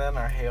mean, even then,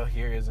 our hail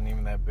here isn't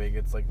even that big.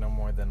 It's like no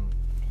more than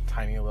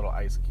tiny little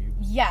ice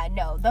cubes. Yeah,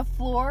 no, the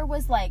floor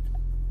was like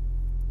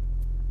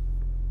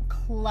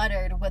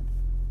cluttered with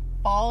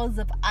balls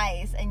of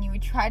ice, and you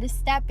would try to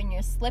step and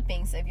you're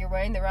slipping, so if you're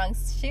wearing the wrong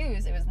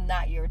shoes, it was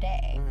not your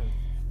day.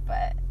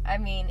 But I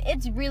mean,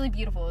 it's really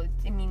beautiful.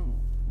 I mean,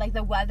 like,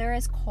 the weather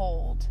is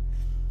cold,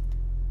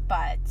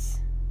 but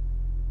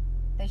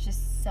there's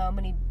just so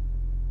many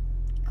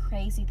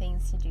crazy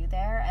things to do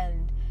there,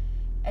 and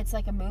it's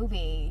like a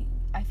movie.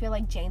 I feel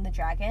like Jane the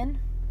Dragon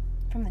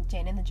from the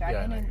Jane and the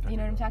Dragon. Yeah, you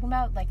know what I'm talking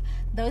about? Like,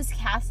 those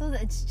castles,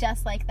 it's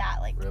just like that.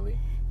 Like, really,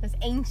 those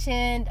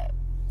ancient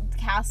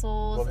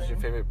castles. What was your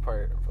favorite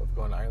part of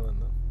going to Ireland,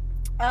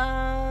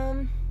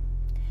 though?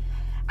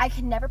 I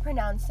can never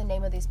pronounce the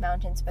name of these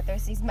mountains, but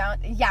there's these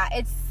yeah,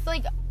 it's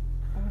like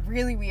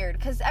really weird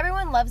because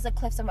everyone loves the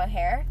Cliffs of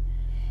Moher,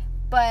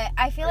 but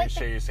I feel Are like you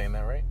sure you're saying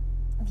that right?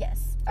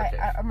 Yes. Okay.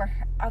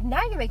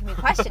 Now you're making me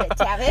question it,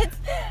 damn it.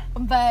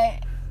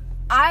 But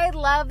I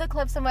love the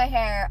Cliffs of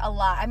Moher a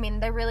lot. I mean,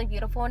 they're really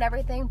beautiful and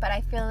everything, but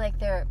I feel like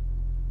they're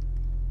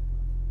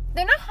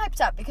not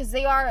hyped up because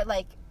they are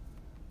like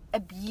a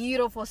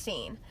beautiful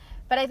scene,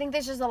 but I think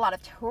there's just a lot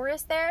of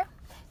tourists there.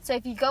 So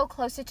if you go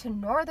closer to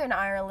Northern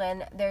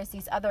Ireland, there's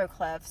these other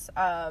cliffs,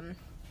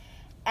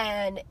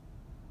 and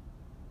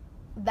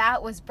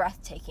that was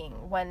breathtaking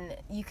when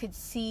you could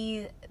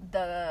see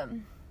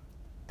the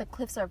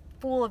cliffs are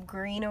full of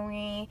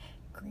greenery.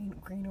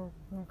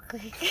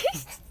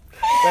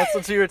 That's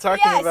what you were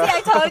talking about. Yeah,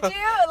 see, I told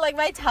you, like,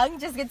 my tongue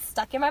just gets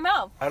stuck in my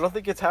mouth. I don't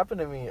think it's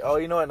happened to me. Oh,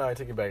 you know what? No, I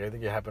take it back. I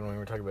think it happened when we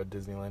were talking about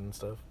Disneyland and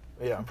stuff.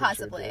 Yeah, I'm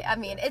possibly. Sure I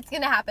mean, it's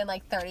gonna happen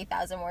like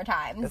 30,000 more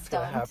times. It's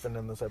gonna happen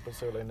in this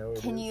episode. I know it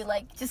is. Can you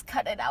like just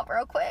cut it out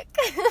real quick?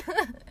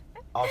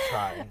 I'll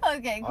try.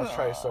 Okay, cool. I'll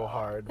try so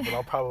hard, but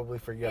I'll probably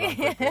forget on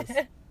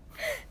purpose.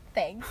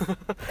 Thanks.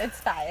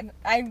 It's fine.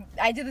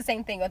 I do the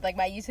same thing with like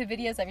my YouTube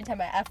videos every time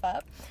I F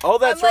up. Oh,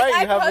 that's right.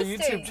 You have a it.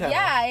 YouTube channel.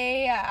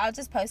 Yeah. I'll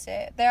just post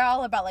it. They're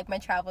all about like my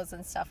travels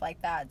and stuff like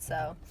that.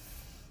 So,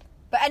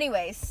 but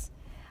anyways,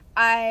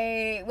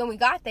 when we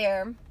got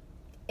there,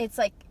 it's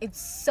like,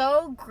 it's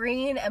so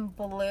green and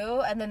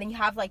blue, and then you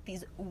have like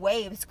these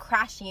waves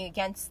crashing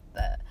against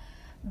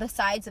the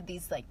sides of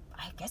these, like,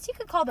 I guess you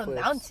could call them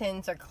cliffs.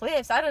 Mountains or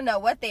cliffs. I don't know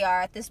what they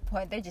are at this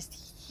point. They're just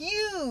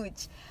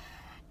huge.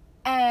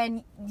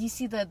 And you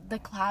see the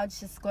clouds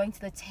just going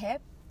to the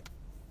tip.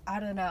 I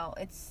don't know.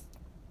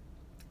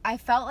 I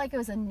felt like it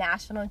was a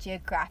National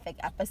Geographic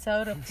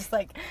episode of just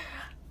like,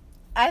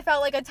 I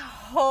felt like a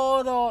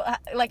total,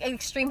 like, an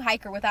extreme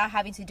hiker without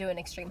having to do an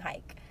extreme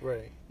hike.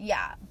 Right.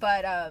 Yeah,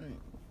 but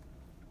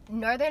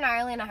Northern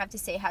Ireland, I have to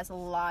say, has a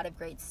lot of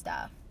great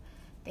stuff.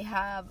 They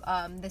have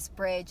this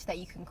bridge that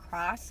you can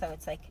cross, so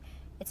it's like,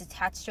 it's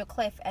attached to a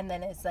cliff, and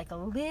then it's like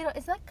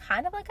it's like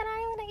kind of like an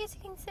island, I guess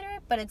you consider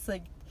it, but it's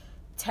like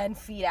 10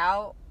 feet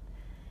out,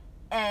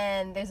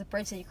 and there's a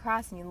bridge that you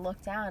cross, and you look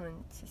down,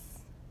 and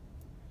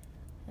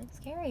it's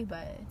scary,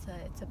 but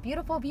it's a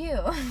beautiful view.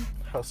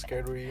 How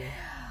scared were you?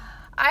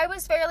 I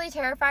was fairly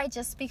terrified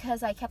just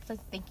because I kept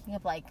like thinking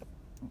of like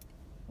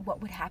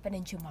what would happen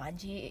in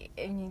Jumanji,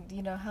 and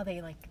you know how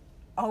they like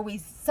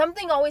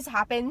something always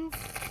happens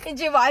in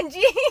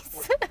Jumanji.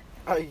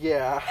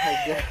 Yeah,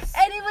 I guess.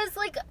 And it was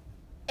like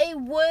a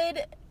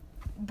wood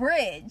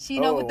bridge,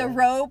 you know, with the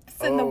ropes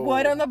and the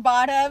wood on the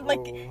bottom. Like,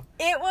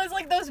 it was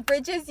like those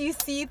bridges you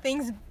see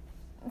things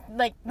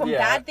like when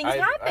bad things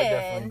happen. I'd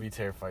definitely be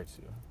terrified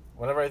too.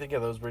 Whenever I think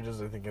of those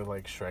bridges, I think of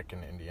like Shrek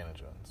and Indiana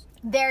Jones.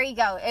 There you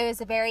go. It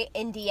was a very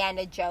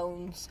Indiana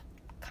Jones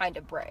kind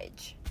of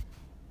bridge.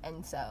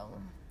 And so,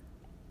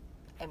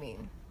 I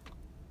mean,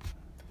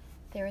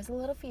 there is a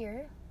little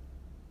fear,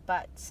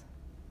 but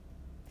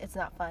it's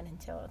not fun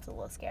until it's a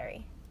little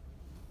scary.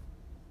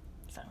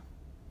 So,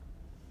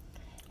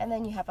 and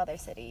then you have other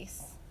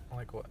cities.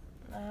 Like what?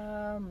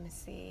 Let me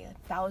see.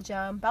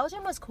 Belgium.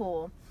 Belgium was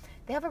cool.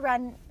 They have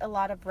a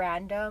lot of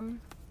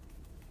random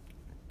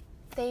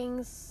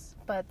things,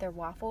 but they're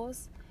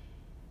waffles.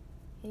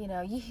 You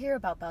know, you hear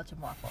about Belgian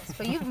waffles,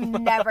 but you've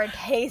never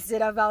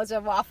tasted a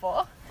Belgian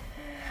waffle.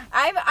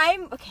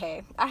 I'm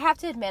okay. I have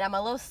to admit, I'm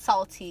a little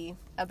salty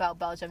about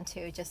Belgium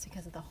too, just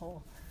because of the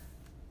whole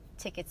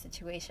ticket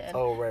situation.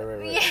 Oh,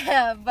 right.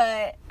 Yeah,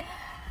 but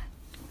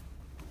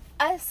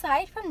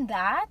aside from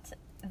that,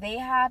 they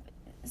have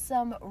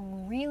some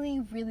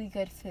really, really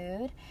good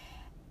food,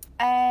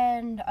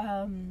 and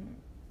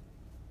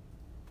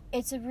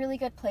it's a really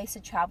good place to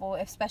travel,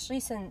 especially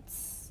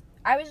since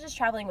I was just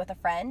traveling with a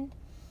friend.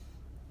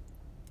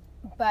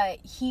 But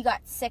he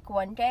got sick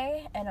one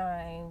day, and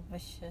I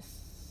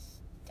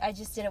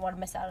just didn't want to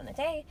miss out on the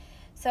day.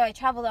 So I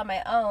traveled on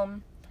my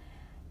own.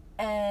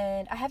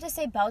 And I have to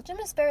say, Belgium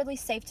is fairly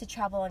safe to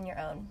travel on your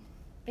own.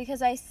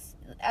 Because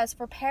as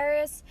for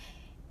Paris,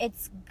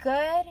 it's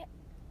good,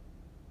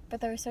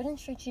 but there are certain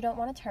streets you don't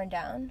want to turn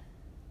down.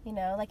 You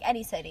know, like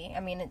any city. I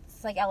mean,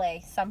 it's like LA.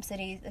 Some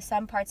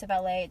parts of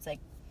LA, it's like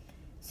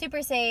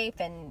super safe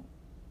and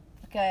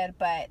good,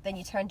 but then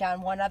you turn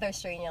down one other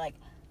street and you're like,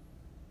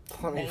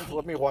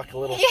 let me walk a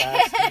little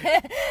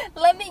faster.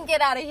 Let me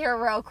get out of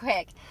here real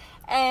quick.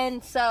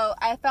 And so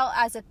I felt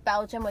as if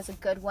Belgium was a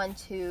good one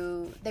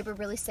they were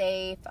really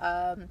safe.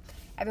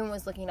 Everyone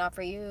was looking out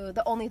for you.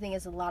 The only thing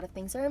is a lot of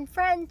things are in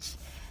French,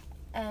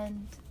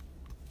 and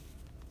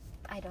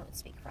I don't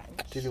speak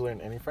French. Did you learn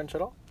any French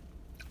at all?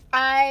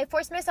 I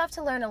forced myself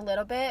to learn a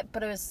little bit,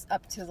 but it was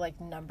up to like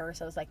numbers.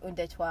 So it was like un,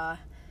 deux, trois,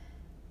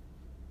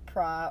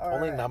 or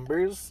only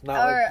numbers,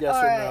 not like yes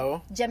or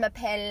no. Je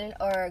m'appelle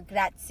or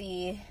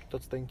grazie.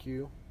 That's thank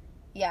you.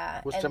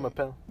 Yeah. What's je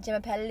m'appelle? Je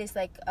m'appelle is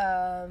like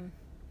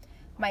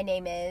my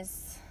name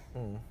is.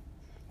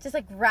 Just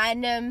like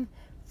random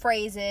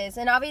phrases,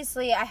 and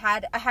obviously I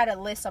had a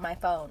list on my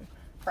phone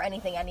for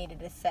anything I needed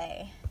to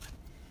say.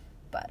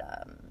 But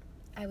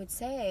I would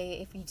say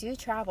if you do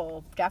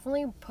travel,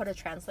 definitely put a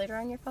translator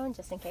on your phone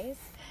just in case,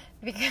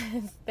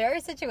 because there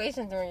are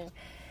situations where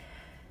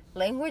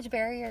language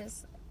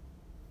barriers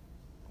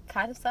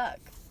kind of suck,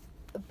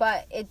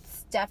 but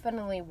it's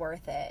definitely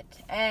worth it.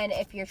 And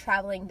if you're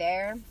traveling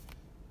there,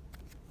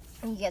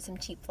 you get some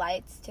cheap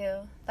flights too.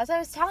 That's what I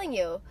was telling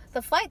you.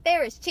 The flight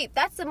there is cheap.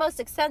 That's the most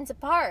expensive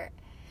part.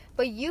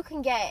 But you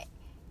can get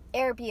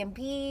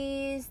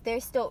Airbnbs.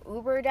 There's still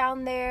Uber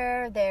down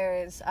there.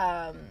 There's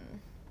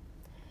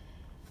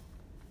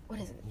what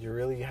is it? You're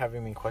really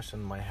having me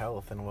question my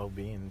health and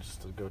well-being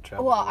just to go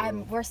travel.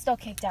 Well, we're still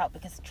kicked out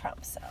because of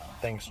Trump. So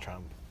thanks,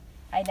 Trump.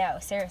 I know.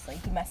 Seriously,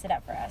 he messed it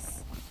up for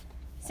us.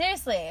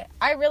 Seriously,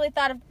 I really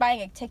thought of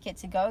buying a ticket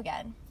to go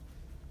again.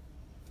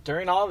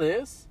 During all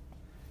this?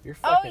 You're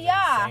fucking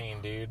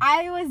insane, dude.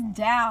 I was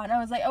down. I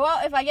was like,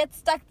 well, if I get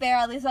stuck there,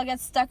 at least I'll get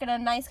stuck in a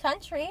nice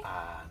country. Nah,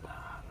 I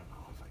don't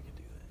know if I could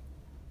do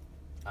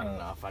that. I don't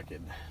know if I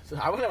could. So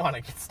I wouldn't want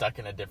to get stuck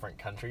in a different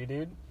country,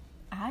 dude.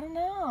 I don't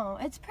know.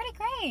 It's pretty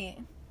great.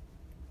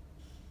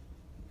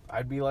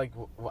 I'd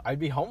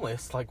be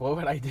homeless. Like, what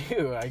would I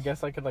do? I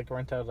guess I could, like,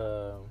 rent out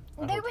a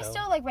They hotel. were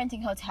still, like,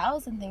 renting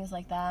hotels and things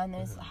like that, and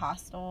there's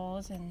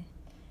hostels, and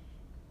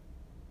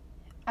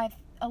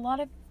a lot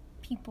of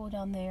people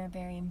down there are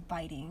very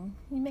inviting.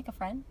 You make a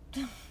friend.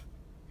 I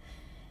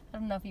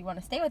don't know if you want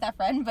to stay with that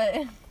friend,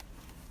 but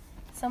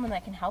someone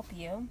that can help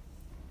you.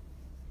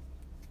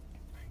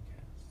 I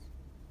guess.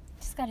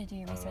 Just got to do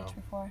your research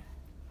before.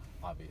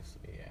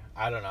 Obviously, yeah.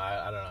 I don't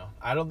know.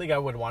 I don't think I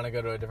would want to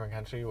go to a different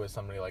country with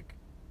somebody, like,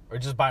 or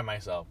just by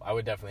myself. I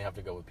would definitely have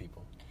to go with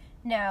people.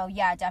 No,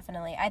 yeah,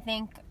 definitely. I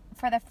think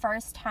for the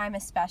first time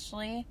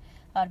especially,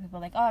 a lot of people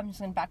are like, oh, I'm just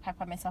going to backpack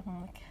by myself.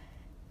 I'm like,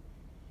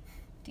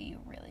 do you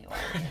really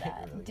want to do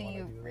that? Do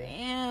you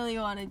really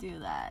want to do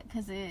that?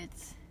 Because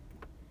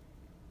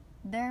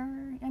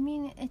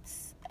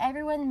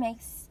everyone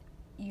makes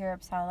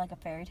Europe sound like a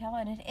fairy tale,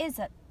 and it is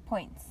at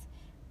points.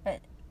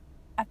 But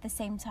at the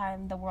same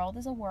time, the world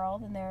is a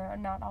world, and there are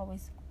not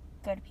always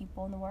good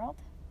people in the world.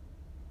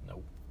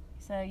 Nope.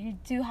 So you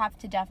do have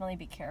to definitely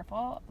be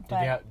careful.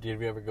 But did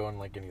you ever go in,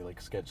 like, any,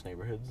 like, sketch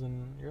neighborhoods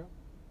in Europe?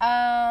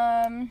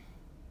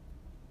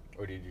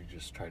 Or did you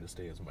just try to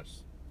stay as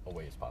much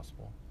away as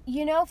possible?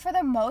 You know, for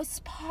the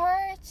most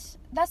part,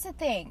 that's the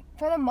thing.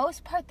 For the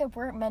most part, there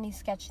weren't many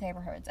sketch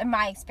neighborhoods, in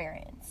my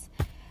experience.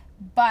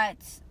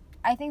 But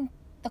I think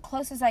the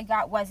closest I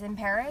got was in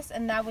Paris,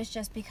 and that was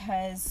just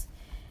because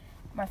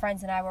my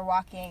friends and I were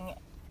walking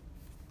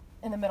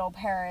in the middle of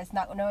Paris,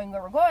 not knowing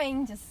where we're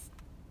going, just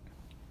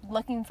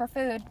looking for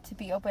food to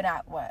be open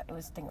at I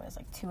think it was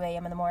like 2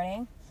 a.m. in the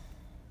morning.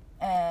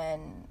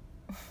 And,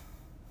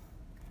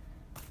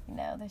 you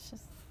know,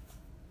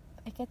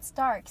 it gets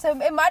dark. So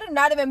it might have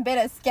not even been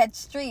a sketch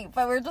street,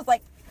 but we're just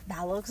like,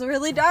 that looks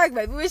really dark.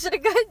 Maybe we should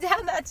have gone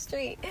down that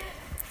street. Did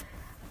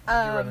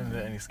you run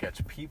into any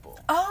sketch people?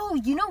 Oh,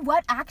 you know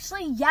what?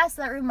 Actually, yes,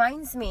 that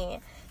reminds me.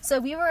 So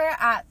we were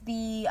at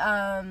the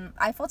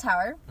Eiffel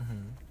Tower,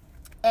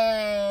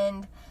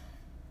 and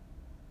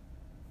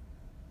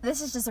this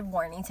is just a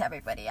warning to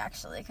everybody,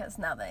 actually, because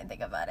now that I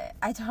think about it,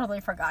 I totally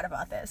forgot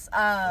about this.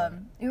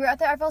 We were at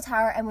the Eiffel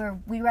Tower,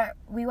 and we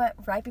went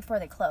right before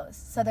they closed,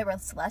 so there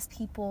was less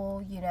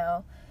people. You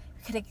know,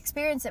 we could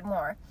experience it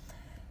more.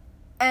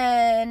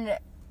 And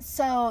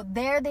so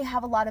there they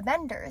have a lot of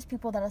vendors,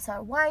 people that'll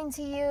sell wine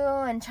to you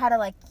and try to,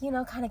 like, you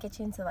know, kind of get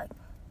you into, like,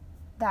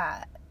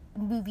 that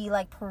movie,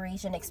 like,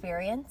 Parisian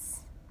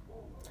experience.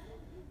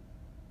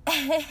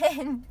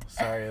 And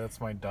sorry,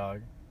 that's my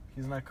dog.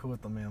 He's not cool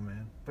with the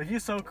mailman. But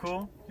he's so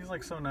cool. He's,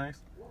 like, so nice.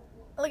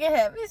 Look at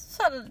him. He's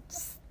trying to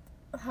just...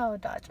 Oh,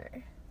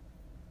 Dodger.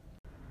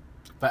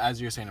 But as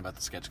you were saying about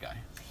the sketch guy.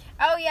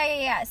 Oh,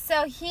 yeah.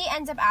 So he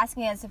ends up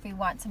asking us if we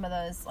want some of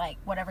those, like,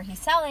 whatever he's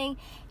selling.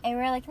 And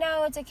we were like,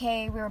 no, it's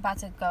okay. We were about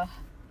to go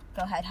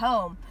head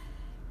home.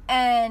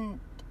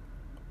 And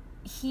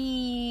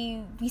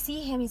we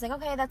see him. He's like,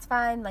 okay, that's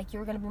fine. Like, you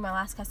were going to be my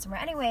last customer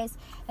anyways.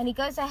 And he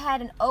goes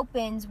ahead and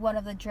opens one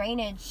of the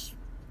drainage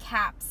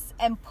caps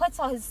and puts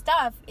all his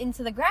stuff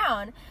into the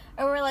ground.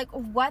 And we're like,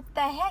 what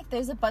the heck?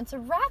 There's a bunch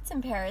of rats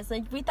in Paris.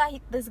 Like, we thought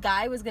this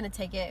guy was going to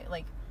take it,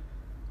 like,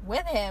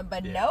 with him,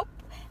 but nope.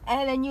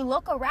 And then you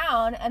look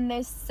around and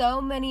there's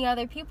so many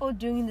other people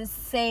doing the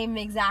same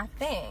exact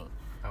thing.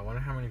 I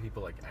wonder how many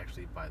people, like,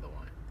 actually buy the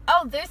wine.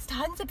 Oh, there's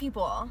tons of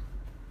people.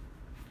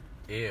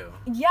 Ew.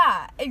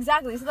 Yeah,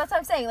 exactly. So that's what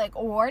I'm saying. Like,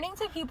 warning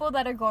to people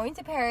that are going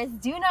to Paris,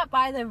 do not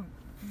buy the wine.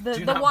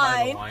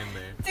 Buy the wine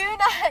there.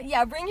 Do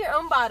not, bring your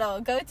own bottle.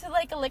 Go to,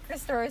 like, a liquor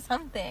store or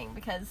something,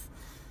 because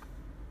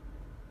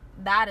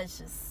that is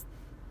just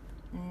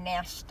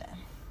nasty.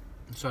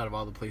 So out of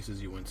all the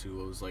places you went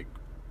to,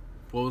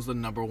 what was the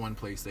number one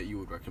place that you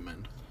would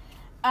recommend?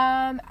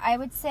 I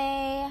would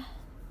say,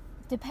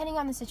 depending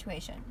on the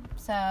situation.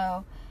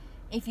 So,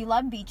 if you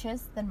love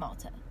beaches, then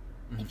Malta.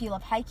 Mm-hmm. If you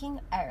love hiking,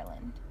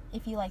 Ireland.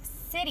 If you like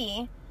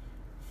city,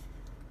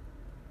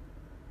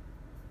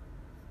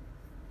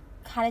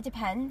 kind of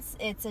depends.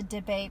 It's a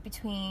debate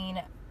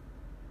between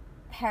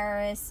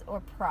Paris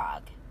or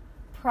Prague.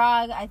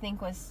 Prague, I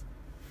think, was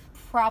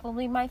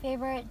probably my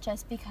favorite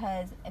just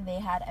because they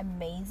had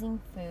amazing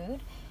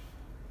food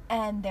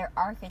and their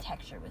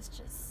architecture was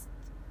just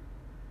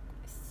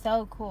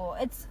so cool.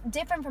 It's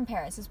different from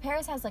Paris, because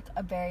Paris has, like,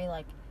 a very,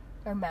 like,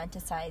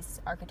 romanticized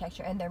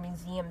architecture, and their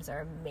museums are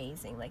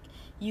amazing. Like,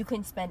 you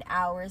can spend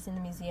hours in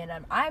the museum.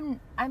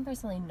 I'm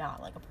personally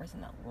not, like, a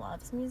person that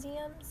loves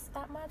museums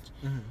that much.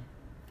 Mm-hmm.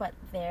 But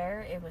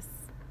there, it was,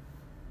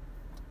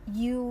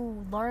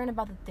 you learn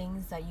about the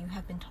things that you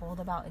have been told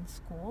about in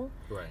school.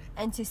 Right.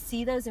 And to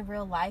see those in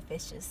real life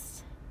is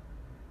just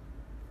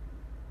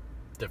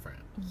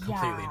different.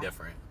 Yeah. Completely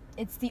different.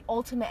 It's the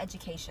ultimate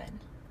education,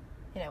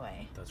 in a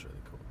way. That's really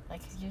cool.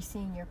 Like, you're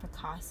seeing your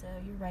Picasso,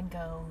 your Van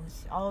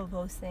Goghs, all of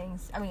those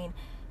things. I mean,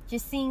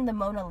 just seeing the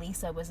Mona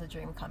Lisa was a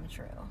dream come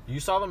true. You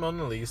saw the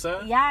Mona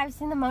Lisa? Yeah, I've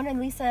seen the Mona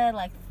Lisa,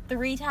 like,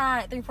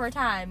 4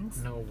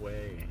 times. No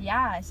way.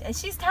 Yeah, and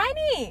she's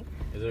tiny.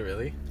 Is it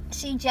really?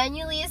 She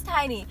genuinely is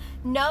tiny.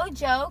 No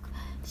joke.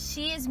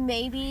 She is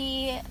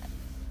maybe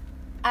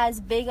as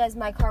big as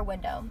my car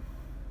window.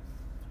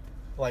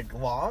 Like,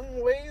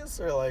 long ways,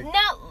 or like...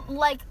 No,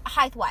 like,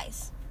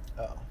 height-wise.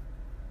 Oh.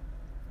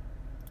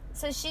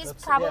 So she's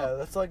probably... Yeah,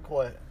 that's like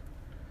what?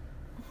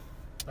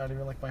 Not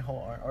even like my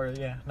whole arm. Or,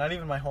 yeah, not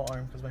even my whole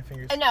arm, because my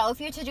fingers... No,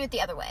 if you were to do it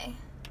the other way.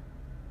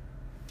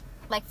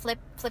 Like, flip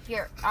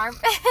your arm.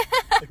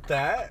 Like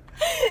that?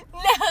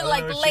 No,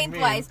 like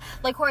lengthwise.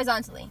 Like,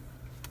 horizontally.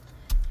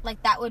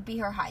 Like, that would be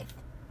her height.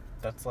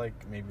 That's like,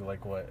 maybe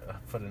like, what,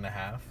 1.5 feet?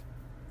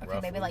 Okay,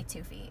 roughly? Maybe like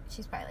 2 feet.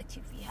 She's probably like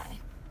 2 feet high.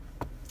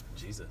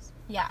 Jesus.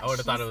 Yeah. I would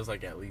have thought it was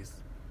like at least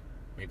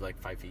maybe like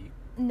 5 feet.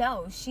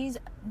 No, she's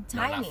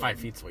tiny. No, not 5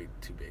 feet's way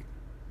too big.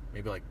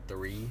 Maybe like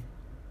 3.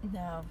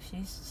 No,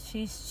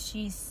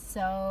 she's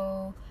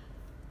so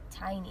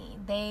tiny.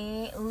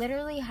 They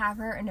literally have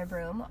her in a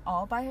room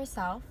all by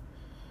herself,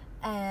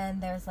 and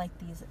there's like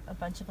a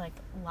bunch of like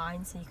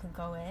lines so you can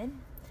go in,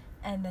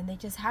 and then they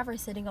just have her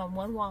sitting on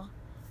one wall,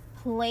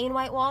 plain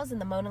white walls,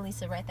 and the Mona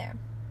Lisa right there.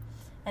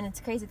 And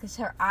it's crazy because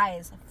her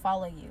eyes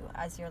follow you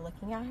as you're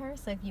looking at her.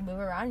 So if you move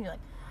around, you're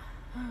like...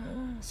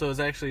 So it's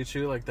actually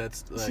true? Like,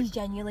 that's... Like... She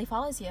genuinely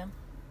follows you.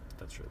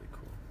 That's really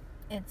cool.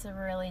 It's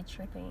really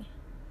trippy.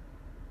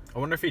 I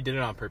wonder if he did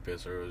it on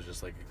purpose or it was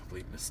just, like, a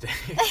complete mistake.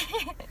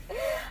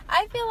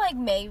 I feel like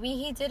maybe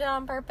he did it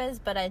on purpose,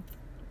 but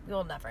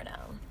you'll never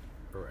know.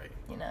 Right.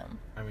 You know?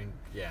 I mean,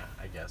 yeah,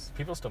 I guess.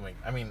 People still make...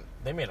 I mean,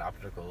 they made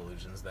optical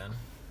illusions then.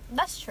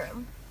 That's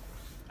true.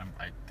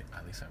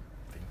 At least I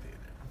think they did.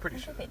 I'm pretty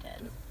sure they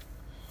did.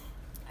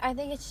 I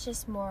think it's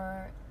just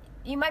more...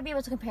 You might be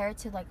able to compare it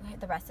to, like,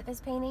 the rest of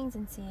his paintings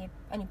and see if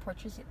any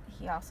portraits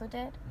he also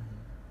did.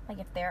 Mm-hmm. Like,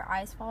 if their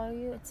eyes follow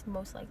you, it's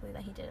most likely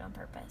that he did it on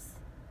purpose.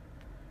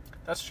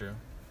 That's true.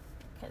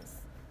 Because...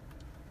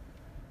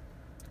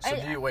 So,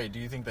 do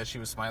you think that she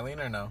was smiling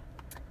or no?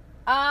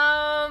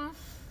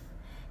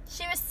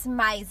 She was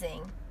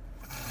smizing.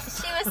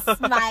 She was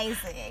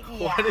smizing.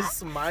 Yeah. What is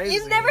smizing?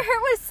 You've never heard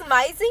what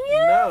smizing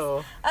is?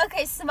 No.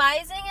 Okay,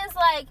 smizing is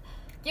like...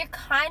 You're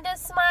kind of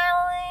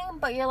smiling,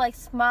 but you're, like,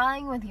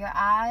 smiling with your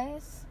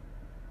eyes.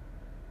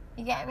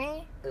 You get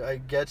me? I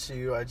get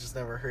you. I just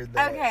never heard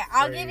that. Okay,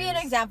 I'll give you an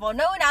example.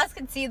 No one else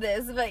can see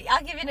this, but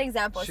I'll give you an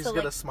example. She's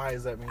going to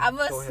smize at me. I'm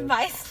going to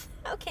smize.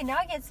 Okay, now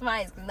I get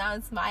smized because now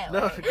I'm smiling.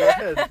 No, go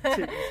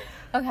ahead.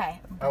 Okay.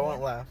 I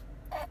won't laugh.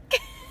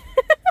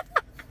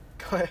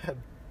 Go ahead.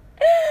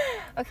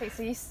 Okay,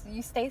 so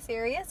you stay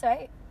serious,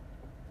 right?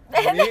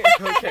 Okay,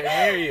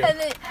 near you.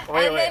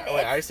 Wait.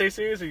 I stay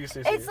serious or you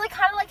stay serious? It's like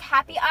kind of like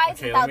happy eyes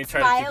okay, without let me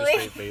try smiling. to keep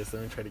a straight face.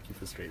 Let me try to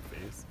keep a straight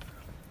face.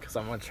 Because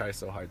I'm going to try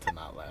so hard to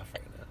not laugh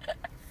right now.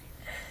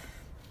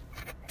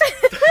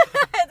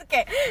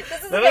 Okay,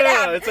 this is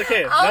No, it's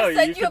okay. I'll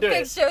send you can a do it.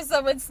 picture of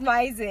someone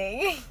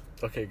smizing.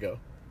 Okay, go.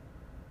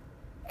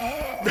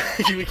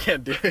 We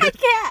can't do I it.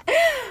 can't.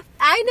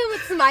 I know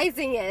what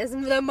smizing is.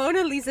 The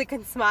Mona Lisa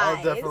can smize.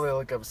 I'll definitely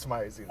look up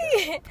smizing.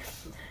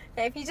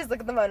 If you just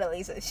look at the Mona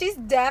Lisa, she's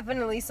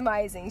definitely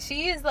smizing.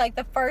 She is like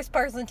the first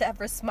person to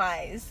ever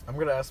smize. I'm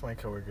gonna ask my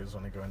coworkers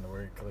when I go into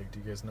work, like, do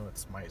you guys know what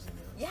smizing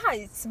is? Yeah,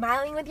 it's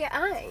smiling with your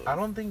eyes. I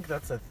don't think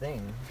that's a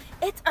thing.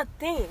 It's a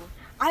thing.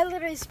 I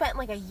literally spent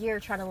like a year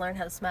trying to learn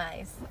how to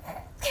smize.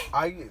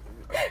 I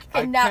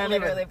Not can't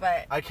literally, even,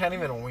 but I can't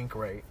even wink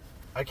right.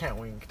 I can't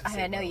wink. To I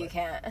save know my you life.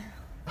 can't.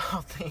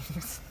 Oh,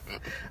 thanks.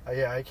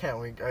 Yeah, I can't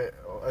wink.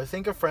 I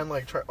think a friend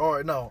like try.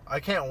 Or no, I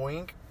can't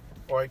wink,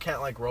 or I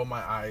can't like roll my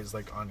eyes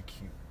like on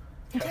cue.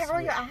 You can't roll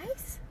your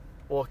eyes?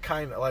 Well,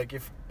 kind of like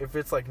if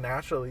it's like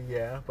naturally,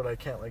 yeah, but I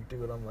can't like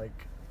do it on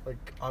like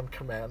on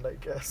command. I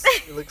guess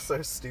it looks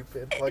so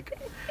stupid. Like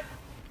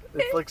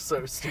it's like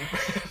so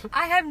stupid.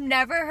 I have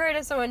never heard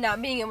of someone not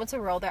being able to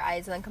roll their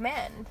eyes on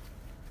command.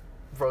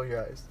 Roll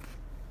your eyes.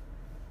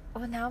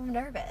 Well, now I'm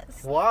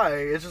nervous. Why?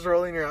 It's just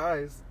rolling your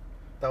eyes.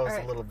 That was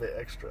Alright. a little bit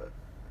extra.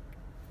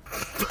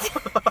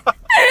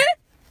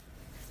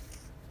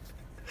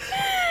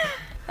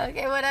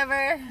 Okay,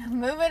 whatever.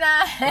 Moving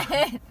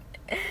on.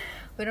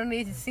 We don't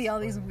need to see all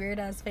these weird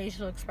ass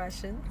facial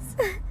expressions.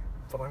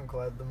 But I'm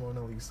glad the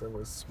Mona Lisa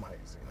was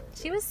smizing.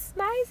 She was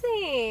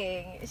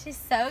smizing. She's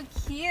so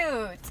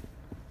cute.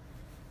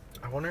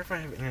 I wonder if I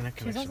have internet She's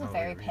connection. also while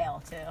very we read.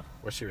 pale too.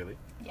 Was she really?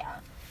 Yeah.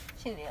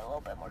 She needed a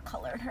little bit more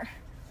color in her.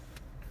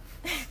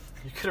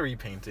 You could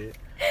repaint it.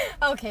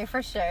 Okay,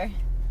 for sure.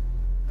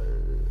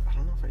 I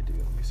don't know if I do.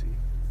 Let me see.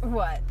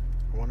 What?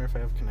 I wonder if I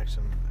have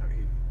connection out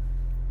here.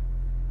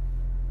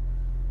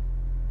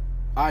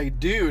 I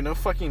do. No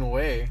fucking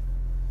way.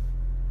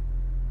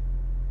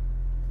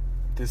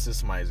 This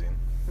is smizing.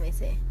 Let me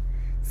see.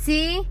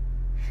 See?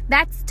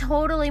 That's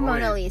totally Oh,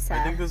 Mona wait. Lisa.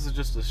 I think this is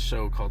just a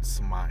show called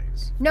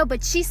Smize. No,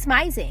 but she's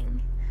smizing.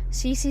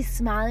 She's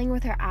smiling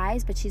with her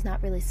eyes, but she's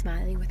not really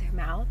smiling with her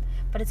mouth.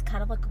 But it's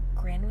kind of like a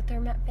grin with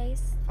her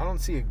face. I don't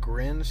see a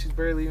grin. She's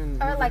barely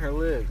even Or moving like- her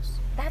lips.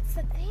 That's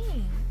the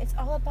thing. It's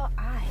all about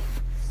eyes.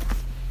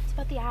 It's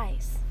about the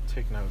eyes.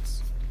 Take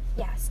notes.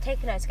 Yes,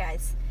 take notes,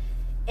 guys.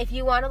 If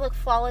you want to look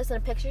flawless in a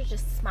picture,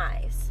 just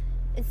smize.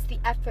 It's the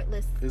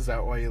effortless. Is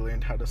that why you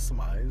learned how to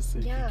smize? So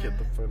you Yeah. could get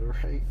the photo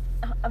right?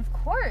 Of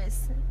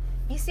course.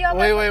 You see all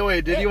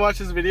Wait. Did you watch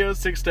this video,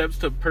 6 Steps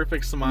to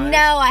Perfect Smize?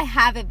 No, I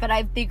haven't, but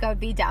I think I'd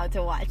be down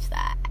to watch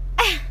that.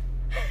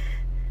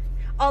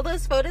 All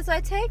those photos I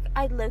take,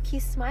 I low-key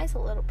smize a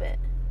little bit.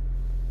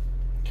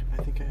 I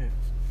think I have.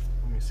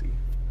 Let me see.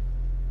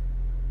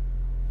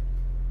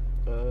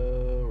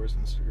 Where's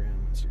Instagram?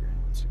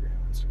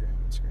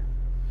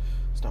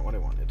 It's not what I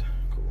wanted.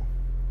 Cool.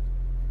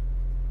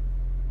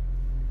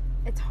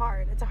 It's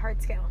hard. It's a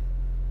hard scale.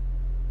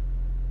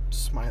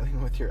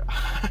 Smiling with your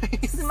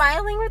eyes.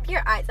 Smiling with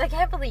your eyes. I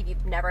can't believe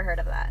you've never heard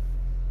of that.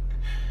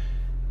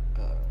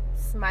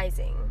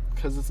 Smizing.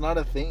 Because it's not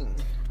a thing.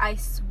 I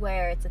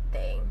swear it's a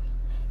thing.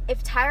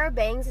 If Tyra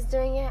Banks is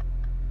doing it,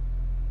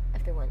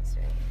 everyone's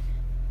doing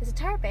it. Is it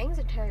Tyra Banks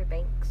or Tyra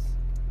Banks?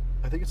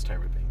 I think it's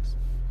Tyra Banks.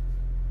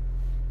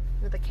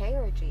 With a K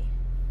or a G?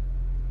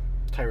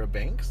 Tyra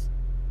Banks?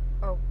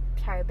 Oh,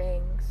 Tyra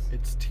Banks.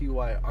 It's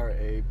Tyrabanks.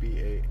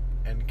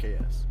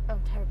 Oh,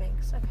 Tyra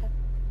Banks. Okay.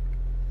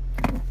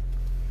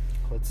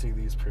 Let's see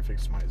these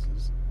perfect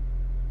smizes.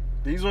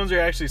 These ones are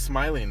actually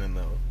smiling in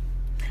though.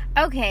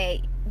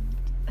 Okay.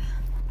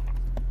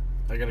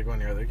 I gotta go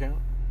on your other account.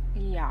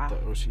 Yeah. The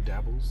Oshi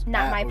Dabbles.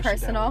 Not At my Oshi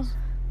personal. Dabbles.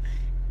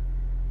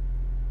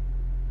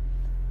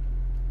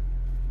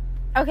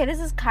 Okay, this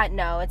is cut.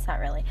 No, it's not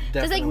really.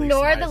 Definitely Just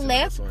ignore the smizing in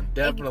lip. this one.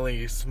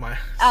 Definitely smizing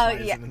Oh,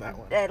 yeah. in that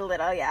one. A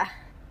little, yeah.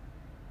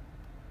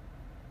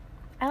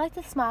 I like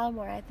to smile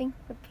more. I think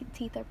the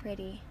teeth are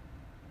pretty.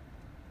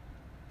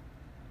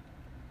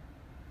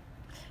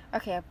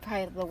 Okay, I'm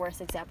probably the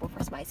worst example for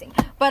smizing.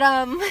 But,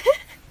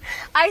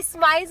 I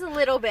smize a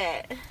little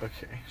bit.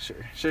 Okay, sure.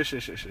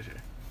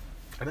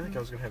 I didn't think I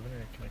was gonna have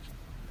internet connection.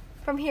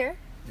 From here?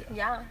 Yeah.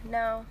 Yeah,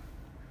 no.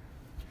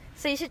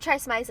 So you should try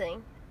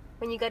smizing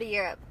when you go to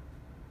Europe.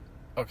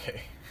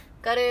 Okay.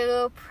 Go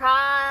to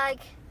Prague,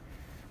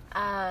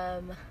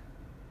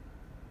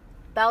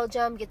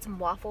 Belgium, get some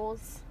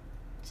waffles.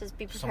 Just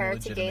be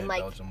prepared to gain,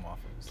 like, Belgian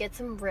waffles. get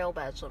some real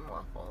Belgian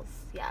waffles.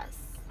 Yes.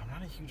 I'm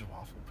not a huge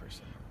waffle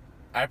person.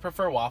 I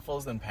prefer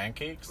waffles than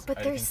pancakes. But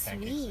I they're think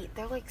pancakes sweet.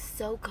 They're, like,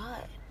 so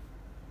good.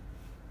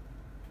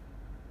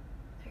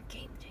 They're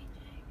game changing.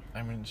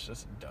 I mean, it's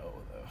just dough,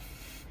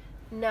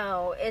 though.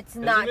 No, it's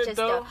not it just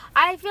dough? dough.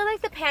 I feel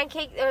like the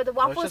pancake or the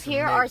waffles just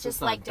here mix, are it's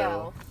just not like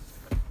dough.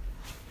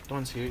 The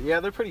ones here, yeah,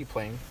 they're pretty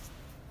plain.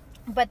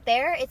 But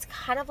there, it's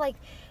kind of like,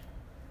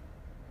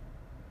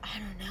 I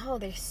don't know,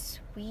 they're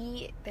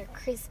sweet, they're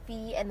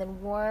crispy, and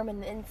then warm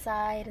on the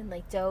inside, and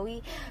like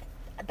doughy.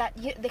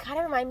 They kind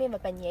of remind me of a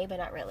beignet, but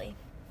not really.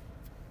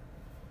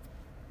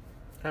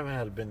 I haven't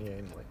had a beignet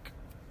in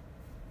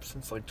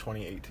since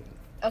 2018.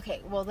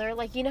 Okay, well, they're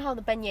like, you know how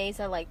the beignets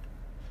are like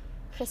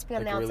crispy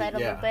on the outside a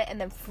little bit, and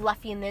then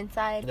fluffy on the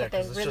inside, but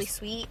they're really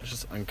sweet. It's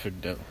just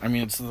uncooked dough. I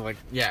mean, it's like,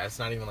 it's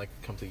not even like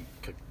complete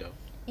cooked dough.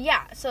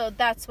 Yeah, so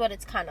that's what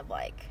it's kind of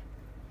like.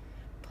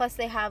 Plus,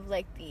 they have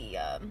like the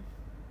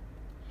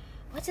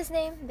what's his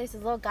name? There's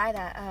this little guy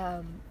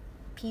that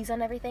pees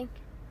on everything.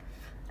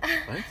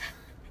 What?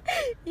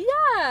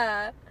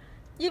 Yeah.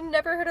 You've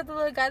never heard of the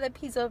little guy that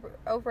pees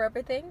over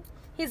everything?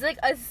 He's like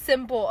a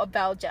symbol of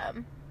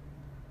Belgium.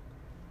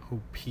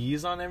 Who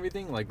pees on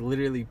everything? Like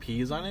literally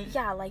pees on it?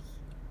 Yeah, like.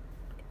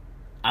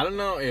 I don't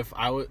know if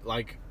I would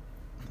like.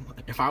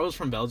 If I was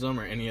from Belgium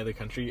or any other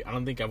country, I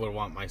don't think I would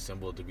want my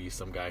symbol to be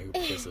some guy who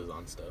pisses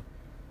on stuff.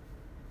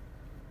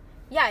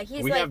 Yeah,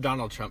 he's we like... have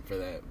Donald Trump for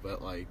that,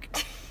 but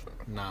like,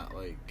 not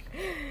like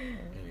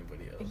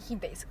anybody else. He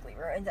basically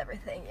ruins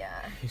everything.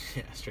 Yeah.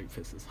 Yeah, straight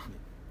pisses on it.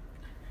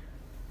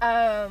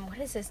 What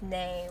is his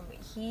name?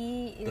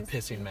 He is the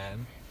pissing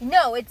man.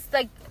 No, it's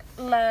like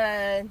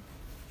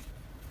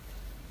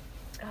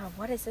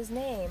what is his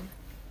name?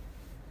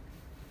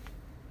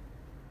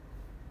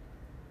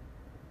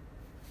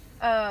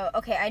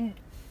 Okay, I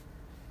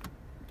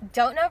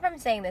don't know if I'm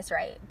saying this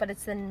right, but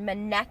it's the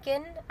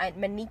mannequin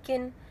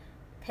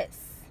piss.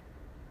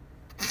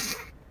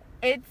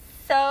 It's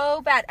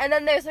so bad. And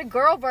then there's a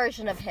girl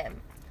version of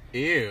him.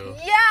 Ew.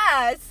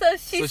 Yeah, so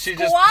she's she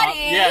squatting.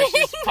 she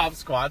just pop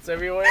squats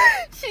everywhere.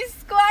 She's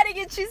squatting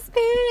and she's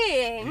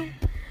peeing.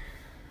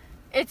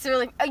 It's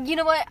really... you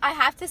know what? I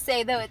have to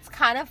say, though, it's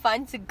kind of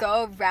fun to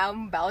go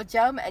around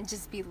Belgium and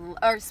just be...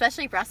 or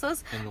especially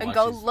Brussels, and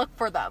go look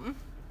for them.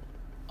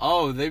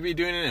 Oh, they be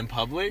doing it in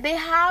public? They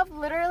have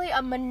literally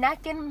a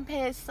mannequin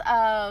piss...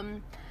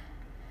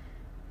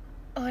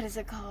 what is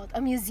it called? A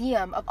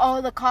museum of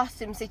all the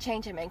costumes they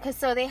change him in. Because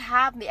so they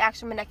have the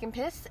actual mannequin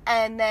piss,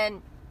 and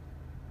then...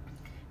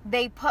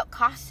 they put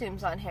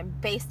costumes on him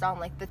based on,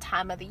 like, the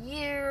time of the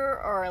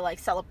year or, like,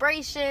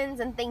 celebrations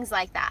and things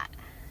like that.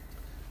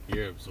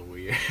 Europe's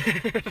weird.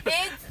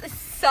 It's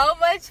so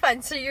much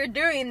fun. So you're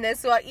doing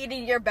this while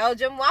eating your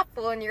Belgian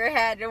waffle in your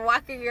head and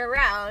walking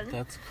around.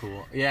 That's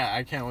cool. Yeah,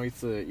 I can't wait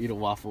to eat a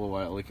waffle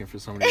while looking for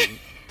somebody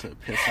to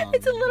piss on.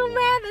 It's a little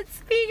man that's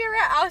speeding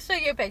around. I'll show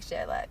you a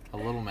picture. Look.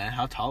 A little man?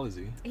 How tall is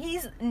he?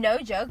 He's, no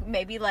joke,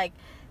 maybe, like,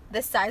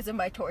 the size of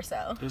my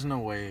torso. There's no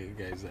way a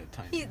guy's that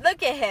tiny.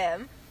 Look at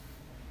him.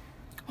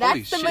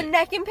 Holy That's the shit.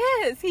 Mannequin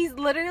piss. He's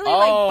literally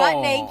like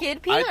butt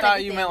naked, peeing I on thought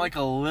everything. you meant like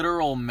a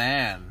literal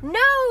man. No,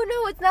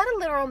 it's not a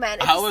literal man.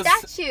 It's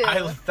a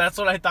statue. That's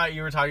what I thought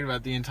you were talking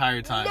about the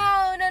entire time.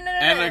 No.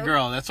 And a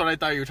girl. That's what I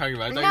thought you were talking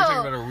about. I thought you were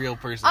talking about a real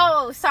person.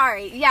 Oh,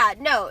 sorry. Yeah,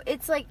 no.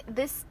 It's like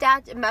this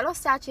metal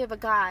statue of a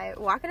guy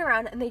walking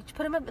around, and they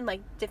put him up in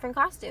like different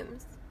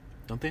costumes.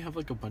 Don't they have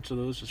like a bunch of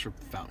those just for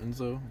fountains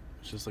though?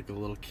 It's just like a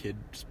little kid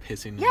just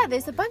pissing. Yeah,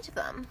 there's a bunch of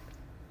them.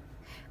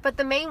 But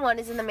the main one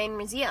is in the main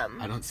museum.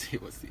 I don't see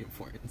what's the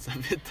importance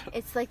of it though.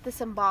 It's like the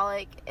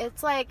symbolic.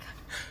 It's like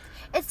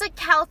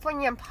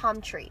California palm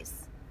trees.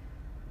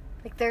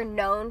 Like they're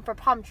known for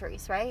palm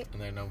trees, right?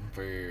 And they're known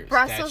for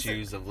Brussels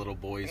statues of little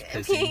boys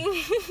pissing.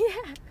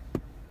 Yeah.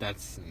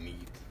 That's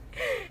neat.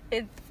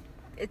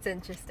 It's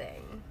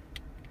interesting.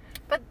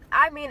 But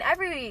I mean,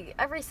 every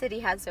city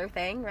has their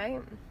thing,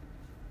 right?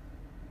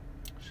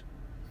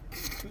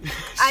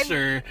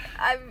 Sure.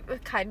 I'm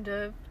kind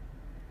of.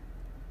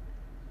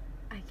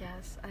 I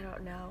guess. I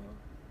don't know.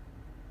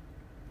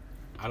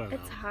 I don't know.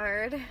 It's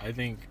hard. I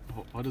think,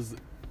 what is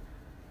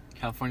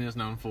California's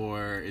known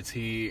for?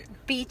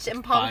 Beach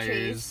and palm fires,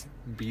 trees.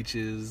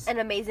 Beaches. And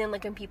amazing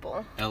looking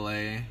people.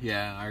 LA.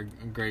 Yeah, our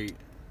great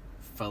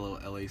fellow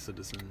LA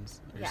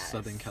citizens. Or Yes.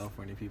 Southern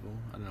California people.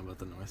 I don't know about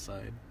the north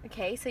side.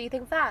 Okay, so you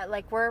think that.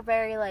 Like, we're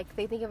very, like,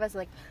 they think of us,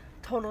 like,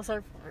 total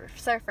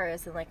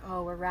surfers and, like,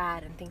 oh, we're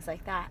rad and things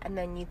like that. And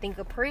then you think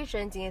of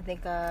Parisians and you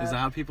think of... Is that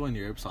how people in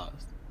Europe saw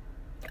us?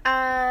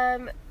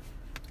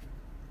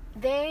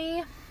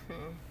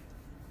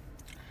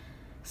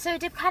 So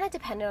it kind of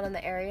depended on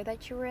the area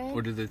that you were in.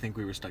 Or did they think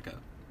we were stuck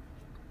up?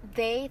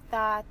 They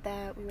thought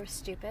that we were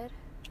stupid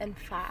and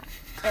fat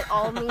and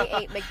only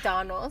ate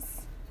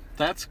McDonald's.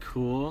 That's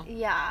cool.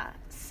 Yeah.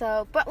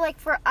 So, but like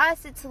for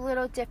us, it's a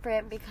little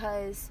different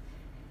because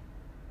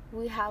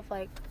we have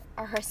like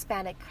our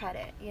Hispanic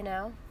credit, you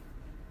know?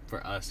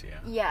 For us, yeah.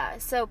 Yeah.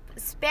 So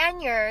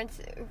Spaniards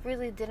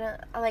really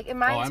didn't like in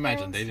my experience. I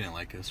imagine they didn't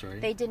like us,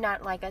 right? They did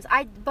not like us.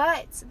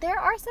 But there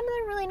are some of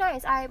them really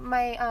nice.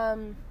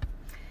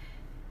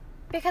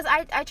 Because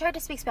I tried to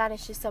speak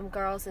Spanish to some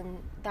girls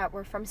that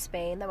were from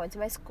Spain that went to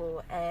my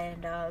school,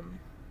 and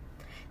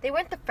they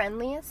weren't the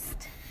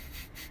friendliest.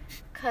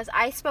 Because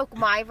I spoke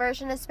my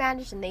version of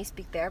Spanish and they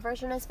speak their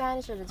version of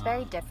Spanish, and it's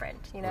very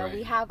different. You know, right.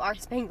 We have our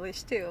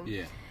Spanglish too.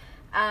 Yeah.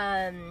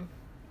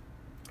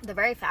 They're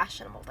very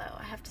fashionable, though.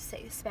 I have to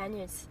say, the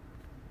Spaniards,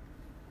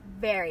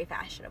 very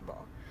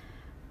fashionable.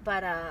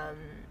 But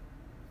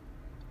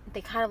they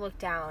kind of look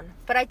down.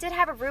 But I did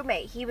have a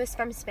roommate. He was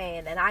from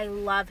Spain, and I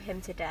love him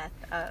to death.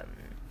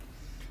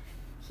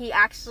 He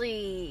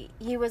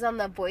was on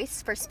The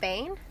Voice for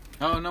Spain.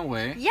 Oh, no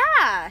way.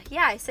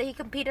 Yeah. So he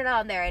competed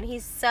on there, and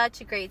he's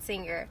such a great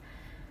singer.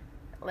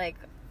 Like,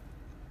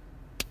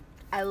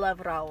 I love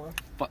Raul.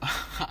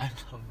 I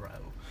love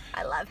Raul.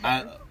 I love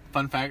him.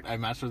 Fun fact, I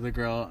matched with a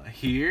girl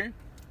here,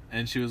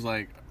 and she was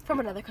like... From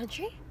another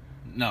country?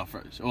 No,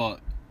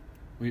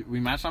 we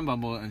matched on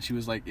Bumble, and she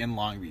was like in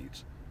Long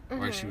Beach.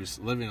 Mm-hmm. Or she was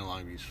living in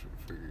Long Beach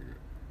for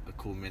a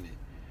cool minute.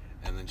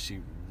 And then she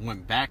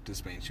went back to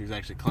Spain. She was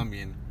actually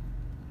Colombian,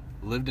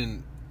 lived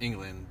in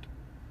England,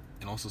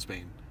 and also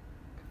Spain.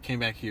 Came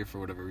back here for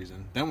whatever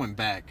reason. Then went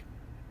back,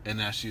 and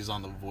now she's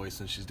on The Voice,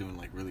 and she's doing,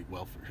 like, really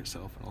well for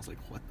herself. And I was like,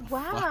 what the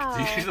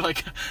fuck, dude?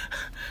 Like,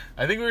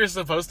 I think we were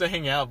supposed to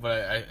hang out,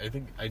 but I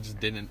think I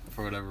just didn't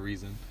for whatever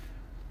reason.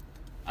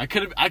 I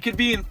could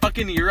be in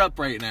fucking Europe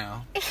right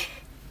now.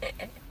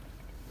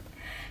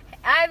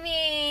 I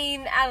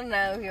mean, I don't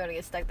know if you want to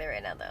get stuck there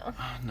right now, though.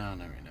 No,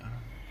 not right now.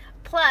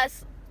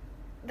 Plus,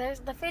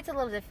 the food's a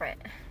little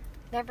different.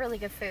 They have really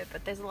good food,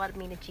 but there's a lot of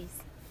meat and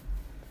cheese.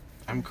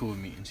 I'm cool with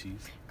meat and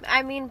cheese.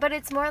 I mean, but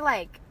it's more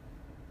like...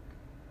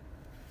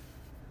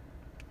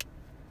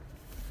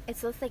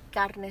 It's less like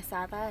carne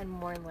asada and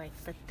more like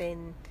the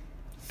thin,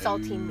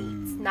 salty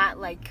meats. Not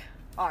like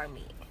our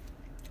meat.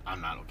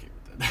 I'm not okay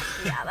with that.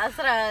 Yeah, that's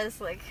what I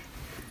was like.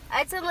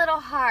 It's a little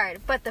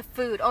hard. But the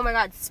food. Oh my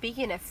god,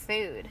 speaking of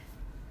food.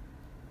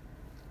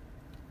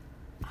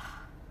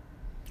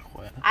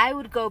 What? I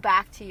would go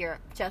back to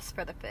Europe just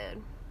for the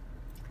food.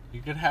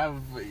 You could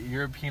have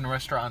European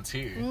restaurants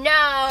here.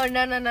 No.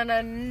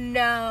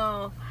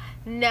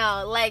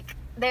 Like,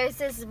 there's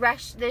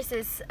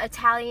this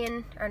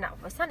Italian, or no,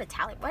 it's not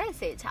Italian. Why did I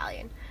say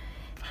Italian?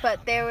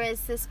 But there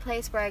was this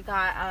place where I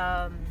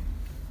got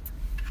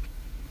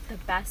the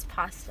best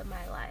pasta of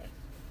my life.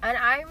 And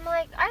I'm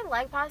like, I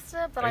like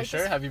pasta, but Are you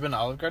sure? Have you been to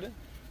Olive Garden?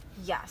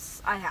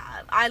 Yes, I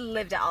have. I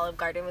lived at Olive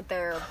Garden with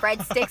their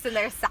breadsticks and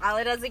their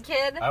salad as a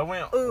kid. I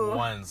went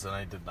once and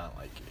I did not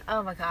like it.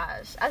 Oh my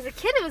gosh. As a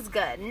kid, it was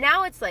good.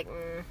 Now it's like,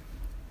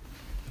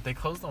 They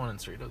closed the one in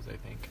Cerritos, I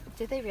think.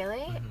 Did they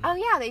really? Mm-hmm. Oh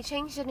yeah, they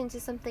changed it into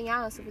something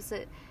else. It was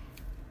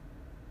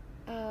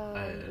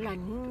La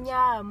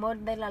Niña, Amor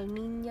de la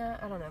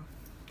Niña. I don't know.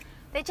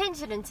 They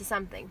changed it into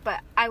something,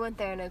 but I went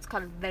there and it's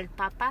called Del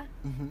Papa.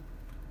 Mm-hmm.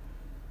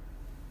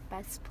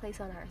 Best place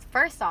on earth.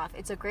 First off,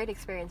 it's a great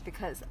experience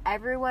because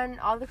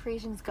all the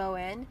Parisians go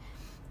in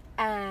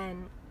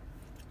and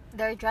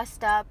they're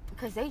dressed up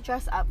because they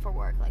dress up for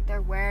work. Like,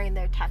 they're wearing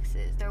their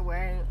tuxes,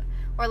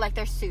 or like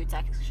their suits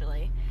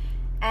actually.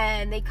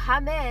 And they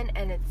come in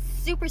and it's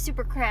super,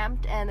 super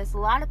cramped and there's a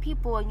lot of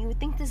people, and you would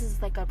think this is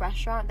like a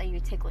restaurant that you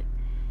would take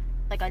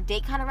like a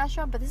date kind of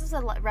restaurant, but this is a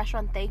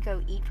restaurant they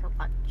go eat for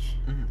lunch.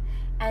 Mm-hmm.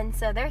 And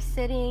so they're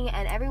sitting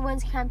and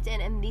everyone's cramped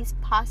in, and these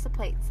pasta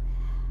plates.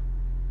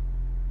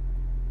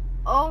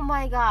 Oh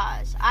my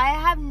gosh. I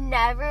have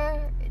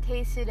never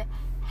tasted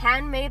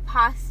handmade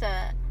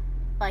pasta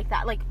like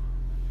that. Like,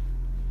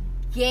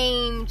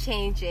 game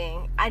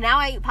changing. Now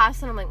I eat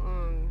pasta and I'm like,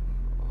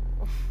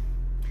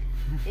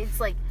 It's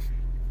like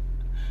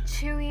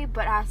chewy,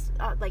 but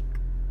like,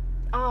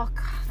 oh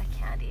god, I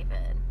can't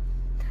even.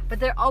 But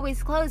they're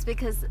always closed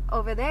because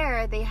over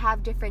there they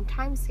have different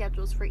time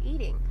schedules for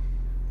eating.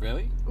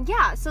 Really?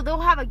 Yeah, so they'll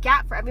have a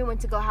gap for everyone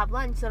to go have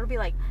lunch. So it'll be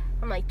like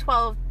from like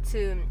 12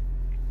 to...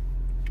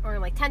 or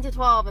like 10 to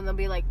 12, and they'll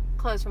be like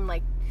closed from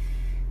like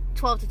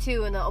 12 to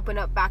 2, and they'll open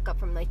up back up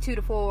from like 2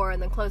 to 4,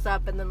 and then close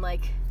up, and then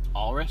like...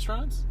 All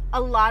restaurants? A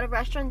lot of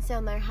restaurants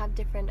down there have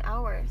different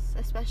hours,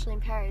 especially in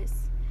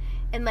Paris.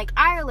 In like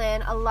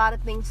Ireland, a lot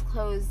of things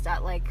closed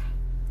at like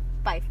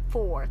by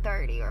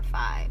 4:30 or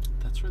 5.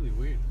 That's really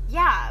weird.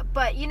 Yeah,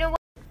 but you know what?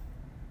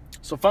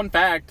 So fun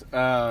fact,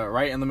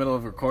 right in the middle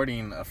of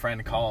recording, a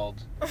friend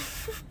called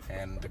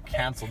and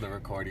canceled the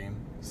recording,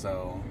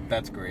 so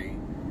that's great.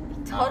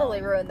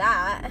 Totally ruined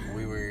that.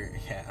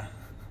 Yeah.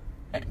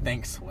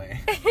 Thanks,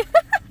 Sway.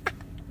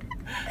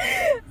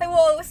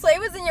 Well, Sway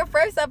was in your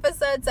first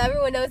episode, so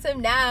everyone knows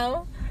him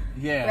now.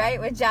 Yeah. Right,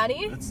 with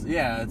Johnny? He's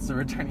a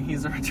returning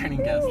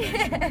guest.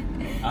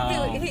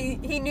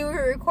 He knew we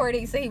were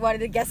recording, so he wanted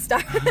to guest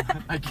star.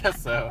 I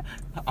guess so.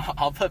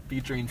 I'll put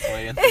featuring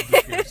Sway in the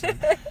description.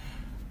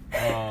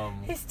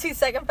 His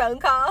 2-second phone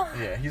call.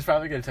 Yeah, he's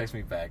probably gonna text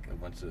me back a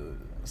bunch of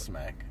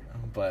smack,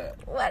 but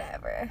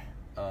whatever.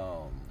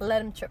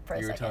 Let him trip for a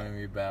second. You were telling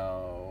me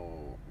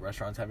about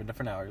restaurants having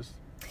different hours.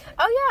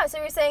 Oh yeah, so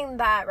you were saying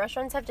that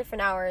restaurants have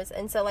different hours,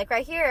 and so like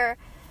right here,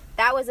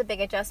 that was a big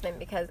adjustment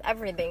because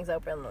everything's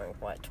open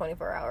like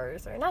 24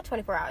 hours, or not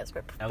 24 hours,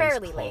 but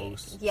fairly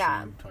late.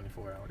 Yeah,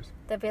 24 hours.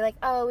 They'll be like,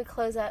 oh, we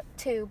close at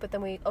 2, but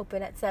then we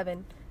open at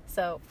 7,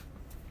 so.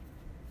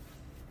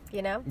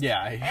 You know?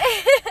 Yeah.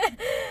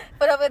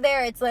 But over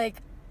there, it's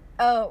like,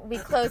 oh, we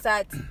close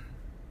at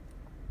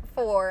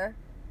 4.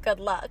 Good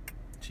luck.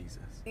 Jesus.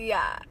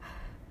 Yeah.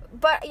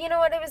 But you know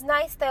what? It was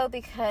nice, though,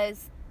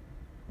 because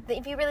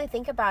if you really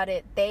think about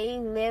it, they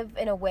live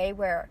in a way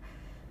where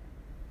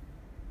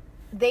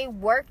they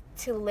work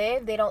to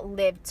live. They don't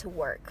live to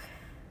work.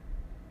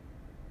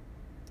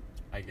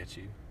 I get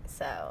you.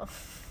 So.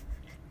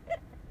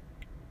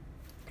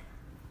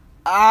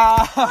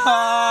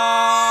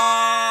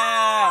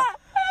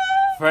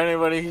 For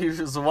anybody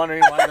who's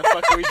wondering why the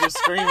fuck we just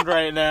screamed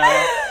right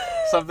now,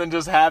 something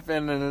just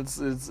happened and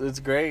it's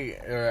great.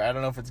 Or I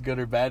don't know if it's good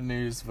or bad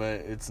news,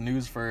 but it's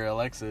news for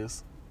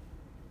Alexis.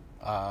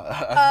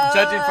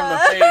 Judging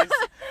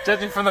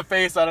from the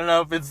face, I don't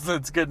know if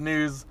it's good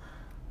news.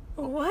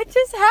 What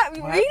just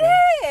happened? Read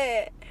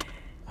it.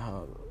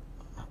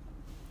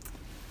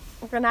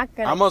 We're not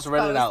gonna. I almost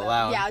read it out them.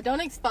 loud. Yeah, don't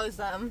expose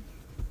them.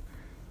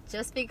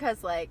 Just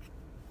because, like,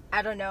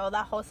 I don't know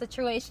that whole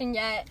situation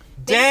yet.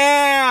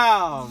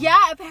 Damn! Yeah,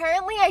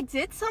 apparently I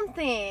did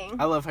something.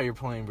 I love how you're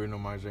playing Bruno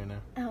Mars right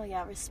now. Oh,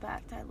 yeah,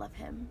 respect. I love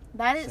him.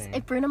 That is, Same.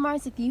 if Bruno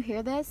Mars, if you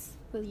hear this,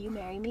 will you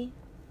marry me?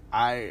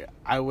 I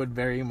would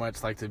very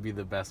much like to be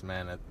the best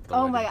man at the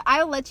Oh, wedding. my God.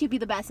 I'll let you be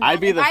the best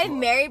man. If I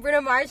marry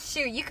Bruno Mars,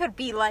 shoot, you could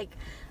be, like,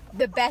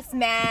 the best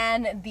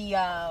man, the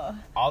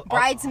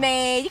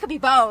bridesmaid. You could be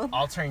both.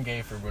 I'll turn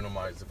gay for Bruno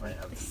Mars if I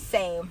have to.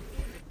 Same.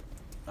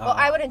 Well,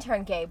 I wouldn't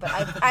turn gay, but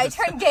I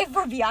turn gay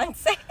for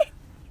Beyonce.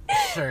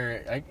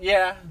 Sure.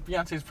 Yeah,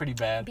 Beyonce's pretty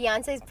bad.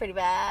 Beyonce's pretty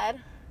bad.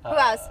 Who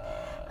else?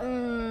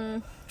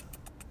 I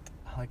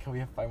like how we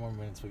have 5 more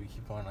minutes, but we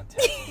keep going on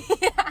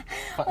tangents.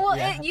 Well,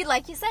 yeah.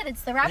 Like you said,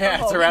 it's the rabbit hole.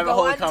 Yeah, it's a rabbit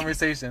hole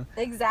conversation.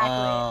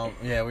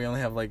 Exactly. Yeah, we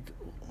only have like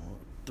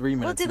 3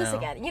 minutes. We'll do this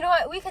again. You know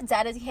what? We could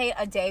dedicate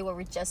a day where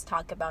we just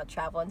talk about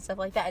travel and stuff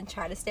like that and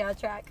try to stay on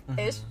track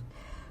ish.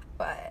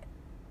 But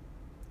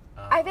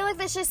I feel like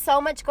there's just so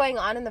much going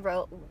on in the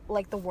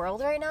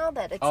world right now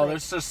that it's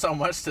there's just so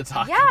much to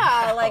talk about.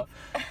 Yeah, like.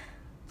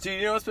 Do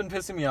you know what's been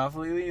pissing me off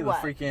lately?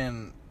 What? The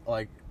freaking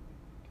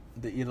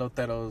the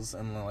eloteros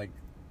and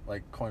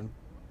corn,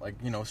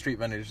 street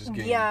vendors just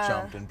getting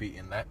jumped and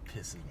beaten. That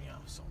pisses me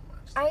off so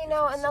much. I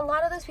know, and a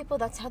lot of those people,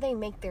 that's how they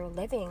make their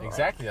living.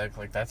 Exactly,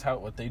 like that's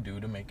what they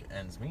do to make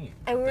ends meet.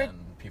 And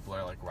then people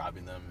are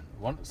robbing them.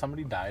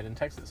 Somebody died in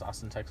Texas,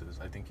 Austin, Texas.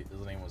 I think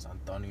his name was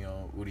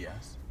Antonio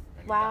Urias.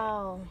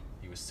 Wow.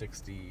 He was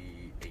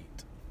 68.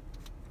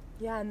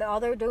 Yeah, and all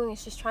they're doing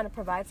is just trying to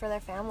provide for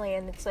their family,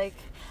 and it's like,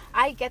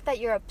 I get that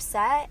you're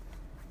upset,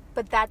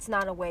 but that's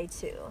not a way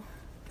to.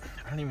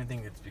 I don't even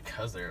think it's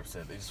because they're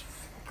upset. They just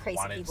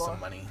wanted people. some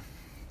money.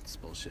 It's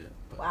bullshit.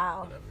 But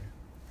wow. Whatever.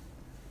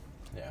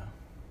 Yeah.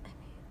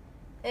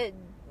 It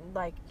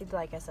like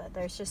I said,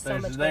 there's just so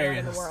much going on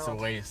in the world.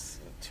 There's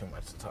waste too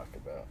much to talk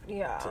about.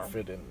 Yeah. To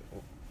fit in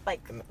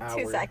an hour.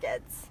 2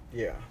 seconds.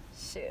 Yeah.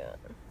 Shoot.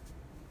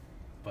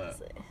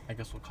 But I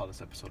guess we'll call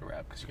this episode a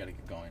wrap because you got to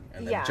get going.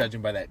 And then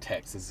judging by that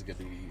text, this is gonna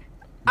be.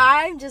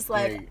 I'm just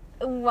great.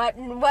 What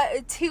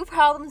 2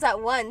 problems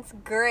at once?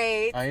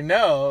 Great. I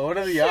know. What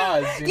are the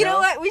odds? You know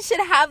what? We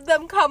should have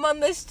them come on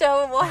the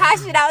show and we'll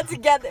hash it out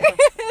together.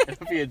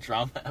 It'll be a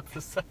drama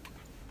episode.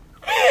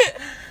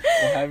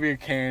 We'll have your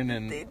Karen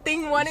and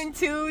thing 1 and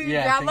 2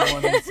 drama. Thing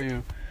 1 and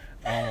 2.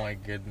 Oh my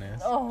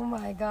goodness. Oh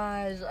my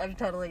gosh. I'm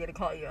totally gonna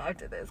call you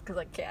after this because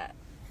I can't.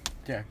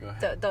 Yeah, go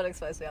ahead. Don't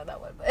expose me on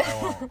that one. But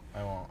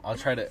I won't. I'll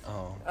try to.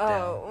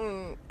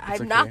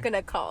 I'm not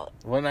gonna call.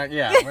 We're not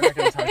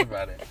gonna talk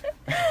about it.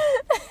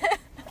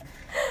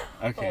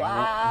 Okay.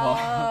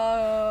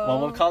 Wow. Well,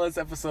 we'll call this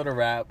episode a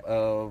wrap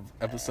of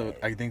episode.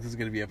 I think this is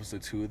gonna be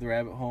episode 2 of the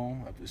Rabbit Hole.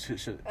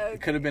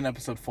 It could have been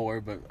episode 4,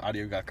 but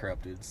audio got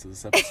corrupted, so this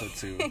is episode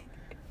 2.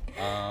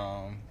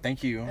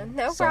 Thank you.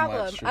 No so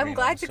problem. much for I'm being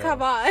glad on the to show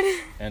come on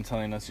and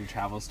telling us your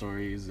travel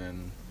stories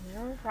and.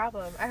 No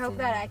problem. I hope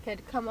that I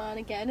could come on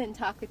again and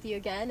talk with you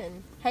again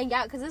and hang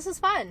out because this is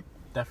fun.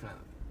 Definitely.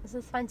 This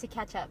is fun to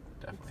catch up.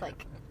 Definitely.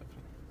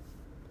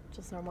 It's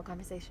just normal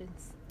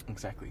conversations.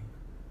 Exactly.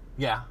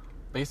 Yeah.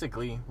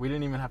 Basically, we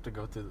didn't even have to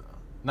go through.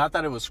 Not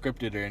that it was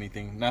scripted or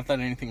anything. Not that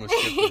anything was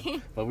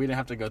scripted, but we didn't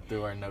have to go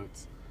through our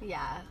notes.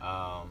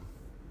 Yeah.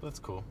 That's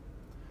cool.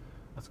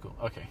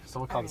 Okay, so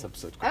we'll call this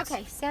episode quits.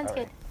 Okay, sounds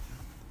good.